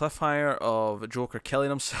last one with the cliffhanger of Joker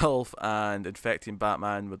killing himself and infecting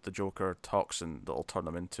Batman with the Joker toxin that'll turn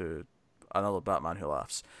him into another Batman Who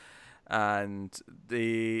Laughs. And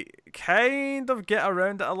they kind of get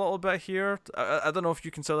around it a little bit here. I don't know if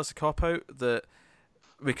you consider this a cop-out, that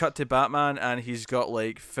we cut to Batman and he's got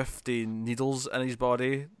like 50 needles in his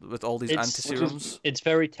body with all these anti-serums. It's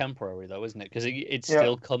very temporary though, isn't it? Because it's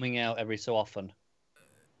still coming out every so often.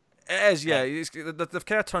 It is, yeah. They've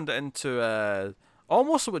kind of turned it into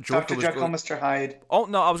almost what Joker was Jekyll, Mr. Hyde. Oh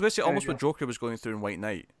no, I was going to say almost what Joker was going through in White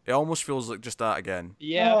Knight. It almost feels like just that again.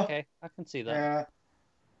 Yeah, okay, I can see that.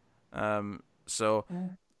 Yeah.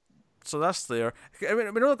 So that's there. I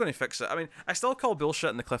mean, we're not going to fix it. I mean, I still call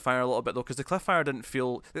bullshit in the cliffhanger a little bit though, because the cliffhanger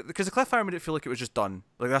made it feel like it was just done.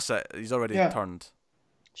 Like that's it. He's already turned.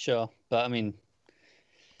 Sure, but I mean,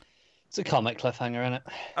 it's a comic cliffhanger, isn't it?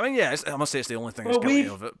 I mean, yeah. I must say it's the only thing that's guilty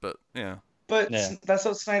of it, but yeah. But that's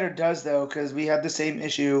what Snyder does though, because we had the same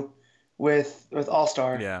issue with All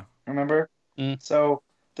Star. Yeah. Remember? So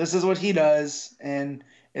this is what he does, and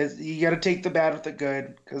you got to take the bad with the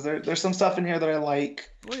good, because there's some stuff in here that I like.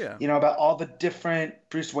 Oh yeah. About all the different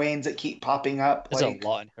Bruce Waynes that keep popping up. There's a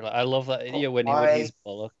lot in here. I love that. When he's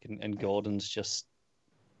Bullock and Gordon's just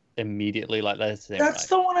immediately like that. That's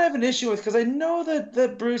the one I have an issue with, because I know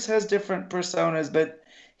that Bruce has different personas, but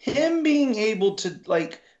him being able to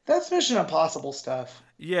that's Mission Impossible stuff.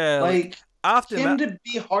 Yeah. After him to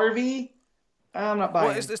be Harvey. I'm not buying.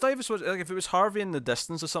 Well, it's not even so much, if it was Harvey in the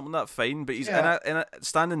distance or something, that's fine. But he's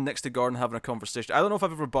standing next to Gordon having a conversation. I don't know if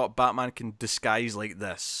I've ever bought Batman can disguise like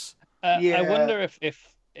this. I wonder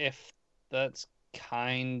if that's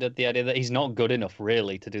kind of the idea that he's not good enough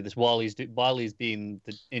really to do this while he's being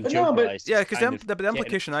Jokerized. Yeah, because the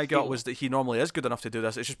implication I got was that he normally is good enough to do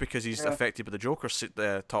this. It's just because he's affected by the Joker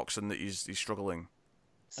toxin that he's struggling.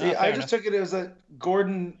 See, I just took it as that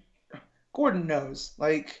Gordon knows,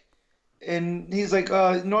 and he's like,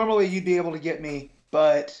 normally you'd be able to get me,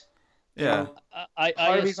 but I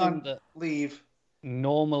Harvey's on leave.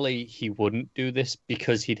 Normally he wouldn't do this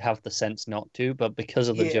because he'd have the sense not to, but because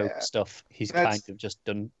of the joke stuff, he's kind of just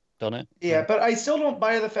done it. Yeah, but I still don't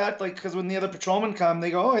buy the fact, because when the other patrolmen come,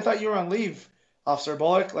 they go, "Oh, I thought you were on leave." Officer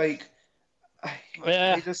Bullock. Like,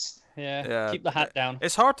 Yeah. I just keep the hat down.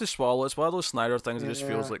 It's hard to swallow. It's one of those Snyder things that just Yeah.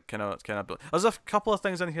 feels like kind of. There's a couple of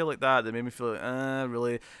things in here like that made me feel like,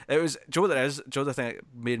 really. It was Joe. That is Joe. The thing that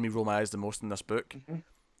made me roll my eyes the most in this book.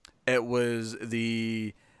 It was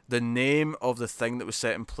the name of the thing that was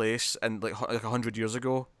set in place and like 100 years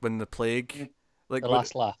ago when the plague. Like The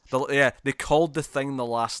Last Laugh. They called the thing the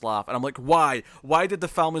Last Laugh, and I'm like, why? Why did the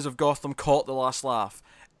families of Gotham call it the Last Laugh?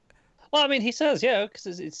 Well, I mean, he says,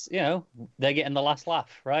 because it's they're getting the last laugh,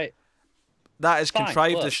 right? That is Fine,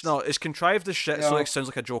 contrived works. as it's contrived as shit, so Yeah. it sounds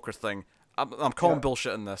like a Joker thing. I'm calling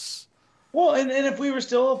bullshit in this. Well, and if we were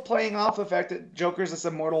still playing off the fact that Joker's this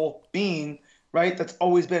immortal being, right? That's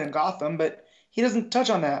always been in Gotham, but he doesn't touch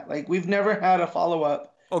on that. Like, we've never had a follow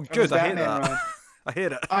up. Oh, good. I hate that. I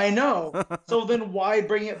hate it. I know. So then why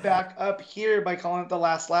bring it back up here by calling it the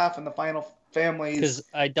Last Laugh and the final families? Because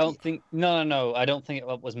I don't think I don't think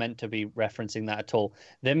it was meant to be referencing that at all.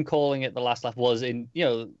 Them calling it the last laugh was in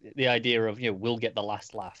the idea of we'll get the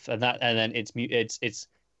last laugh, and then it's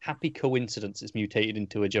happy coincidence it's mutated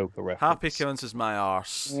into a Joker reference. Happy coincidence is my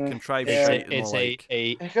arse. Contrived Yeah. shit. It's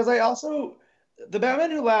a Because I also the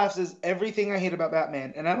Batman Who Laughs is everything I hate about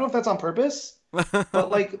Batman, and I don't know if that's on purpose,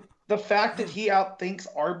 but like the fact that he outthinks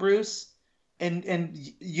our Bruce and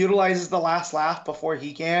utilizes the last laugh before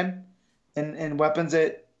he can. And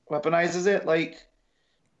weaponizes it, like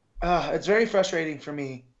it's very frustrating for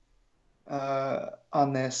me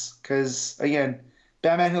on this, because again,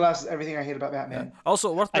 Batman Who Laughs is everything I hate about Batman. Yeah.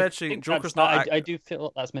 Also, worth mentioning, Joker's not. I do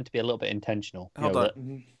feel that's meant to be a little bit intentional. Hold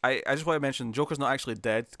on. I just want to mention Joker's not actually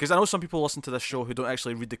dead, because I know some people listen to this show who don't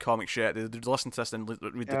actually read the comics yet. They listen to this and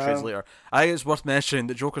read the trades later. I think it's worth mentioning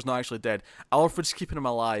that Joker's not actually dead. Alfred's keeping him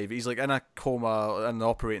alive. He's like in a coma on the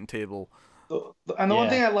operating table. And the one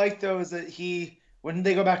thing I like though is that when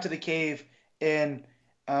they go back to the cave and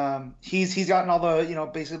he's gotten all the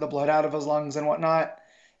basically the blood out of his lungs and whatnot,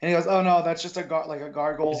 and he goes, "Oh no, that's just a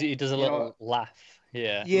gargle." He does a little laugh.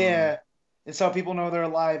 Yeah. Yeah, and so people know they're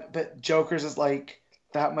alive. But Joker's is like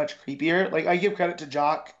that much creepier. Like, I give credit to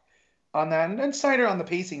Jock on that, and Snyder on the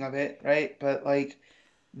pacing of it, right? But like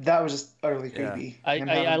that was just utterly creepy.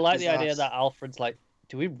 I like the idea that Alfred's like,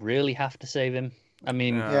 do we really have to save him? I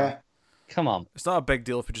mean, yeah. Come on. It's not a big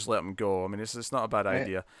deal if we just let him go. I mean, it's not a bad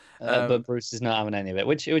idea. But Bruce is not having any of it,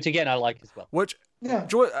 which again I like as well.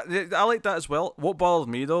 Joe, I like that as well. What bothered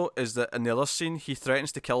me though is that in the other scene he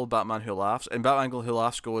threatens to kill Batman Who Laughs, and Batman Who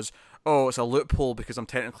Laughs goes, "Oh, it's a loophole because I'm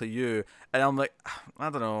technically you," and I'm like, I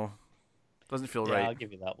don't know, doesn't feel right. I'll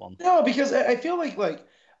give you that one. No, because I feel like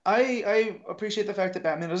I appreciate the fact that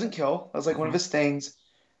Batman doesn't kill. That's like one of his things,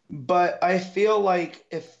 but I feel like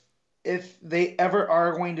if they ever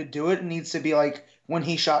are going to do it, it needs to be like when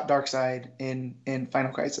he shot Darkseid in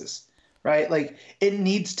Final Crisis, right? Like, it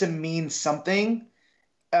needs to mean something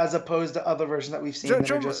as opposed to other versions that we've seen that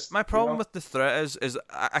are just. My problem with the threat is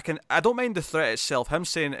I don't mind the threat itself. Him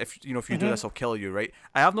saying if you do this, I'll kill you, right?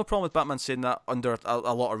 I have no problem with Batman saying that under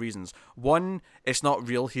a lot of reasons. One, it's not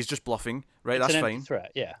real. He's just bluffing, right? It's That's an fine. empty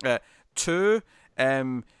threat, yeah. Two,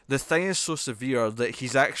 the thing is so severe that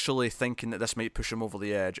he's actually thinking that this might push him over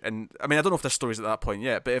the edge. And I mean, I don't know if this story's at that point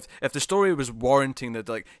yet, but if the story was warranting that,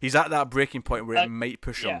 like, he's at that breaking point where it might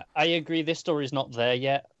push him. Yeah, I agree. This story's not there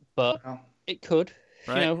yet, but it could.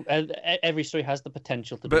 Right. Every story has the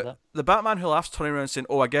potential to do that. The Batman Who Laughs turning around saying,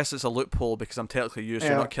 "Oh, I guess it's a loophole because I'm technically you, so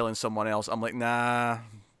you're not killing someone else." I'm like, nah,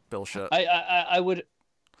 bullshit. I would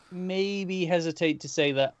maybe hesitate to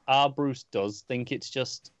say that our Bruce does think it's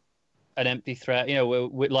just an empty threat.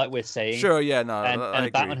 We're saying. Sure, yeah, no.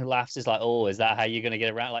 And Batman Who Laughs is like, "Oh, is that how you're gonna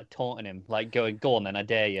get around?" Like taunting him, like going, "Go on, then, I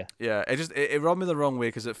dare you." Yeah, it rubbed me the wrong way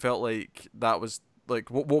because it felt like that was like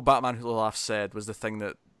what Batman Who Laughs said was the thing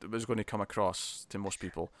that was going to come across to most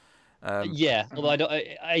people. Although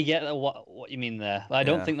I get what you mean there. I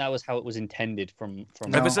don't think that was how it was intended from.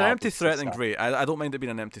 If it's an empty threat, then great. I don't mind it being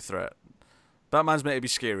an empty threat. Batman's meant to be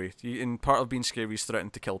scary. And part of being scary is threatening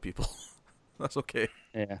to kill people. That's okay.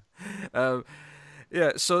 Yeah.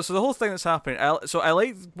 Yeah. So the whole thing that's happening. I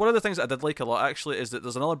like one of the things that I did like a lot actually is that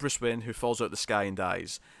there's another Bruce Wayne who falls out of the sky and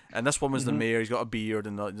dies, and this one was the mayor. He's got a beard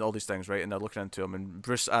and all these things, right? And they're looking into him, and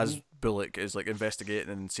Bruce as Bullock is like investigating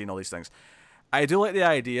and seeing all these things. I do like the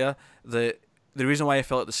idea that the reason why he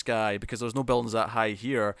fell out the sky, because there's no buildings that high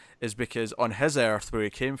here, is because on his Earth where he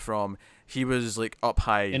came from, he was like up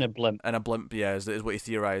high in a blimp. Yeah, is what he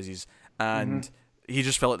theorizes, and he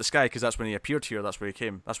just fell out the sky because that's when he appeared here. That's where he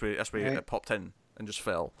came. That's where he popped in and just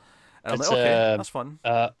fell. And I'm like, okay, that's fun.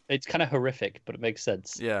 It's kind of horrific, but it makes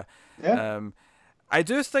sense. Yeah. Yeah. I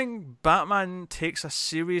do think Batman takes a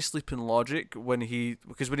serious leap in logic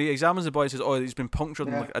because when he examines the body, he says, "Oh, he's been punctured,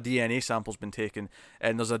 and like a DNA sample's been taken,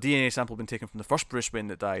 and there's a DNA sample been taken from the first Bruce Wayne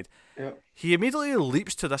that died." Yeah. He immediately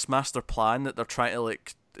leaps to this master plan that they're trying to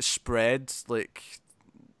like spread like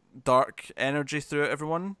dark energy throughout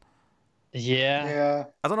everyone. Yeah. Yeah.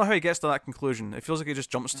 I don't know how he gets to that conclusion. It feels like he just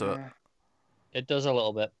jumps to it. It does a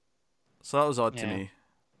little bit. So that was odd to me.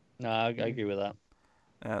 No, I agree with that.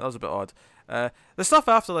 That was a bit odd. The stuff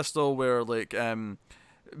after this though, where like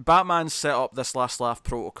Batman set up this last laugh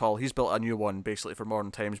protocol. He's built a new one basically for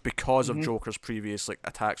modern times because of Joker's previous like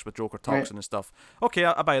attacks with Joker toxin and stuff. Okay,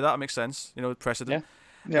 I buy that. It makes sense. You know, precedent.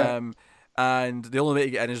 Yeah. And the only way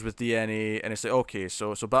to get in is with DNA, and it's like okay,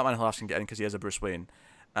 so Batman Laughs can get in because he has a Bruce Wayne,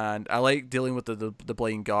 and I like dealing with the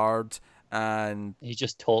blind guard, and he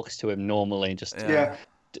just talks to him normally and just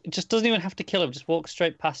just doesn't even have to kill him. Just walk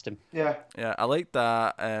straight past him. Yeah, I like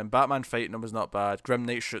that. Batman fighting him was not bad. Grim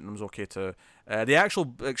Knight shooting him was okay too. The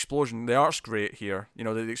actual explosion, the art's great here. You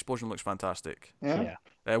know, the explosion looks fantastic. Yeah.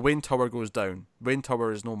 Wayne Tower goes down. Wayne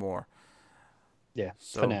Tower is no more. Yeah,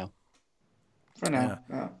 so, for now.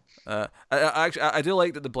 I do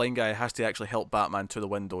like that the blind guy has to actually help Batman to the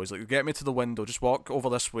window. He's like, get me to the window, just walk over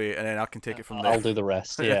this way, and then I can take it from there. I'll do the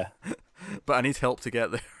rest, yeah. But I need help to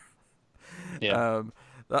get there. Yeah.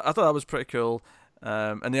 I thought that was pretty cool.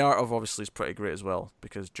 And the art of obviously is pretty great as well,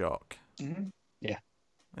 because Jock. Mm-hmm.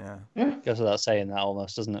 Yeah. Goes without saying that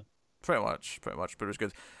almost, doesn't it? Pretty much, but it was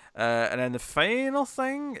good. And then the final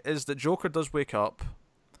thing is that Joker does wake up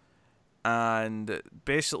and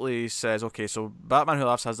basically says, okay, so Batman Who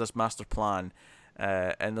Laughs has this master plan,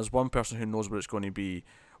 and there's one person who knows what it's going to be,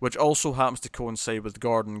 which also happens to coincide with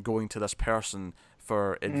Gordon going to this person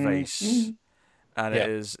for advice, and it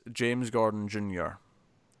is James Gordon Jr.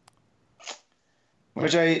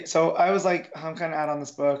 I was like, I'm kind of out on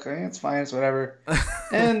this book. I think it's fine, it's whatever.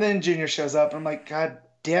 And then Junior shows up, and I'm like, God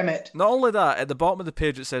damn it! Not only that, at the bottom of the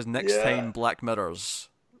page it says next time Black Mirrors.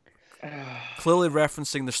 Clearly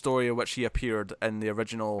referencing the story in which he appeared in the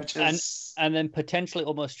original, and then potentially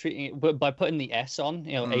almost treating it, but by putting the S on,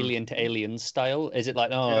 you know, Alien to Alien style. Is it like,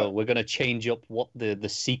 we're going to change up what the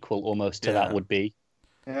sequel almost to that would be?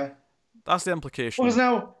 Yeah, that's the implication.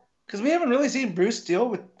 Because we haven't really seen Bruce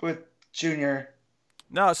deal with Junior.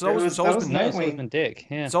 No, it's always been Dick.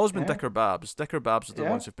 Yeah, it's always been Dick or Babs. Dick or Babs are the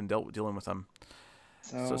ones who've been dealing with him.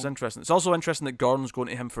 So it's interesting. It's also interesting that Gordon's going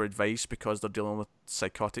to him for advice because they're dealing with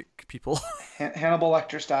psychotic people. Hannibal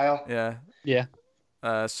Lecter style. Yeah.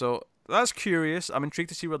 So that's curious. I'm intrigued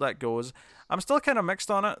to see where that goes. I'm still kind of mixed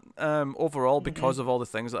on it overall because of all the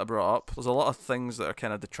things that I brought up. There's a lot of things that are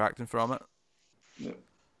kind of detracting from it. Yeah.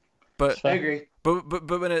 But I agree.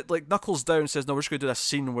 But when it like knuckles down and says, no, we're just going to do this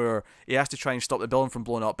scene where he has to try and stop the building from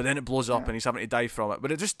blowing up, but then it blows up and he's having to die from it.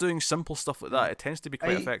 But it's just doing simple stuff like that. It tends to be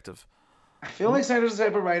quite effective. I feel like Snyder's the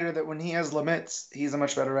type of writer that when he has limits, he's a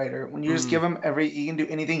much better writer. When you just give him he can do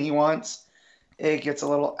anything he wants, it gets a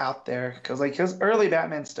little out there. Because like his early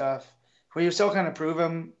Batman stuff, where you're still kind of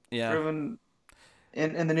proven in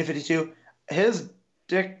the New 52, his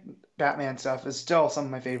Dick Batman stuff is still some of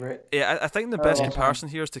my favorite. Yeah, I think the best comparison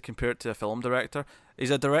here is to compare it to a film director. He's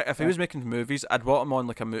a director. If he was making movies, I'd want him on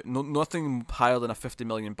like nothing higher than a $50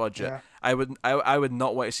 million budget. Yeah. I would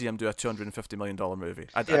not want to see him do a $250 million movie.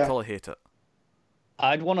 I'd probably hate it.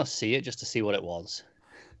 I'd want to see it just to see what it was.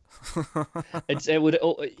 It would,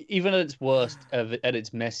 even at its worst, at its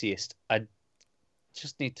messiest, I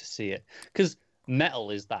just need to see it, because Metal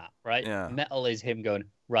is that, right? Yeah. Metal is him going,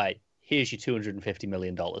 right, here's your $250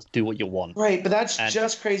 million. Do what you want. Right, but that's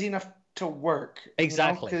just crazy enough to work.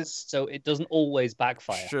 Exactly. So it doesn't always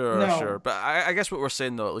backfire. Sure. But I guess what we're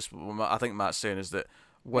saying, though, at least what I think Matt's saying, is that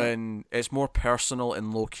when it's more personal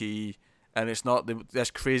and low key, and it's not this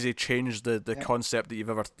crazy change the concept that you've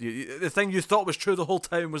ever the thing you thought was true the whole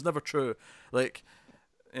time was never true, like,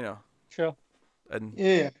 you know. Sure. And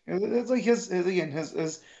it's like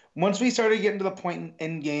his once we started getting to the point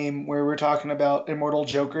in Endgame where we're talking about immortal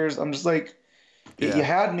Jokers, I'm just like, you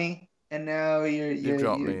had me, and now you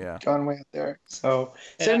dropped me, gone way out there. So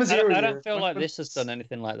same as you. I don't feel like this has done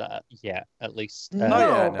anything like that yet, at least.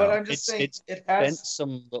 No, but I'm just saying it's it has bent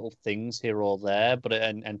some little things here or there, but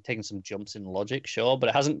and taken some jumps in logic, sure, but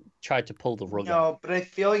it hasn't tried to pull the rug out. No, but I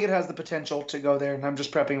feel like it has the potential to go there, and I'm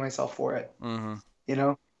just prepping myself for it. Mm-hmm. You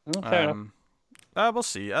know. Fair enough. We'll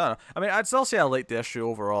see. I don't know. I mean, I'd still say I liked the issue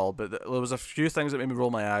overall, but there was a few things that made me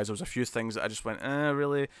roll my eyes. There was a few things that I just went,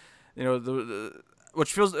 really, you know,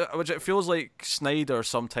 which it feels like Snyder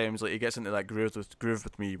sometimes, like he gets into that groove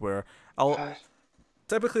with me, where I'll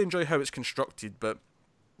typically enjoy how it's constructed, but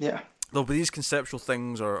there'll be these conceptual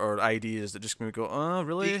things or ideas that just make me go,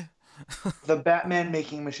 really? The Batman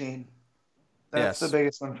making machine. That's the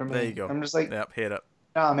biggest one for me. There you go. I'm just like, yep, hate it.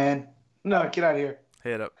 Nah, man. No, get out of here.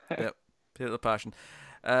 Hate it. Yep, hate the passion.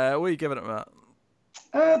 What are you giving it, Matt?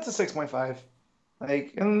 It's a 6.5.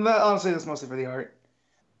 Like, and honestly, that's mostly for the art.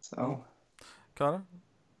 So, Connor?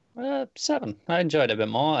 7. I enjoyed it a bit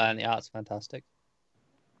more, and the art's fantastic.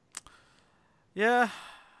 Yeah,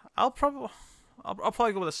 I'll probably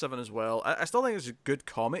go with a 7 as well. I still think it's a good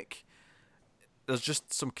comic. There's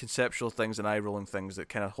just some conceptual things and eye-rolling things that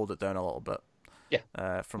kind of hold it down a little bit.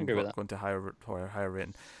 Yeah, from going to higher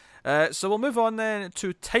rating. So we'll move on then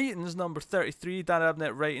to Titans number 33, Dan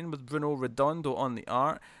Abnett writing with Bruno Redondo on the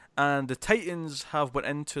art. And the Titans have went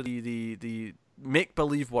into the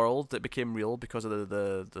make-believe world that became real because of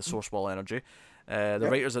the source wall energy. The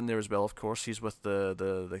writer's in there as well, of course. He's with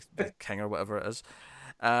the king or whatever it is.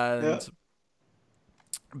 And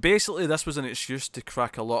basically this was an excuse to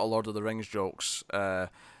crack a lot of Lord of the Rings jokes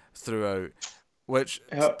throughout. Which,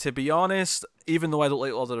 to be honest, even though I don't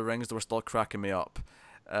like Lord of the Rings, they were still cracking me up.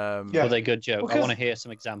 Were they good jokes? I want to hear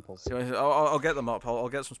some examples. I'll get them up. I'll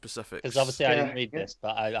get some specifics. Because obviously I didn't read this,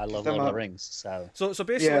 but I love Lord of the Rings. So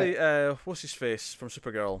basically, what's his face from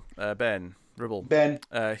Supergirl? Ben Ribble. Ben.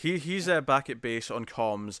 He's back at base on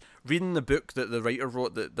comms, reading the book that the writer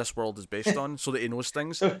wrote that this world is based on, so that he knows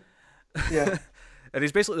things. Yeah. And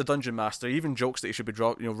he's basically the dungeon master. He even jokes that he should be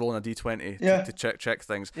rolling a d20 to check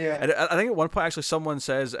things. Yeah. And I think at one point actually someone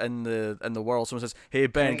says in the world, someone says, "Hey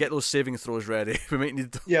Ben, get those saving throws ready. We might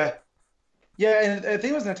need." Yeah, and I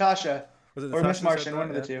think it was Natasha or Miss Martian, one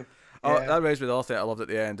of the two. Oh, that reminds me of the other thing I loved at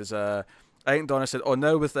the end is I think Donna said, "Oh,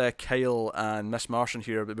 now with Kyle and Miss Martian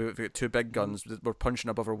here, we've got two big guns. We're punching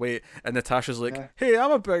above our weight." And Natasha's like, "Hey,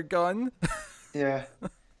 I'm a big gun." Yeah.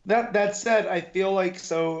 That said, I feel like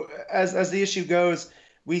so as the issue goes,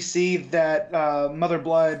 we see that Mother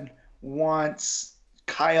Blood wants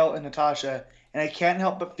Kyle and Natasha, and I can't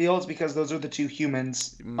help but feel it's because those are the two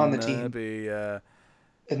humans on the team. Maybe,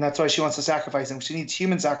 and that's why she wants to sacrifice them. She needs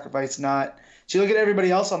human sacrifice, not. She look at everybody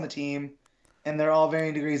else on the team, and they're all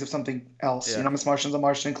varying degrees of something else. Yeah. Miss Martian's a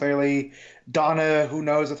Martian, clearly. Donna, who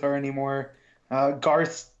knows with her anymore.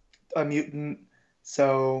 Garth, a mutant.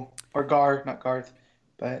 So, or Gar, not Garth.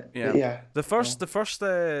 But yeah. The first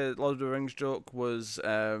Lord of the Rings joke was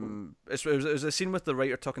it was a scene with the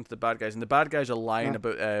writer talking to the bad guys, and the bad guys are lying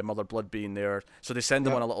about Mother Blood being there, so they send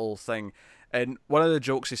them on a little thing. And one of the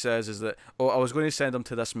jokes he says is that, "Oh, I was going to send them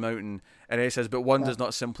to this mountain," and he says, "But one does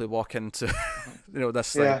not simply walk into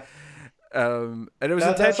this thing." Yeah. And it was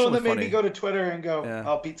that's one that made funny. me go to Twitter and go,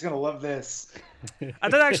 "Oh, Pete's gonna love this." I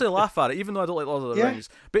did actually laugh at it, even though I don't like Lord of the Rings.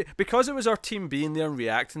 But because it was our team being there and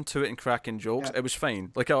reacting to it and cracking jokes, it was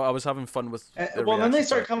fine. Like I was having fun with. Well, then they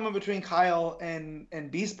start coming between Kyle and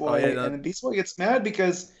Beast Boy, and then Beast Boy gets mad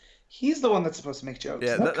because he's the one that's supposed to make jokes.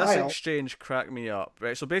 Yeah, not this Kyle. exchange cracked me up.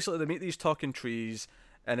 Right, so basically they meet these talking trees,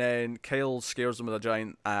 and then Kyle scares them with a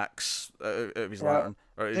giant axe out of his lantern.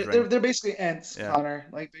 Or his ring. They're basically ants, Connor,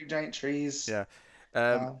 like big giant trees. Yeah.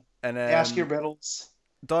 And then they ask you riddles.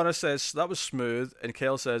 Donna says that was smooth, and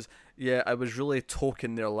Kyle says, "Yeah, I was really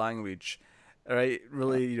talking their language." All right,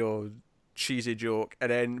 really, cheesy joke.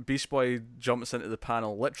 And then Beast Boy jumps into the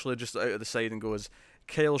panel, literally just out of the side, and goes,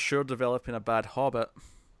 "Kyle's sure developing a bad habit."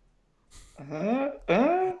 And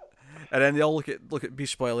then they all look at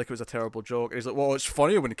Beast Boy like it was a terrible joke. And he's like, "Well, it's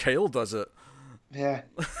funny when Kyle does it." Yeah,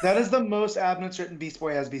 that is the most Abnett's written Beast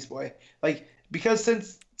Boy as Beast Boy. Like, because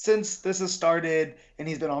since this has started and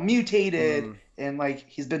he's been all mutated and like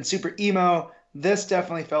he's been super emo, this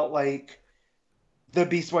definitely felt like the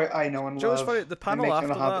Beast Boy I know and love. It's funny, the panel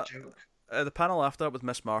after that. The panel after that with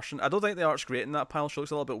Miss Martian, I don't think the art's great in that panel. She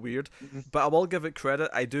looks a little bit weird, but I will give it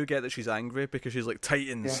credit. I do get that she's angry because she's like,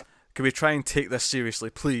 "Titans, can we try and take this seriously,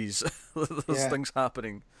 please?" There's things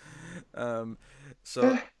happening. So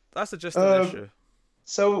that's the gist of the issue.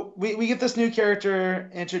 So we get this new character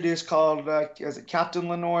introduced called is it Captain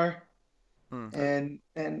Lenore, and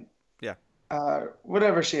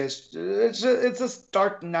whatever she is, it's this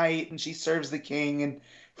dark night, and she serves the king. And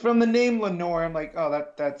from the name Lenore, I'm like, oh,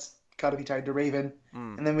 that's got to be tied to Raven.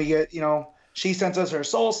 And then we get she senses her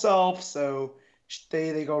soul self, so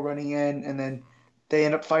they go running in, and then they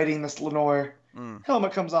end up fighting this Lenore.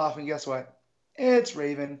 Helmet comes off, and guess what? It's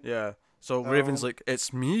Raven. Yeah. So Raven's like,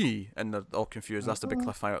 "It's me," and they're all confused. That's the big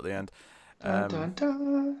cliffhanger at the end. Dun, dun,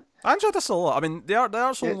 dun. I enjoyed this a lot. I mean, the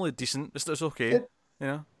art's only decent. It's okay,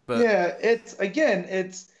 But it's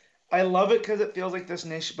I love it because it feels like this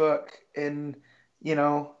niche book, and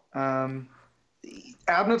Abnett's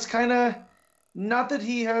kind of, not that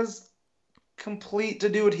he has complete to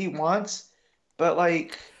do what he wants, but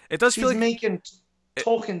like it does feel like making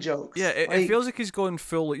Tolkien jokes. Yeah, it feels like he's going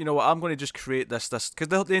full. You know what? I'm going to just create this because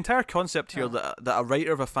the entire concept here that a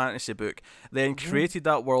writer of a fantasy book then created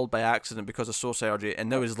that world by accident because of Sorcery, and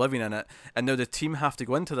now is living in it, and now the team have to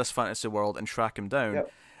go into this fantasy world and track him down.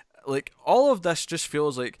 Yep. Like, all of this just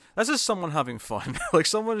feels like this is someone having fun. Like,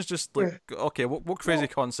 someone's just like, okay, what crazy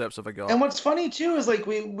concepts have I got? And what's funny too is like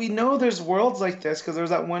we know there's worlds like this because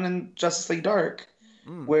there's that one in Justice League Dark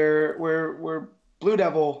where Blue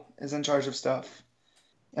Devil is in charge of stuff.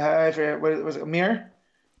 I forget, what was it, Amir?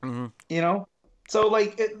 Mm-hmm. You know, so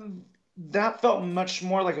like that felt much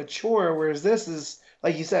more like a chore, whereas this is,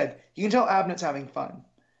 like you said, you can tell Abnett's having fun,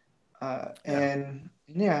 and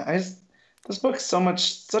this book's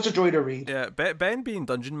such a joy to read. Yeah, Ben being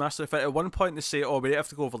Dungeon Master, if at one point they say, "Oh, we have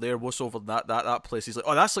to go over there. What's over that place?" He's like,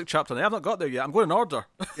 "Oh, that's like chapter 9. I've not got there yet. I'm going in order."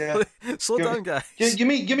 Yeah, Slow down, guys. Give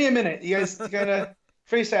me a minute. You guys gotta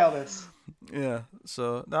freestyle this. Yeah.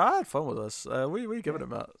 So I had fun with this. We give it a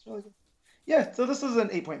Matt. It's really good. Yeah. So this is an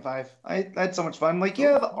 8.5. I had so much fun. Like,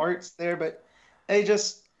 yeah, the art's there, but I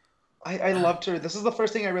loved her. This is the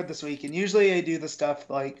first thing I read this week, and usually I do the stuff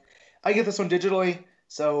like I get this one digitally.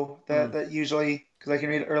 So that usually, because I can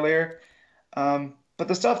read it earlier. But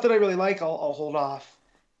the stuff that I really like, I'll hold off.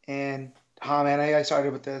 And man, I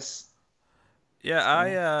started with this. Yeah,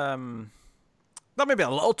 so. That may be a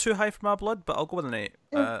little too high for my blood, but I'll go with an 8.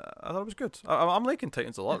 Yeah. I thought it was good. I'm liking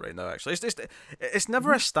Titans a lot right now. Actually, it's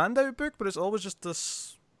never a standout book, but it's always just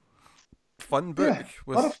this fun book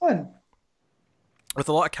with a lot of fun, with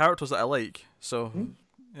a lot of characters that I like. So,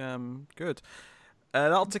 good.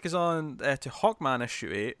 That'll take us on to Hawkman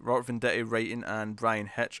issue 8. Robert Venditti writing and Brian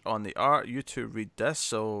Hitch on the art. You two read this,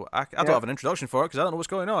 so I don't have an introduction for it because I don't know what's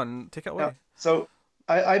going on. Take it away. Yeah. So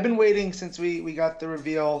I've been waiting since we got the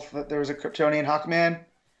reveal that there was a Kryptonian Hawkman.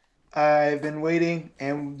 I've been waiting,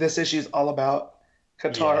 and this issue is all about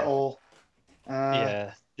Qatar Ol.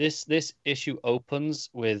 This issue opens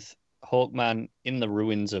with Hawkman in the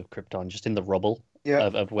ruins of Krypton, just in the rubble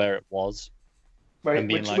of where it was. Right,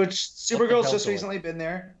 which Supergirl's just recently been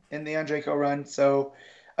there in the Andreyko run. So,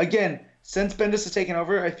 again, since Bendis has taken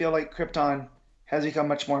over, I feel like Krypton has become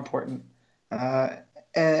much more important,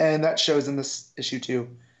 and that shows in this issue too.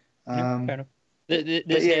 Fair enough.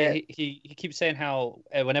 He keeps saying how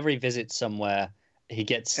whenever he visits somewhere, he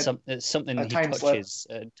gets something he touches,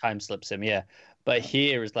 time slips him. Yeah, but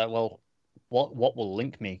here is like, well, what will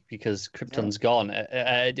link me, because Krypton's gone.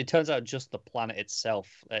 It turns out just the planet itself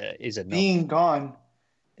is enough. Being gone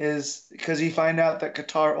is because you find out that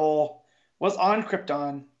Qatar Ol was on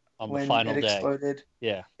Krypton when the final it exploded.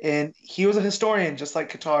 Yeah, and he was a historian just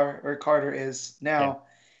like Carter is now,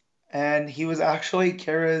 and he was actually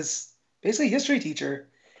Kara's basically history teacher,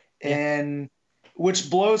 and which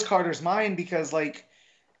blows Carter's mind because like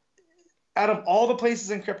out of all the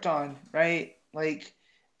places in Krypton, right, like.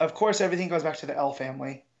 Of course, everything goes back to the L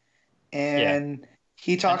family. And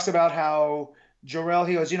he talks about how Jor-El,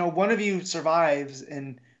 he goes, one of you survives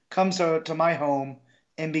and comes to my home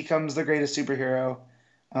and becomes the greatest superhero.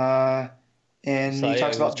 And so, he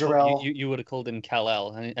talks about Jor-El. You would have called him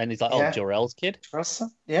Kal-El. And he's like, Jor-El's kid?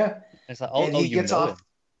 Yeah. And it's like, and he gets off.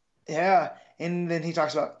 Yeah. And then he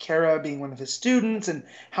talks about Kara being one of his students and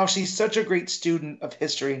how she's such a great student of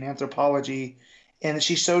history and anthropology. And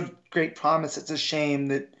she showed great promise. It's a shame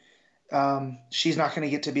that she's not going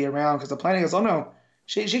to get to be around because the planet goes, oh no,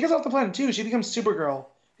 she gets off the planet too. She becomes Supergirl.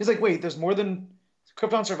 He's like, wait, there's more than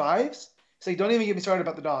Krypton survives? He's like, don't even get me started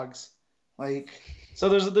about the dogs. Like, so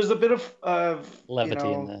there's a bit of levity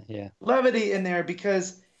in there, yeah. Levity in there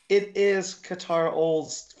because it is Qatar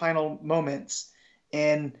Ol's final moments,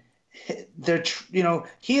 and they're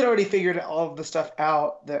he had already figured all of the stuff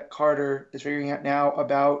out that Carter is figuring out now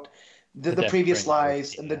about the previous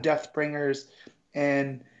lives and the Deathbringers,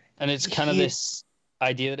 and it's kind of this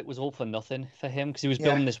idea that it was all for nothing for him because he was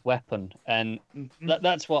building this weapon, and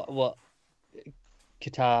that's what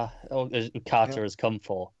Carter has come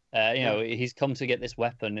for. He's come to get this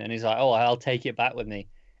weapon, and he's like, oh, I'll take it back with me,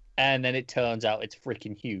 and then it turns out it's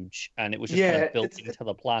freaking huge, and it was just kind of built into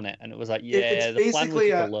the planet, and it was like, the plan was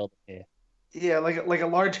to load here. Yeah, like a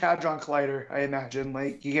large hadron collider, I imagine.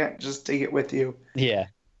 Like you can't just take it with you. Yeah.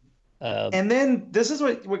 And then this is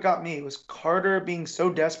what got me was Carter being so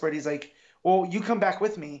desperate. He's like, well, you come back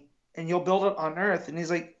with me and you'll build it on Earth. And he's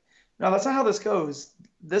like, no, that's not how this goes.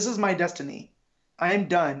 This is my destiny. I am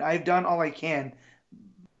done. I've done all I can.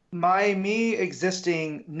 Me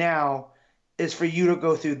existing now is for you to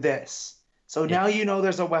go through this. So now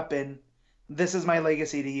there's a weapon. This is my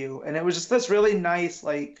legacy to you. And it was just this really nice,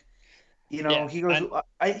 like, he goes,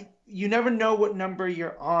 you never know what number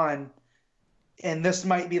you're on. And this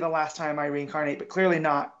might be the last time I reincarnate, but clearly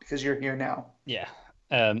not because you're here now. Yeah,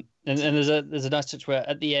 And there's a nice touch where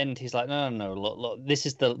at the end he's like, no, look, this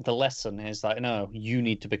is the lesson. And he's like, no, you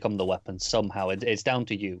need to become the weapon somehow. It's down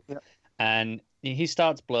to you. Yep. And he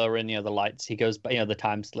starts blurring, the lights. He goes, the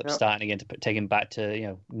time slip starting again to take him back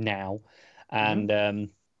to now, and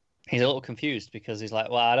he's a little confused because he's like,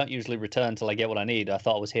 well, I don't usually return until I get what I need. I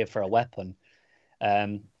thought I was here for a weapon.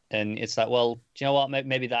 And it's like, well, do you know what?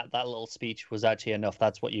 Maybe that little speech was actually enough.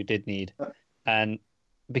 That's what you did need. And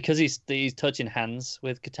because he's touching hands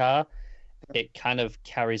with Katara, it kind of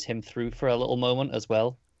carries him through for a little moment as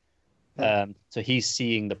well. So he's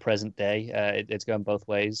seeing the present day. It's going both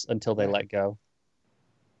ways until they let go.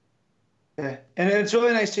 Yeah, and it's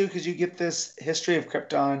really nice too because you get this history of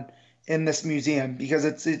Krypton in this museum because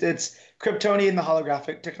it's Kryptonian, the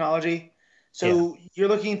holographic technology. So you're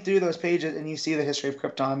looking through those pages and you see the history of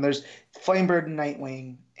Krypton. There's Flamebird and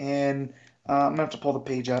Nightwing, and I'm gonna have to pull the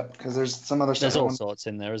page up because there's some other stuff. There's all sorts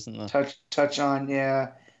in there, isn't there? Touch on,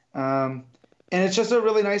 yeah. And it's just a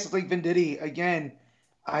really nice, like Venditti. Again,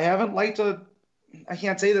 I haven't liked I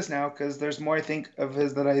can't say this now because there's more I think of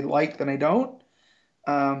his that I like than I don't.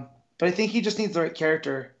 But I think he just needs the right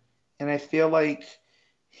character, and I feel like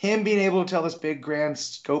him being able to tell this big grand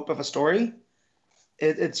scope of a story,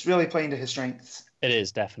 it's really playing to his strengths. It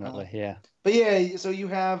is definitely, yeah. But yeah, so you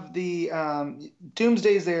have the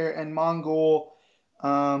Doomsday's there and Mongol.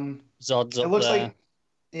 Zod's up it looks there.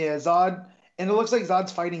 Like Zod, and it looks like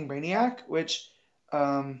Zod's fighting Brainiac, which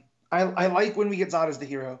I like when we get Zod as the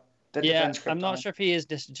hero. I'm not sure if he is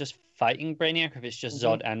just fighting Brainiac, or if it's just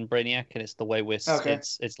Zod and Brainiac, and it's the way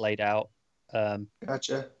it's laid out.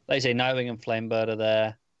 Gotcha. Like you say, Nightwing and Flamebird are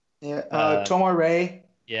there. Yeah, Tomar Ray.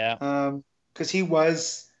 Yeah. Because he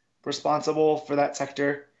was responsible for that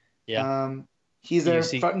sector. Yeah. He's there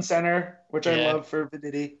front and center, which I love for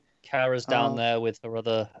Venditti. Kara's down there with her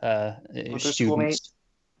other students.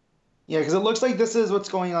 Yeah, because it looks like this is what's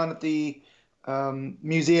going on at the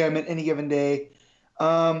museum at any given day.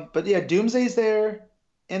 But yeah, Doomsday's there,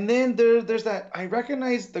 and then there's that. I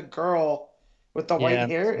recognize the girl with the white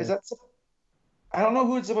hair. Is that? I don't know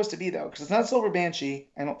who it's supposed to be though, because it's not Silver Banshee.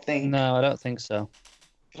 I don't think. No, I don't think so.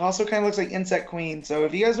 It also kind of looks like Insect Queen. So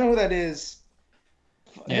if you guys know who that is,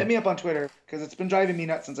 hit me up on Twitter because it's been driving me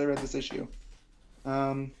nuts since I read this issue.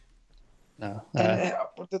 No.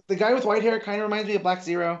 The guy with white hair kind of reminds me of Black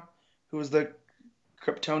Zero, who was the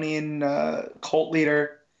Kryptonian cult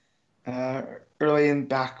leader early and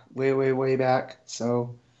back, way back.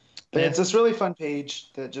 So, but it's this really fun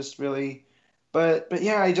page that just really, but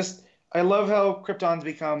yeah, I love how Krypton's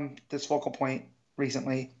become this focal point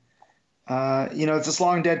recently. It's this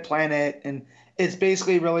long dead planet, and it's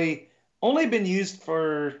basically really only been used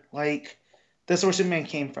for like this where Superman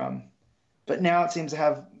came from, but now it seems to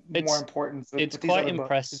have more importance. It's quite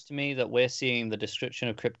impressive to me that we're seeing the description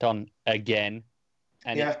of Krypton again,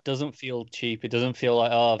 and it doesn't feel cheap. It doesn't feel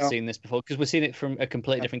like I've seen this before, because we're seeing it from a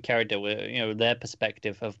completely different character. Where their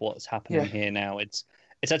perspective of what's happening here now. It's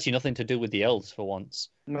actually nothing to do with the elves for once.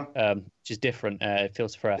 No, which is different. It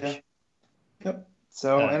feels fresh. Yeah. Yep.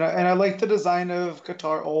 So and I like the design of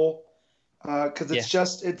Qatar Ol, because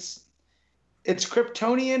it's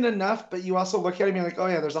Kryptonian enough, but you also look at him and you're like, oh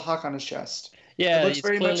yeah, there's a hawk on his chest. Yeah, it's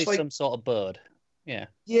very clearly much like some sort of bird. Yeah.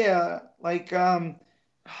 Yeah, like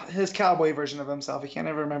his cowboy version of himself. I can't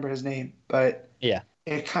ever remember his name, but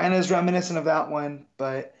it kind of is reminiscent of that one.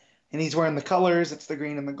 And he's wearing the colors. It's the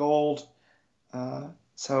green and the gold.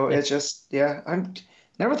 So it's just I'm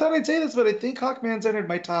never thought I'd say this, but I think Hawkman's entered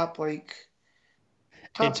my top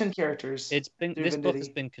 10 characters. This book has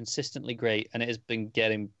been consistently great, and it has been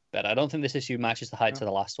getting better. I don't think this issue matches the heights of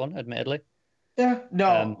the last one, admittedly. Yeah,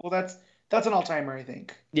 no. Well, that's an all-timer, I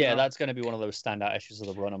think. Yeah, that's going to be one of those standout issues of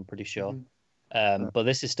the run, I'm pretty sure. But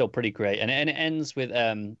this is still pretty great, and it ends with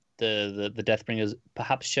the Deathbringers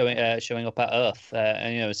perhaps showing up at Earth,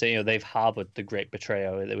 they've harbored the Great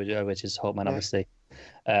Betrayer, which is Hawkman, obviously.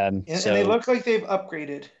 And they look like they've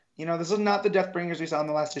upgraded. This is not the Deathbringers we saw in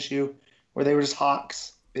the last issue, where they were just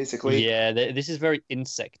hawks, basically. Yeah, this is very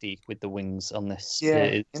insecty with the wings on this.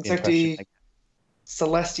 Yeah, insecty,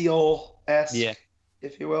 celestial-esque,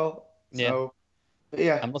 if you will. So,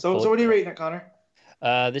 So what are you rating it, Connor?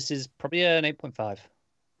 This is probably an 8.5.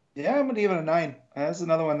 Yeah, I'm going to give it a 9. That's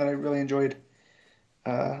another one that I really enjoyed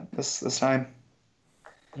this time.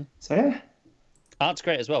 So, yeah. Art's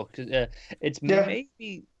great as well, because it's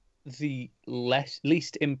maybe the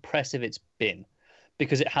least impressive it's been,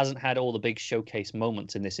 because it hasn't had all the big showcase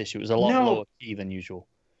moments in this issue. It was a lot lower key than usual.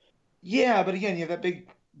 Yeah, but again, you have that big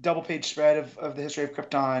double-page spread of the history of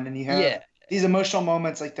Krypton, and you have these emotional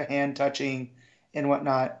moments like the hand touching and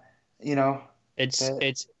whatnot.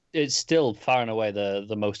 It's still far and away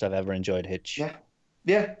the most I've ever enjoyed Hitch.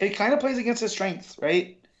 Yeah, it kind of plays against his strengths,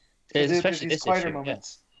 right? Because there's Especially these this quieter issue.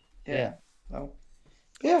 moments. Yeah. Yeah. So,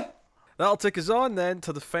 yeah. That'll take us on then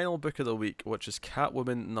to the final book of the week, which is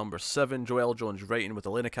Catwoman number 7. Joelle Jones writing with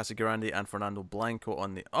Elena Casagrande and Fernando Blanco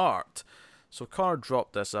on the art. So Connor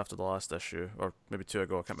dropped this after the last issue, or maybe 2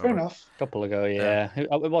 ago, I can't Fair remember. enough. A couple ago, yeah. It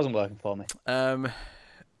wasn't working for me.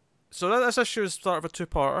 So this issue is sort of a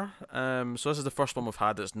 2-parter. So this is the first one we've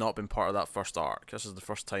had that's not been part of that first arc. This is the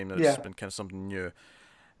first time that it's been kind of something new.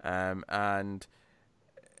 And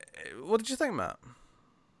what did you think, Matt?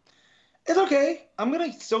 It's okay. I'm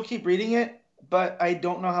gonna still keep reading it, but I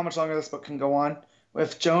don't know how much longer this book can go on.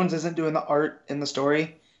 If Jones isn't doing the art in the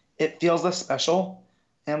story, it feels less special,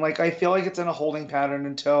 and like I feel like it's in a holding pattern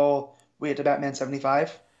until we get to Batman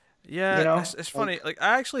 75. Yeah, you know? it's funny. Like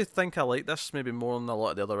I actually think I like this maybe more than a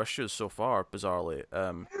lot of the other issues so far. Bizarrely,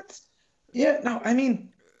 Yeah, no, I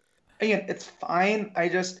mean, again, it's fine. I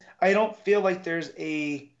don't feel like there's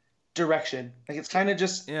a direction. Like it's kind of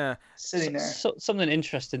just sitting there. So, something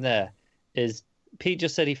interesting there is Pete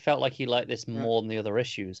just said he felt like he liked this more than the other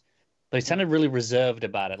issues, but he sounded really reserved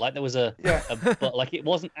about it. Like there was but like it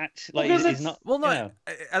wasn't actually like he's not. Well, no, you know.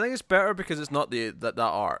 I think it's better because it's not that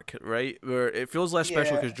arc, right? Where it feels less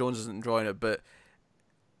special because Jones isn't drawing it, but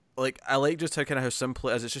like I like just how simple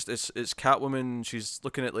it is. It's just it's Catwoman. She's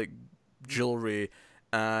looking at like jewelry,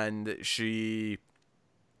 and she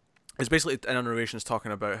is basically in a narration is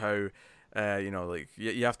talking about how. Like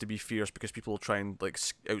you have to be fierce because people will try and like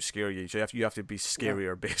out scare you. So you have to be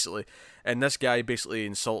scarier, basically. And this guy basically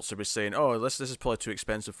insults her by saying, "Oh, this is probably too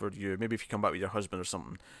expensive for you. Maybe if you come back with your husband or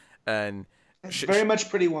something." And very much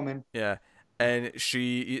Pretty Woman. Yeah, and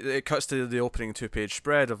it cuts to the opening 2-page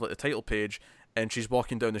spread of like the title page, and she's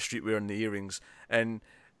walking down the street wearing the earrings. And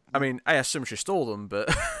I mean, I assume she stole them,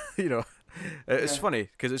 but it's funny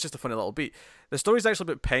because it's just a funny little beat. The story's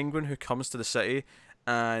actually about Penguin who comes to the city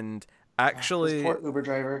and. Actually, this poor Uber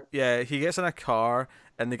driver. Yeah, he gets in a car,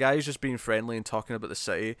 and the guy's just being friendly and talking about the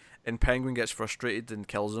city, and Penguin gets frustrated and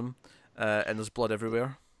kills him, and there's blood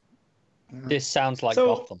everywhere. This sounds like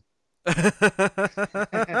Gotham.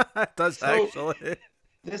 It does actually.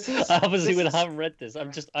 Obviously, when I haven't read this,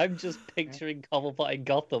 I'm just picturing Cobblepot in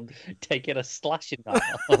Gotham taking a slash in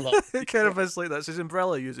that. It kind of is like that. His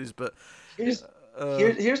umbrella uses, but here's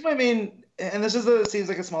my main, and this seems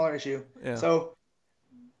like a smaller issue. Yeah. So.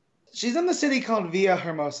 She's in the city called Villa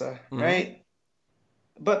Hermosa, right?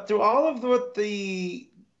 But through all of what the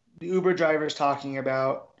Uber driver's talking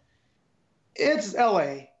about, it's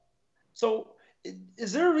LA. So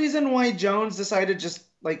is there a reason why Jones decided just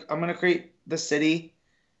like I'm gonna create the city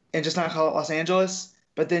and just not call it Los Angeles,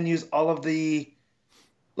 but then use all of the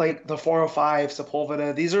like the 405,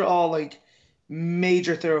 Sepulveda. These are all like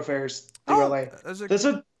major thoroughfares through LA. I don't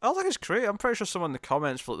think it's great. I'm pretty sure someone in the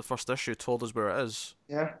comments for like, the first issue told us where it is.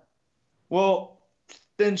 Yeah. Well,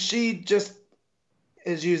 then she just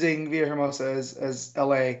is using Villa Hermosa as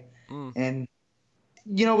LA. And,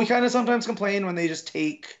 we kind of sometimes complain when they just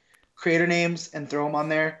take creator names and throw them on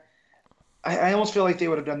there. I almost feel like they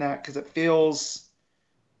would have done that because it feels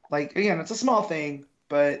like, again, it's a small thing,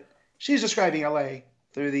 but she's describing LA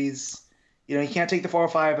through these, you can't take the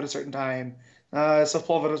 405 at a certain time.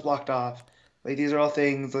 Sepulveda is blocked off. Like, these are all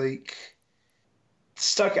things like...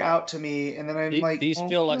 stuck out to me, and then I'm like, these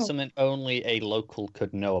feel like something only a local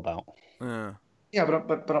could know about. Yeah,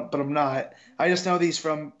 but I'm not. I just know these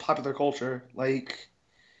from popular culture. Like,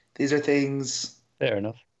 these are things. Fair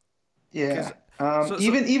enough. Yeah.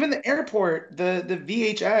 Even the airport, the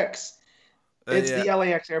VHX, it's the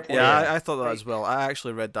LAX airport. Yeah, I thought that as well. I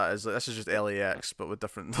actually read that as this is just LAX, but with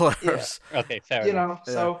different letters. Yeah. Okay, fair enough.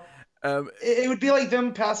 So it would be like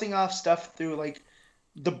them passing off stuff through like.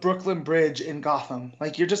 The Brooklyn Bridge in Gotham.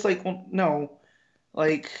 Like, you're just like, well, no.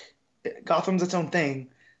 Like, Gotham's its own thing.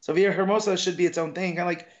 So Villa Hermosa should be its own thing. Kind of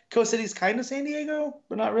like, Coast City's kind of San Diego,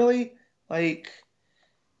 but not really. Like,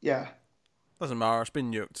 yeah. Doesn't matter. It's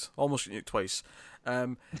been nuked. Almost nuked twice.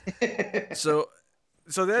 So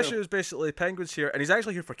the issue is basically Penguin's here, and he's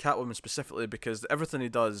actually here for Catwoman specifically because everything he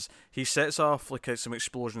does, he sets off like some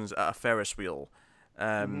explosions at a Ferris wheel.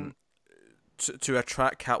 To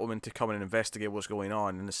attract Catwoman to come in and investigate what's going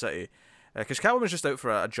on in the city. Because Catwoman's just out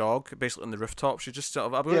for a jog, basically on the rooftop. She just sort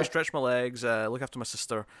of, I'm going to stretch my legs, look after my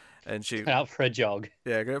sister, and she... Out for a jog.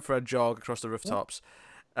 Yeah, go out for a jog across the rooftops.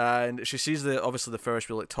 And she sees obviously the Ferris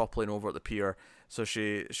wheel like toppling over at the pier, so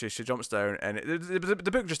she jumps down, and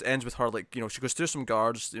the book just ends with her like she goes through some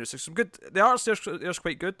guards. It's some good. The art there's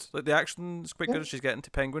quite good. Like the action is quite good as she's getting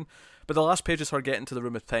to Penguin, but the last page is her getting to the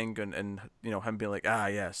room with Penguin and him being like,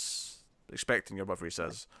 yes. Expecting your whatever he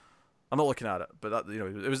says. I'm not looking at it, but that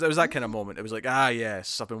it was that kind of moment. It was like,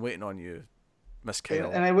 yes, I've been waiting on you. Miss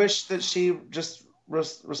Kyle. And I wish that she just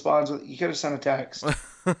responds with, "You could have sent a text.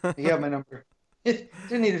 You have my number." It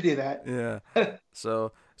didn't need to do that. Yeah.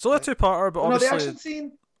 So it's only a two-parter, but obviously. No, the action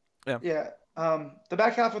scene. Yeah. Yeah. The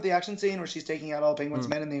back half of the action scene where she's taking out all Penguin's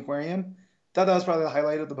men in the aquarium. Thought that was probably the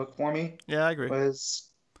highlight of the book for me. Yeah, I agree. Was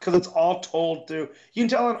because it's all told through. You can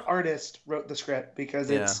tell an artist wrote the script because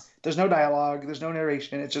there's no dialogue, there's no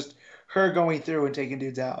narration. It's just her going through and taking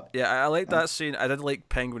dudes out. Yeah, I like that scene. I did like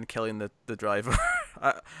Penguin killing the driver.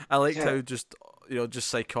 I liked how just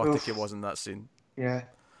psychotic it was in that scene. Yeah.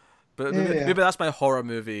 But maybe that's my horror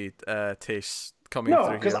movie taste coming through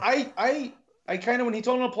here. No, because I kind of, when he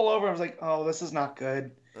told him to pull over, I was like, oh, this is not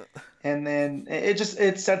good. And then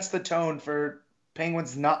it sets the tone for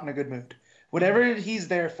Penguin's not in a good mood. Whatever he's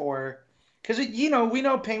there for, because we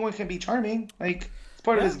know Penguin can be charming, like it's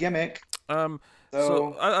part of his gimmick.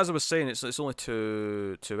 So as I was saying, it's only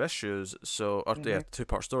two issues, so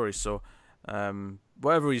two-part story. So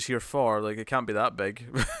whatever he's here for, like it can't be that big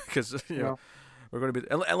because we're going to be,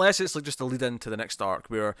 unless it's like just a lead into the next arc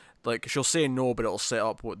where like she'll say no, but it'll set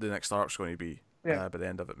up what the next arc's going to be by the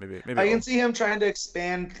end of it. Maybe I can see him trying to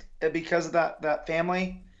expand because of that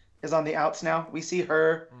family is on the outs now. We see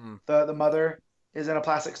her, the mother is in a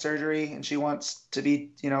plastic surgery and she wants to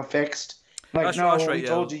be fixed. Like that's right.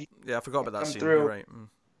 Told you. Yeah, I forgot about that scene. You're right.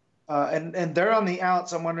 And they're on the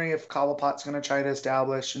outs. I'm wondering if Cobblepot's going to try to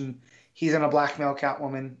establish, and he's going to blackmail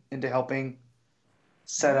Catwoman into helping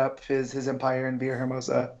set up his empire in Via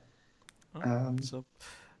Hermosa. I thought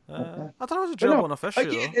it was a job on a fish.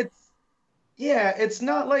 It's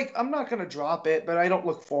not like I'm not going to drop it, but I don't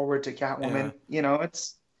look forward to Catwoman. Yeah.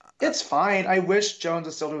 It's fine. I wish Jones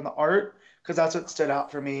was still doing the art because that's what stood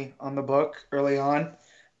out for me on the book early on.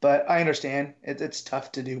 But I understand it's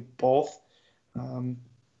tough to do both.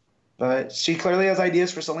 But she clearly has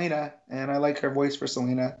ideas for Selina, and I like her voice for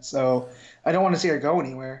Selina. So I don't want to see her go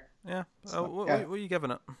anywhere. Yeah. So, what are you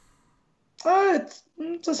giving it?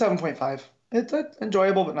 It's a 7.5. It's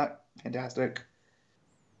enjoyable, but not fantastic.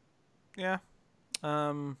 Yeah.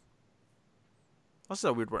 That's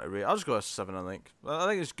a weird one to rate. I'll just go a 7. I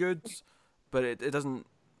think it's good, but it doesn't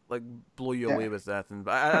like blow you away with that.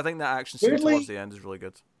 But I think that action scene towards the end is really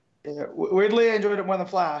good. Yeah, weirdly, I enjoyed it more than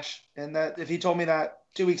Flash. And that if he told me that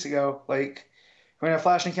 2 weeks ago, like when a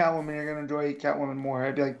Flash and Catwoman, you're gonna enjoy Catwoman more,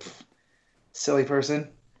 I'd be like, silly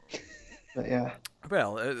person. But yeah.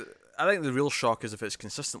 Well, I think the real shock is if it's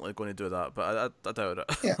consistently going to do that, but I doubt it.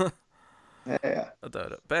 Yeah. Yeah. I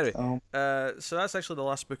doubt it. But anyway, so that's actually the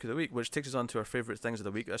last book of the week, which takes us on to our favourite things of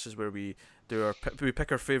the week. This is where we do we pick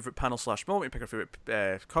our favourite panel / moment, we pick our favourite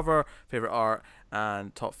cover, favourite art,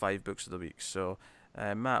 and top 5 books of the week. So,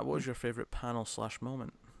 Matt, what was your favourite panel /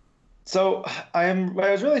 moment? So I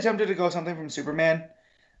was really tempted to go something from Superman.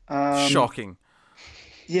 Shocking.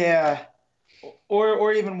 Yeah.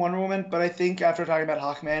 Or even Wonder Woman, but I think after talking about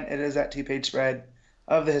Hawkman, it is that 2-page spread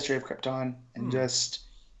of the history of Krypton, and just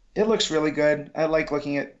it looks really good. I like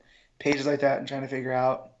looking at pages like that and trying to figure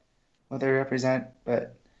out what they represent.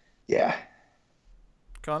 But yeah,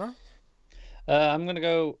 Connor, I'm gonna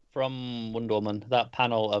go from Wonder Woman. That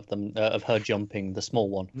panel of them of her jumping, the small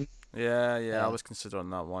one. Yeah, I was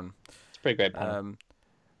considering that one. It's a pretty great panel.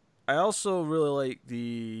 I also really like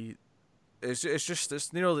the. It's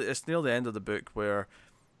near the end of the book where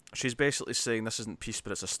she's basically saying this isn't peace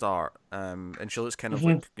but it's a start, and she looks kind of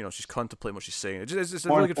like she's contemplating what she's saying. It's a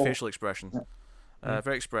really good facial expression,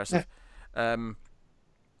 very expressive. I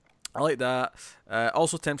like that.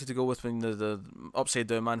 Also tempted to go with when the Upside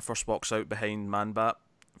Down Man first walks out behind Man Bat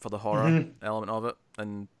for the horror element of it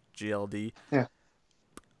and GLD. Yeah.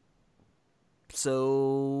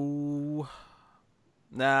 So,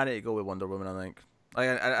 I need to go with Wonder Woman. I think.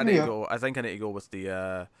 I need to go. I think I need to go with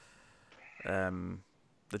the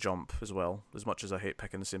jump as well. As much as I hate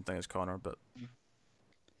picking the same thing as Connor, but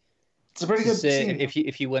it's a pretty good scene.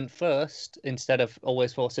 If you went first instead of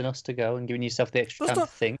always forcing us to go and giving yourself the extra time to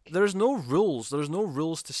think. There's no rules. There's no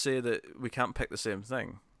rules to say that we can't pick the same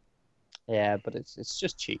thing. Yeah, but it's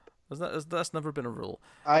just cheap. That's never been a rule.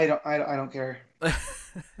 I don't care.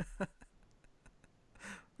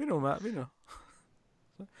 We know, Matt. We know.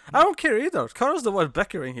 I don't care either. Connor's the one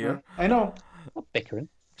bickering here. I know. Not bickering.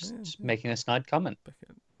 Just making a snide comment.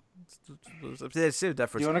 It's the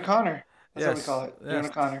difference. You and a Connor. That's what we call it. Yes. You and a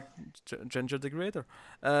Connor. Ginger degrader.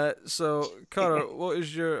 So Connor, what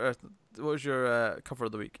was your cover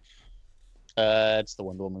of the week? It's the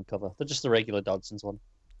Wonder Woman cover. They're just the regular Dodson's one.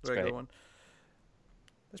 The regular one.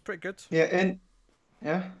 It's pretty good. Yeah,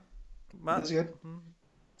 Matt, that's good.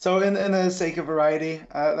 So in the sake of variety,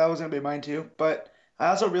 that was gonna be mine too. But I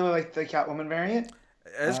also really like the Catwoman variant.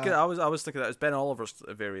 It's good. I was thinking that it's Ben Oliver's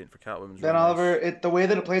variant for Catwoman. Ben really Oliver, nice. the way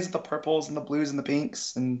that it plays with the purples and the blues and the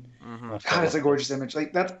pinks, and God, it's a gorgeous image.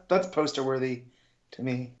 Like that's poster worthy to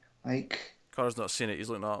me. Like Connor's not seen it. He's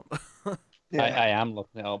looking up. Yeah. I am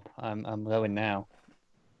looking it up. I'm going now.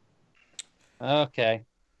 Okay.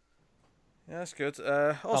 Yeah, that's good.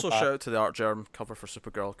 Also, shout out to the Art Germ cover for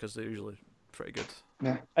Supergirl because they're usually pretty good.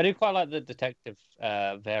 Yeah. I do quite like the detective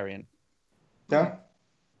variant. Yeah.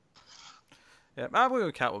 Yeah, I'm going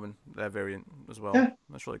with Catwoman variant as well. Yeah.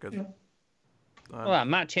 That's really good. Yeah. Well,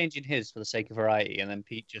 Matt changing his for the sake of variety, and then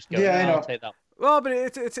Pete just going, I know. I'll take that. Well, but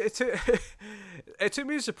it took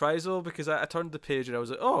me a surprise though because I turned the page and I was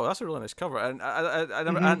like, oh, that's a really nice cover, and I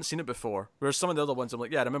never hadn't seen it before. Whereas some of the other ones, I'm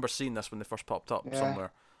like, yeah, I remember seeing this when they first popped up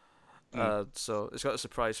somewhere. So it's got a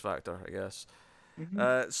surprise factor, I guess.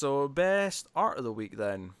 So best art of the week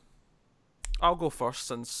then. I'll go first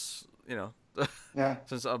since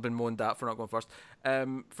since I've been moaned at for not going first.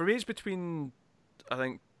 For me, it's between I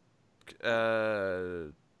think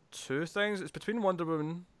two things. It's between Wonder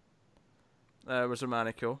Woman. Was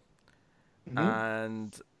Romanico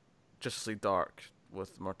and Justice League Dark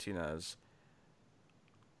with Martinez.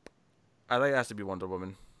 I think it has to be Wonder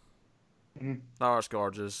Woman. That art's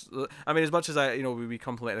gorgeous. I mean, as much as we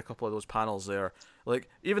complimented a couple of those panels there, like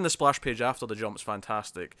even the splash page after the jump's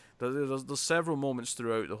fantastic. There's several moments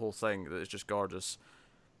throughout the whole thing that is just gorgeous.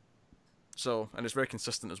 So, and it's very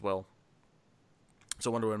consistent as well.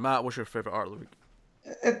 So, Wonder Woman. Matt, what's your favorite art of the week?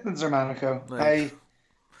 It's Romanico. Nice.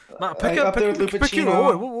 Matt, pick it.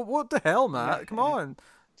 What the hell, Matt? Come on.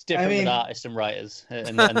 It's different with artists and writers,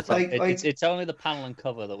 and it's only the panel and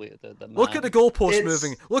cover that we. Look at the goalpost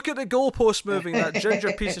moving. Look at the goalpost moving. That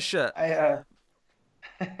ginger piece of shit.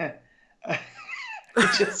 The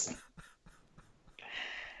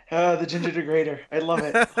ginger degrader. I love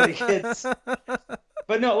it.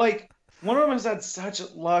 But no, Wonder Woman's had such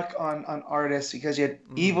luck on artists because you had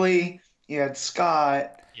Evely, you had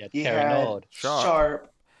Scott, you had Sharp.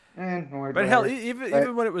 But hell,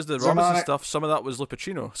 even when it was the Robinson stuff, some of that was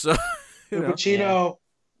Lupacino. So Lupacino,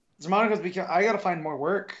 Zermanico's I gotta find more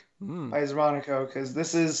work by Zermanico because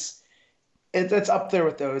this is it's up there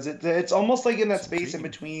with those. It's almost like in that space in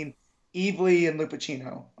between Evely and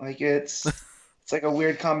Lupacino. Like it's like a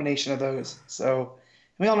weird combination of those. So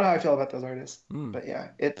we all know how I feel about those artists. But yeah,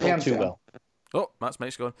 it hands too down. well. Oh, Matt's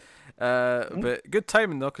mic's going. But good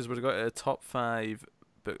timing though, because we've got a top 5.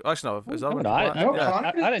 But actually, no. Is that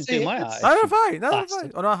I didn't do my eyes. No, fine.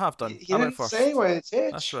 Oh no, I have done. He I didn't went first. say what it's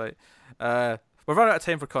That's right. We're running out of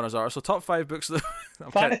time for Connor's art. So top 5 books.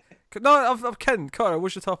 I'm kidding. No, I'm kidding. Connor,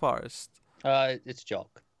 what's your top artist? It's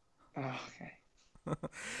Jock. Oh, okay.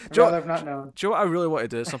 I've not known. Do you know what I really want to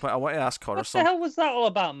do at some point? I want to ask Connor. What the hell was that all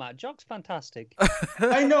about, Matt? Jock's fantastic.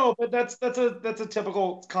 I know, but that's a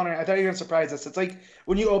typical Connor. I thought you were gonna surprise us. It's like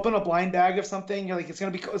when you open a blind bag of something, you're like, it's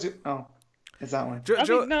gonna be. Oh, it's that one. Do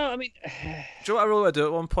you know what I really want to do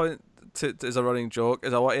at one point? As a running joke,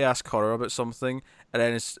 is I want to ask Connor about something, and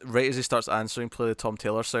then right as he starts answering, play the Tom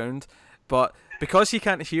Taylor sound. But because he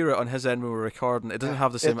can't hear it on his end when we're recording, it doesn't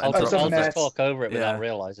have the same interruption. I'll just talk over it without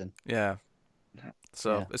realizing. Yeah.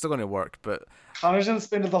 So it's not going to work, but Connor's gonna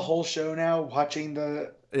spend the whole show now watching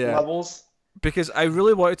the levels. Because I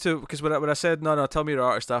really wanted to, because when I said no, tell me your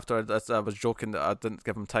artist after I was joking that I didn't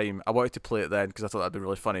give him time. I wanted to play it then because I thought that'd be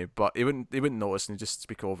really funny, but he wouldn't notice and he'd just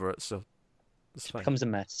speak over it. So it's fine. It becomes a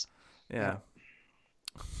mess. Yeah.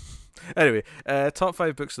 Anyway, top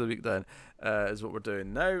 5 books of the week then is what we're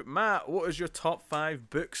doing now. Matt, what is your top 5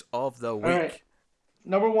 books of the week? All right.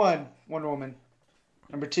 Number 1, Wonder Woman.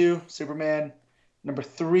 Number 2, Superman. Number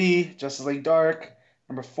 3, Justice League Dark.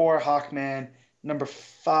 Number 4, Hawkman. Number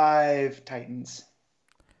 5, Titans.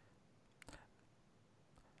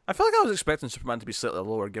 I feel like I was expecting Superman to be slightly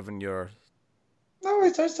lower given your... No,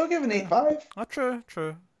 I still give an 8.5. Oh, true.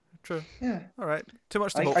 Yeah. All right. Too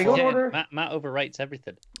much to vote I go for. order. Matt overrates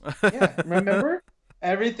everything. Yeah, remember?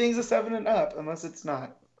 Everything's a 7 and up, unless it's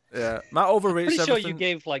not. Yeah, Matt overrates Pretty everything. sure you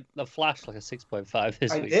gave The Flash a 6.5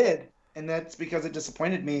 this week. I did, and that's because it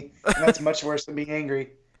disappointed me, and that's much worse than being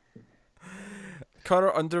angry.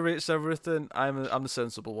 Connor underrates everything. I'm the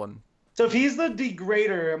sensible one. So if he's the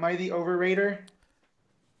degrader, am I the overrater?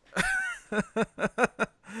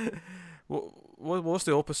 What's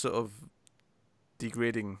the opposite of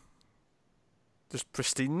degrading? Just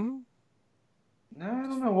pristine? No, I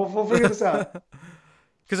don't know. We'll figure this out.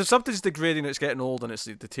 Because if something's degrading, it's getting old and it's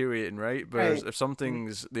deteriorating, right? But if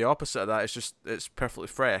something's the opposite of that, it's perfectly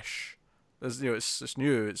fresh. It's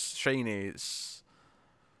new, it's shiny,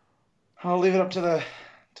 I'll leave it up to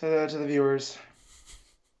the viewers.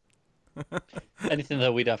 Anything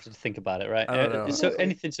that we'd have to think about it, right? I don't know. So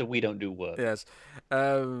anything so we don't do work. Yes.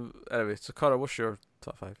 Anyway, so Connor, what's your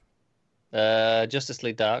top 5? Justice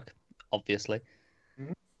League Dark, obviously.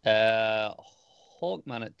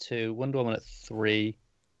 Hawkman at 2, Wonder Woman at 3,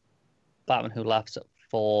 Batman Who Laughs at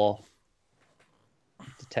 4,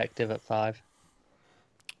 Detective at 5.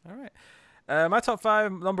 All right. My top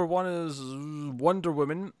 5, number 1 is Wonder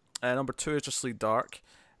Woman, number 2 is Justice League Dark.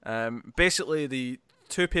 Basically, the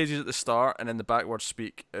 2 pages at the start and then the backward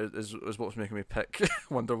speak is what was making me pick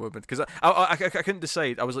Wonder Woman, because I couldn't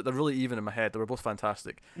decide. I was like, they're really even in my head. They were both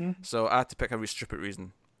fantastic, so I had to pick a really stupid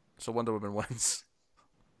reason. So Wonder Woman wins.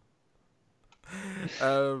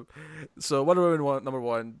 So Wonder Woman number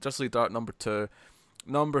 1, Justice League Dark number 2,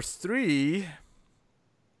 number 3.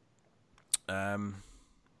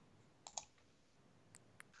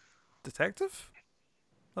 Detective,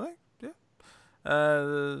 I think, yeah.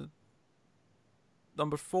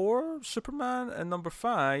 Number 4, Superman, and number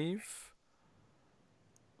 5,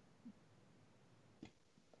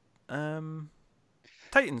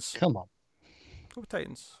 Titans. Come on. Go with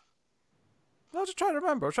Titans. I was just trying to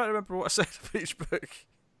remember. I was trying to remember what I said for each book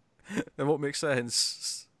and what makes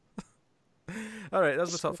sense. All right,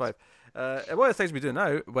 that's my top 5. One of the things we do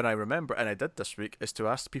now, when I remember, and I did this week, is to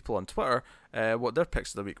ask people on Twitter what their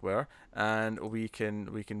picks of the week were, and we can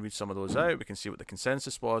read some of those out. We can see what the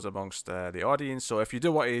consensus was amongst the audience. So if you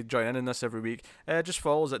do want to join in this every week, just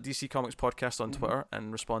follow us at DC Comics Podcast on Twitter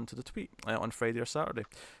and respond to the tweet on Friday or Saturday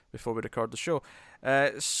before we record the show.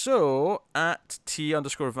 So at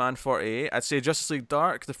T_Van48, I'd say Justice League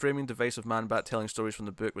Dark, the framing device of Man-Bat telling stories from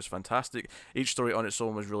the book was fantastic. Each story on its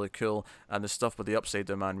own was really cool, and the stuff with the Upside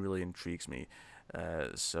Down Man really intrigues me.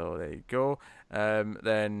 So there you go.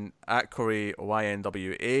 Then at Corey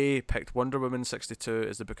YNWA picked Wonder Woman 62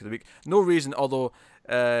 as the book of the week. No reason, although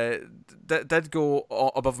did go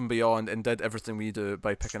above and beyond and did everything we do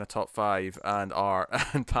by picking a top 5 and art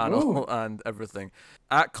and panel and everything.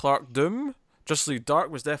 At Clark Doom, Justice League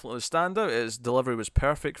Dark was definitely the standout. Its delivery was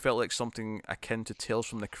perfect, felt like something akin to Tales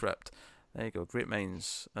from the Crypt. There you go, great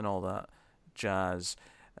minds and all that jazz.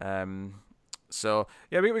 So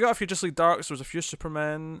yeah, we got a few Justice League Darks. There was a few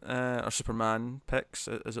Superman picks,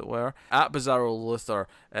 as it were. At Bizarro Luther,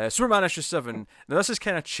 Superman issue 7. Now this is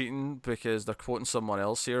kind of cheating because they're quoting someone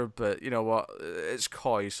else here, but you know what? It's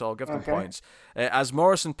coy, so I'll give them points. As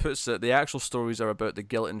Morrison puts it, the actual stories are about the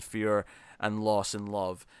guilt and fear and loss in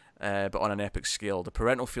love. But on an epic scale. The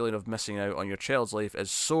parental feeling of missing out on your child's life is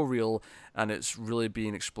so real, and it's really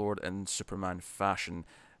being explored in Superman fashion.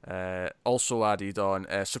 Also added on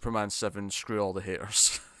Superman 7, screw all the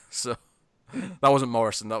haters. So that wasn't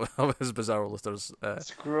Morrison, that was Bizarro Luther's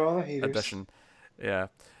screw all the haters addition. Yeah.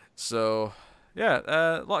 So yeah,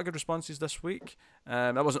 a lot of good responses this week.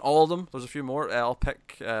 That wasn't all of them. There's a few more. I'll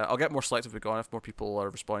get more selective as we go on if more people are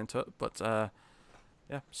responding to it. But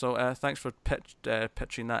yeah. So thanks for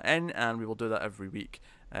pitching that in, and we will do that every week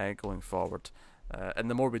going forward. And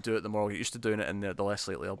the more we do it, the more I'll get used to doing it, and the less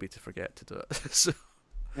likely I'll be to forget to do it. So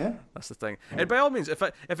yeah, that's the thing. And by all means, if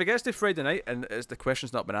it gets to Friday night and the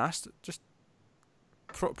question's not been asked, just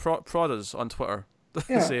prod us on Twitter.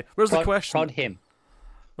 Yeah. Say, where's the question? Prod him.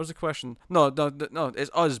 Where's the question? No,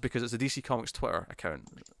 it's us because it's the DC Comics Twitter account.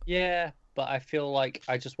 Yeah, but I feel like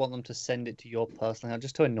I just want them to send it to your personal,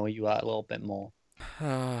 just to annoy you out a little bit more.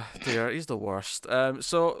 Dear, he's the worst.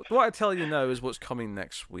 So what I tell you now is what's coming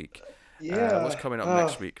next week. Yeah. What's coming up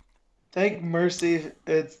next week? Thank mercy,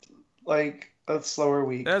 it's like a slower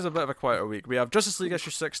week. It is a bit of a quieter week. We have Justice League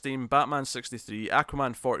issue 16, Batman 63,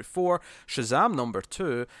 Aquaman 44, Shazam number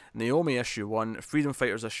 2, Naomi issue 1, Freedom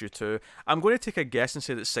Fighters issue 2. I'm going to take a guess and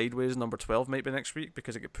say that Sideways number 12 might be next week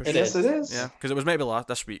because it got pushed. Yes, it is. Yeah, because it was maybe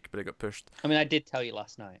this week, but it got pushed. I mean, I did tell you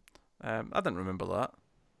last night. I didn't remember that.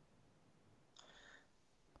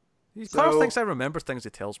 Connor thinks I remember things he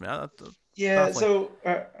tells me. Yeah, so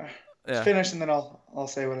yeah. Finish and then I'll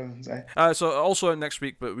say what I'm saying. So also next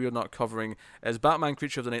week, but we are not covering, is Batman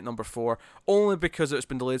Creature of the Night number 4, only because it's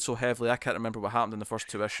been delayed so heavily. I can't remember what happened in the first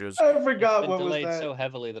 2 issues. I forgot what was that. Delayed so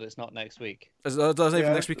heavily that it's not next week. It's not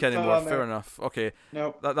even next week anymore. Fair enough. Okay.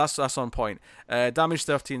 Nope. That's on point. Damage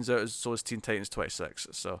 13's out, so is Teen Titans 26.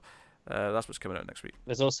 So that's what's coming out next week.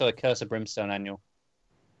 There's also a Curse of Brimstone annual.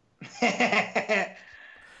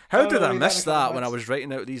 How did I miss that when I was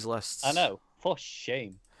writing out these lists? I know. For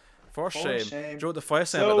shame. For shame. Do you know what the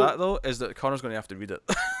funniest thing about that, though, is that Connor's going to have to read it.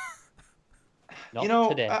 Not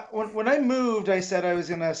today. When I moved, I said I was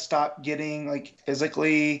going to stop getting, like,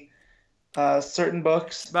 physically certain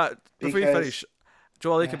books. Matt, before you finish,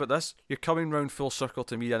 Joe, I like about this. You're coming round full circle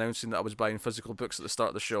to me announcing that I was buying physical books at the start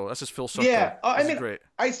of the show. This is full circle. Yeah, I mean, great.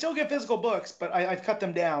 I still get physical books, but I've cut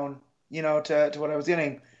them down to what I was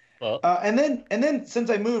getting. Well, and then since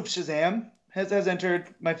I moved, Shazam has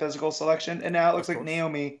entered my physical selection, and now it looks like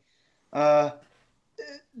Naomi.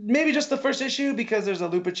 Maybe just the first issue because there's a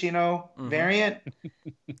Lupacino variant.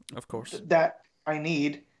 Of course. That I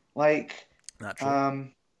need. Like, natural.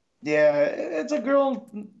 Yeah, it's a girl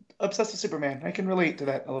obsessed with Superman. I can relate to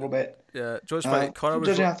that a little bit. Yeah, Joe's right. Connor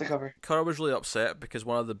was really upset because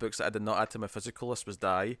one of the books that I did not add to my physical list was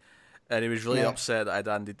Die, and he was really upset that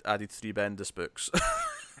I'd added 3 Bendis books.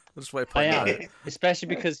 That's why I am, especially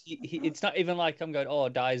because he it's not even like I'm going, oh,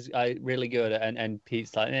 Die's really good, and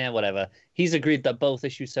Pete's like, whatever. He's agreed that both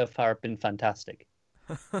issues so far have been fantastic.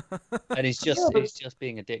 And he's just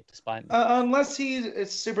being a dick to spite me. Unless he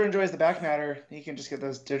super enjoys the back matter, he can just get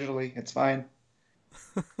those digitally. It's fine.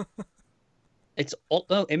 It's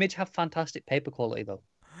Image have fantastic paper quality though.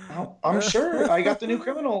 Oh, I'm sure. I got the New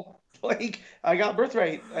Criminal. Like, I got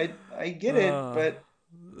Birthright. I get it, but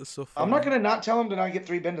so I'm not gonna not tell him to not get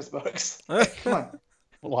 3 Bendis books. Like, come on.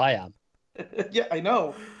 Well, I am. Yeah, I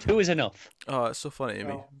know. 2 is enough. Oh, it's so funny to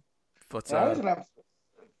me. But I wasn't have,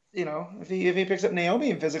 if he picks up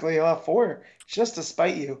Naomi physically, he'll have 4 just to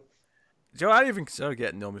spite you. Joe, I didn't even consider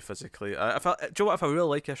getting Naomi physically. If I really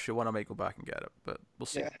like issue 1, I might go back and get it, but we'll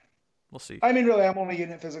see. Yeah. We'll see. I mean, really, I'm only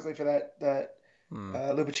getting it physically for that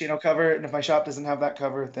Lupacino cover, and if my shop doesn't have that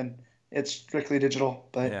cover, then it's strictly digital.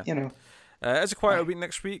 But it's a quieter week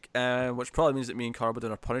next week, which probably means that me and Carl will do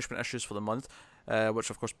our punishment issues for the month, which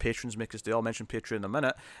of course patrons make us do. I'll mention Patreon in a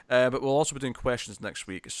minute, but we'll also be doing questions next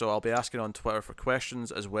week. So I'll be asking on Twitter for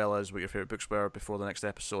questions, as well as what your favourite books were before the next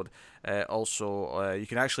episode. Also, you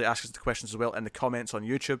can actually ask us the questions as well in the comments on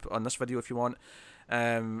YouTube on this video if you want.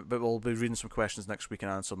 But we'll be reading some questions next week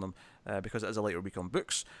and answering them because it is a later week on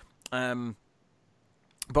books.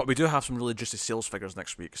 But we do have some really juicy sales figures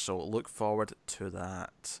next week, so look forward to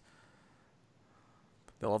that.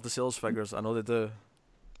 They love the sales figures. I know they do.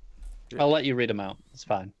 I'll let you read them out. It's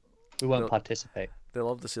fine. We won't participate. They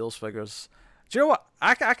love the sales figures. Do you know what?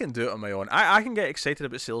 I can do it on my own. I can get excited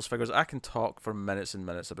about sales figures. I can talk for minutes and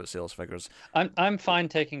minutes about sales figures. I'm fine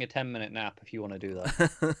taking a 10-minute nap if you want to do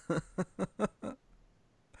that.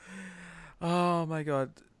 Oh my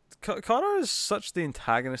god. Connor is such the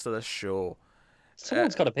antagonist of this show.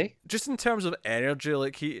 Someone's got to be. Just in terms of energy,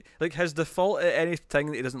 like his default at anything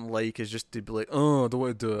that he doesn't like is just to be like, oh, I don't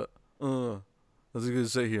want to do it. I'm just going to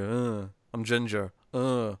sit here. I'm ginger.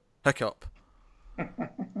 Hiccup.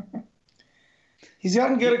 He's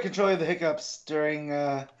gotten good at controlling the hiccups during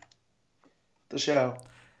the show.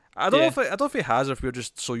 I don't know if he has, or if we're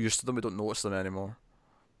just so used to them we don't notice them anymore.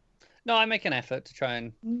 No, I make an effort to try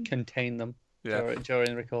and contain them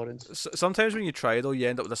during recordings. Sometimes when you try, though, you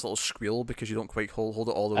end up with this little squeal because you don't quite hold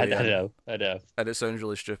it all the way in. I know. And it sounds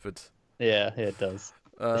really stupid. Yeah, it does.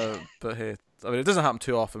 But hey, I mean, it doesn't happen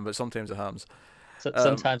too often, but sometimes it happens.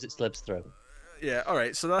 Sometimes it slips through. Yeah,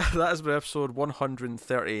 alright, so that has been episode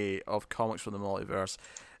 138 of Comics from the Multiverse.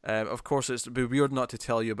 Of course, it'd be weird not to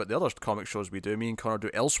tell you about the other comic shows we do. Me and Connor do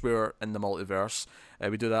Elsewhere in the Multiverse.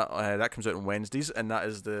 We do that. That comes out on Wednesdays, and that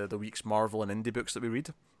is the week's Marvel and indie books that we read.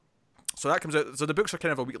 So that comes out. So the books are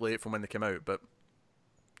kind of a week late from when they came out, but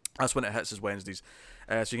that's when it hits, is Wednesdays.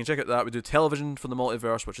 So you can check out that. We do Television from the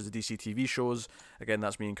Multiverse, which is the DC TV shows. Again,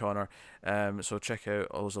 that's me and Connor. So check out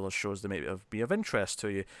all those other shows that might be of interest to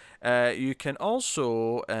you. You can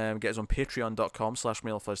also get us on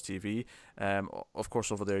patreon.com/MailFuzzTV. Of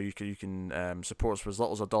course, over there you can support us for as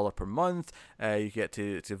little as $1 per month. You get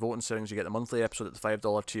to vote in things. You get the monthly episode at the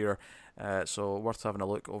 $5 tier. So worth having a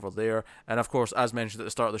look over there. And of course, as mentioned at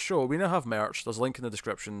the start of the show, we now have merch. There's a link in the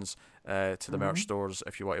descriptions to the merch stores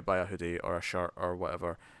if you want to buy a hoodie or a shirt or whatever.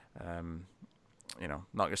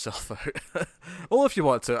 Knock yourself out. Well, if you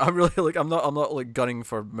want to. I'm really I'm not like gunning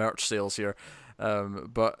for merch sales here,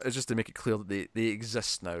 but it's just to make it clear that they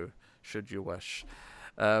exist now, should you wish.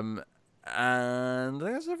 And I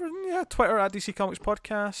think that's everything. Yeah, Twitter at DC Comics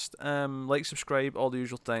Podcast. Like, subscribe, all the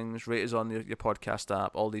usual things. Rate us on your podcast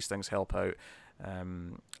app. All these things help out.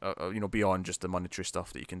 Beyond just the monetary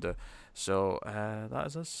stuff that you can do. So that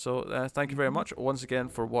is us. So thank you very much once again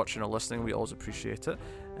for watching or listening. We always appreciate it.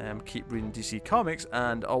 Keep reading DC Comics,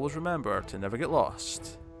 and always remember to never get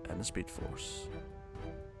lost in the Speed Force.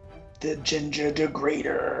 The Ginger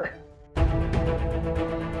Degrader.